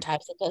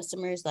of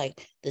customers,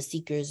 like the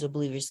seekers, the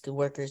believers, the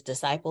workers,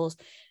 disciples?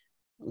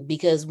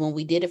 Because when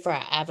we did it for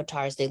our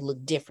avatars, they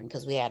look different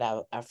because we had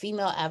our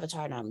female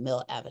avatar and our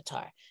male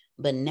avatar.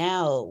 But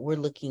now we're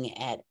looking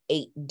at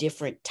 8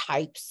 different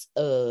types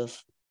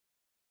of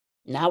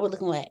lead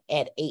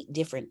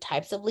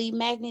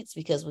magnets,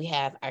 because we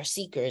have our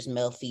seekers,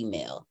 male,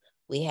 female.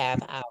 We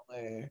have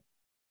our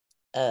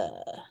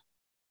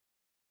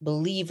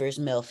believers,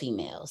 male,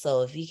 female.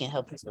 So if you can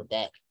help us with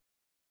that.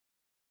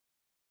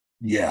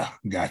 Yeah,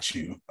 got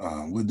you.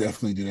 We'll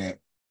definitely do that.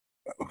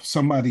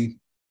 Somebody,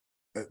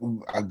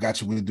 I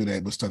got you. We'll do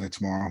that. We'll start that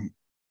tomorrow.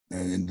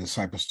 In the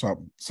Disciples Talk,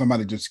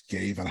 somebody just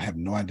gave, and I have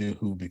no idea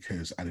who,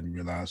 because I didn't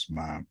realize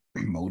my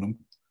modem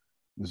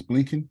was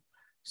blinking.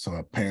 So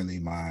apparently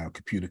my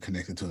computer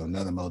connected to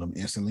another modem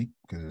instantly,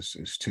 because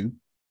it's 2.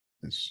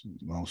 It's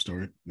a long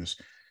story. This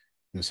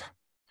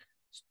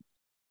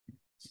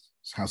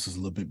house is a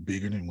little bit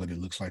bigger than what it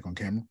looks like on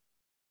camera.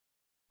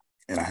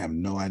 And I have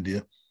no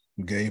idea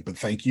who gave, but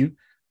thank you.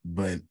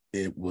 But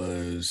it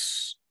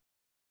was,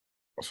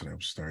 so that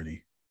was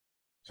 30.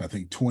 So I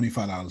think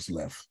 $25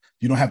 left.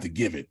 You don't have to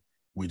give it.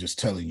 We're just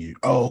telling you.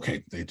 Oh,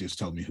 okay. They just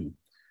told me who.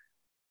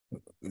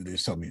 They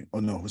just told me. Oh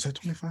no, was that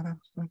 $25?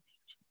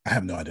 I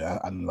have no idea.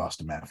 I lost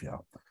the math,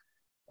 y'all.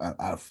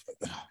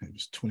 It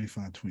was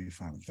 25,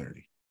 25, and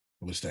 30.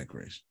 What's that,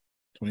 Grace?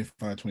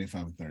 25,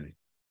 25, and 30.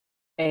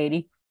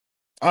 80.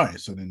 All right.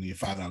 So then you're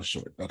 $5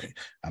 short. Okay.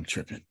 I'm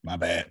tripping. My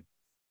bad.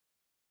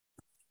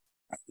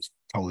 I was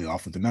totally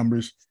off with the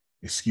numbers.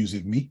 Excuse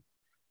me.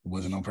 It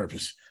wasn't on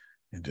purpose.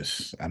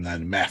 I'm not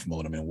in math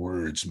mode. I'm in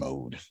words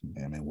mode.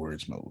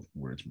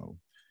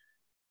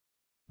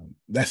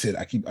 That's it.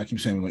 I keep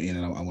saying we're going to end,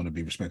 and I want to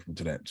be respectful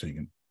to that, so you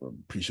can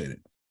appreciate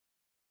it.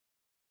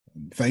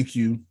 Thank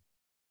you.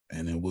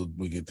 And then we'll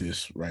get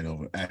this right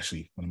over.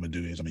 Actually, what I'm going to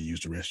do is I'm going to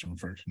use the restroom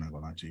first. I'm not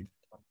going to lie to you.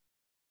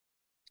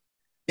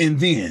 And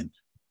then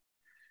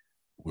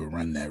we'll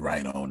run that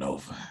right on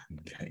over.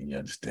 Okay, you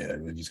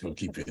understand? We're just going to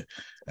keep it,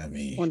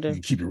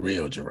 keep it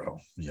real, Jerome.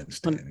 You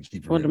understand?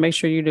 Wanted to make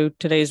sure you do.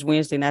 Today's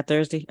Wednesday, not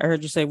Thursday. I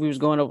heard you say we was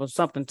going over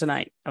something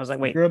tonight. I was like,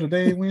 wait. Girl,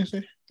 today is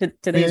Wednesday?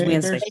 Today's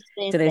Wednesday.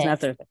 Today's not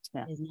Thursday.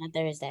 Yeah. It's not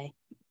Thursday.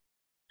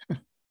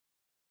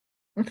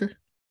 Okay.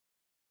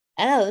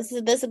 I know,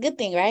 that's a good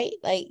thing, right?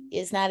 Like,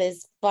 it's not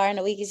as far in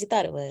the week as you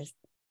thought it was.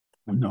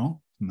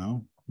 No.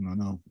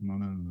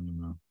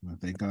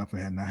 Thank God for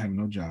not having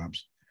no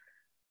jobs.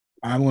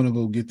 I want to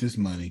go get this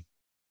money,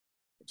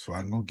 so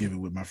I'm going to give it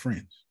with my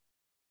friends.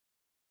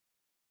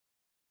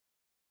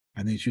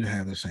 I need you to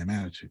have the same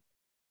attitude.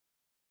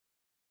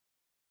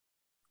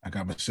 I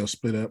got myself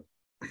split up.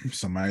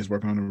 Somebody's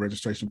working on the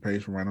registration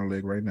page for Rhino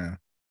Leg right now.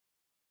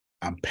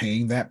 I'm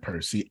paying that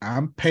person. See,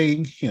 I'm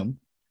paying him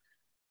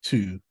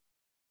to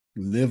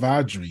live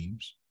our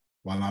dreams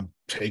while I'm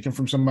taking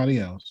from somebody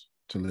else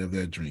to live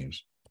their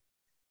dreams.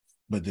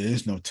 But there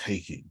is no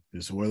taking.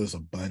 This world is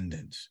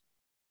abundance.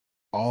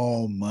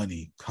 All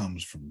money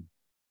comes from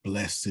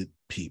blessed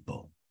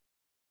people.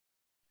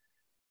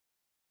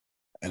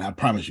 And I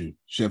promise you,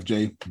 Chef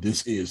Jay,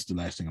 this is the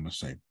last thing I'm going to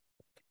say.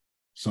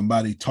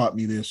 Somebody taught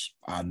me this.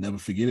 I'll never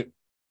forget it.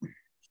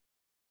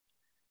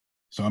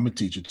 So I'm going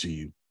to teach it to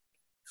you.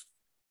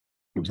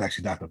 It was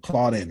actually Dr.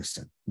 Claude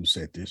Anderson who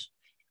said this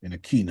in a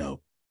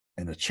keynote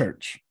in a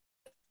church.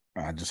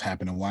 I just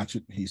happened to watch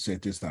it. He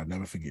said this, I'll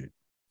never forget it.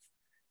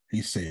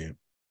 He said,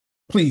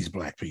 please,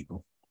 Black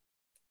people,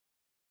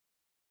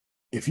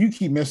 if you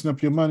keep messing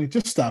up your money,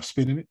 just stop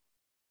spending it.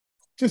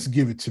 Just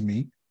give it to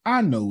me.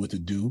 I know what to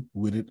do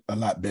with it a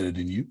lot better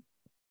than you.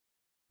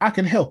 I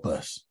can help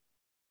us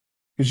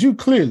because you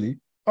clearly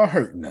are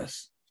hurting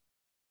us.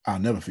 I'll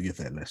never forget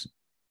that lesson.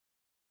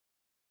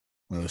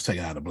 Well, it's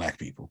taken out of Black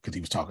people because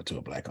he was talking to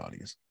a Black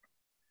audience.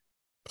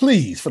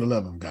 Please, for the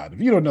love of God, if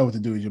you don't know what to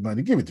do with your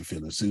money, give it to Phil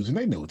and Susan.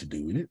 They know what to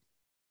do with it.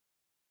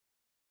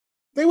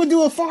 They would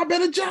do a far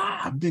better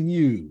job than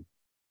you.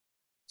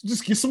 So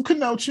just get some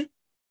Kenosha.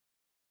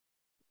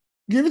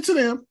 Give it to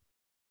them,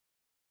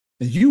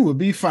 and you will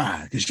be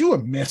fine because you are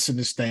messing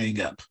this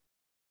thing up.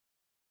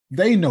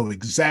 They know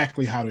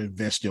exactly how to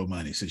invest your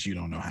money since you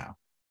don't know how.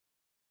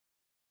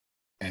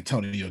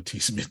 Antonio T.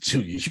 Smith Jr.,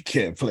 you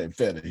can't play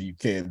better. You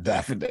can't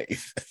die for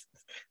days.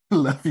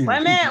 Love you.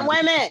 Wait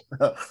a minute.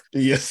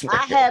 Yes,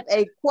 I have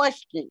a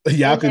question.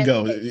 Y'all can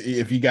go.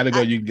 If you got to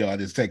go, you can go. I'll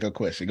just take a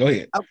question. Go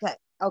ahead.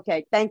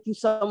 Okay. Thank you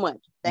so much.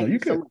 Thank you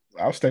so much.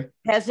 I'll stay.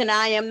 Peasant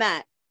I am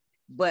not,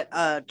 but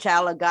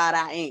child of God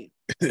I am.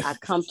 I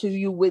come to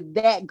you with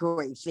that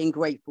grace and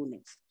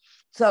gratefulness.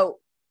 So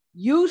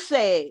you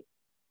said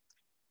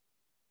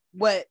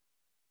what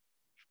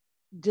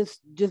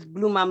just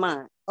blew my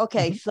mind.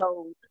 Okay,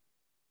 so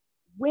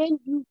when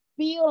you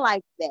feel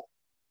like that,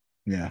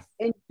 yeah,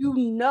 and you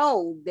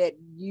know that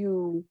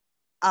you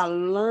are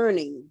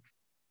learning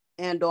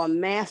and or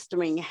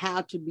mastering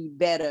how to be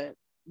better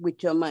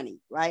with your money,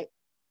 right?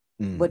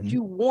 Mm-hmm. But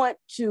you want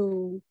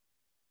to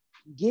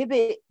give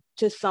it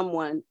to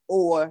someone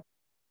or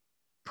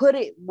put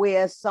it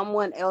where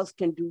someone else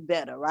can do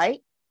better, right?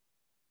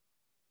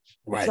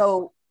 Right.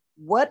 So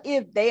what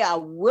if they are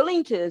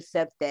willing to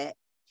accept that?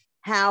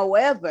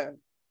 However,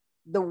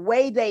 the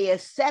way they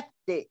accept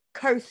it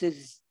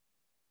curses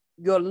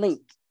your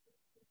link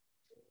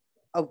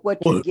of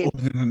what you get.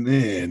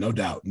 Yeah, no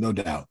doubt.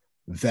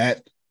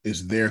 That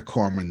is their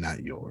karma, not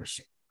yours.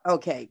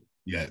 Okay.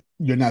 Yeah,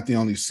 you're not the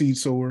only seed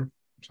sower,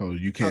 so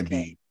you can't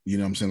be, you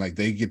know what I'm saying? Like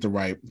they get the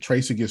right,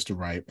 Tracy gets the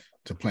right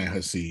to plant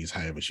her seeds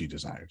however she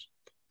desires.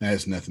 That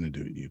has nothing to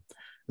do with you.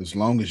 As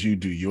long as you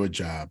do your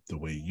job the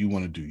way you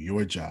want to do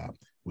your job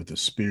with the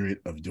spirit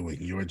of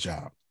doing your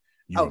job,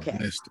 you're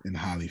blessed and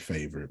highly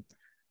favored.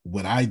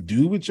 What I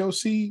do with your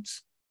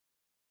seeds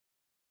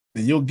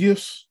and your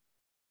gifts,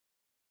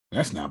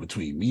 that's now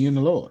between me and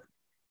the Lord.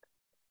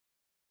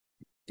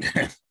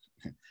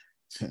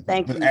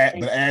 Thank you.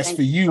 But as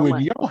for you so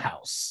and your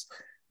house.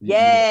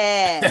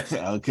 Yeah.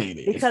 Okay.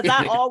 Then. Because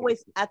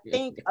I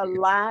think a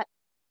lot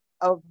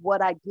of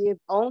what I give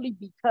only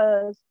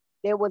because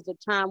there was a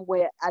time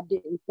where I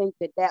didn't think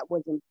that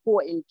was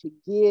important to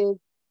give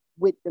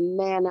with the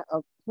manner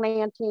of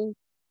planting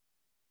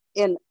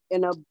in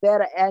a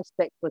better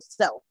aspect for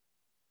self.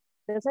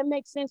 Does that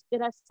make sense?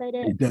 Did I say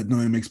that? It does. No,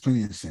 it makes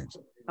plenty of sense.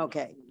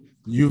 Okay.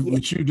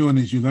 What you're doing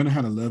is you're learning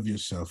how to love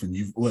yourself, and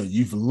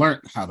you've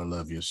learned how to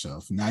love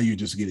yourself. Now you're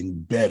just getting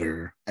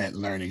better at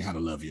learning how to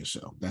love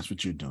yourself. That's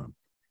what you're doing.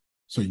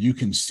 So you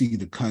can see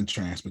the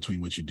contrast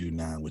between what you do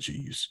now and what you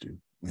used to do.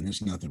 And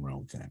there's nothing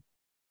wrong with that.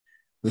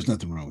 There's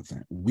nothing wrong with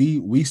that.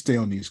 We stay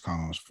on these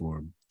calls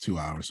for 2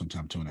 hours,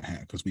 sometimes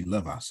 2.5, because we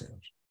love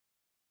ourselves.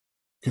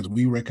 Because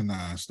we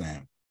recognize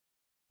that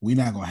we're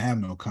not going to have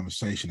no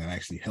conversation that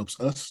actually helps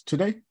us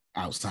today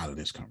outside of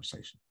this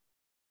conversation.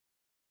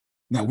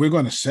 Now, we're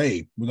going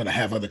to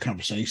have other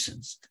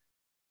conversations,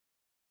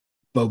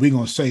 but we're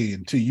going to say,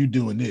 until you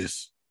doing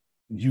this,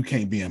 you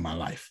can't be in my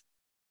life.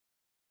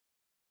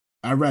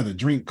 I'd rather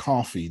drink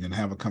coffee than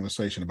have a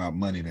conversation about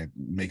money that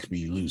makes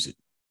me lose it.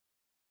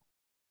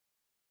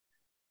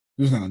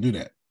 I'm just not going to do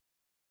that.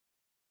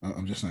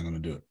 I'm just not going to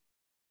do it.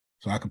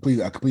 So I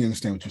completely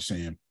understand what you're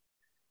saying.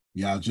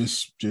 Y'all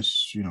just,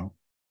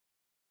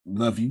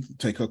 love you.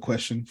 Take her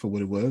question for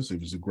what it was. It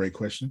was a great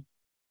question.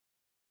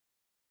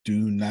 Do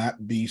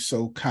not be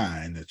so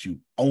kind that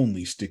you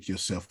only stick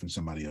yourself in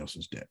somebody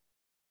else's debt.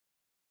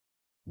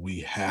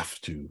 We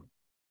have to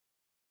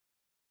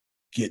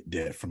get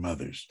debt from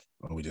others,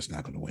 or we're just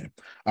not going to win.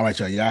 All right,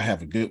 y'all. Y'all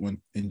have a good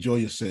one. Enjoy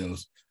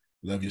yourselves.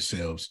 Love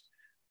yourselves.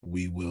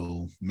 We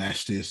will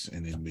match this,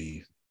 and then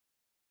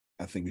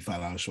I think we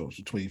 $5 short,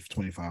 so 20,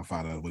 25,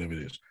 $5, whatever it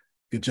is.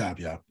 Good job,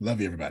 y'all.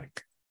 Love you, everybody.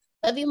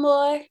 Love you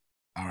more.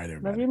 All right,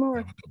 everybody. Love you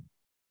more.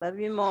 Love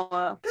you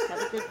more.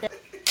 Have a good day.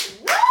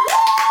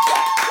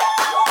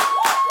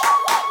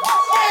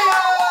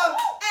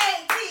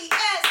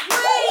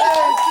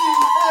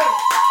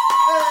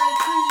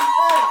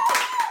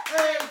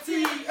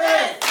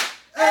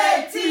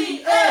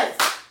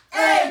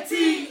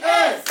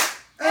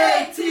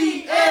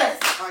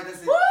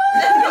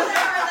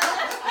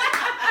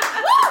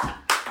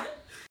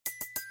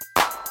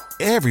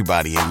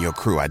 Everybody in your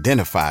crew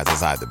identifies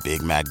as either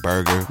Big Mac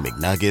Burger,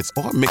 McNuggets,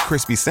 or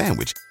McCrispy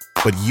Sandwich.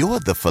 But you're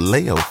the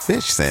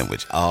Filet-O-Fish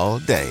Sandwich all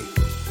day.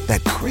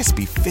 That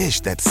crispy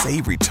fish, that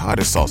savory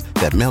tartar sauce,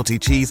 that melty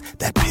cheese,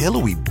 that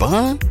pillowy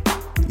bun.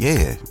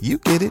 Yeah, you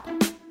get it.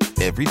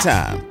 Every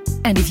time.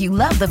 And if you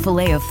love the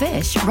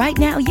Filet-O-Fish, right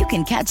now you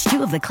can catch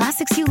 2 of the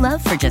classics you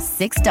love for just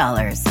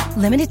 $6.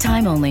 Limited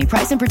time only.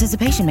 Price and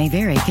participation may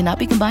vary. Cannot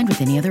be combined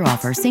with any other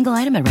offer. Single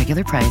item at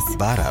regular price.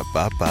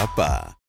 Ba-da-ba-ba-ba.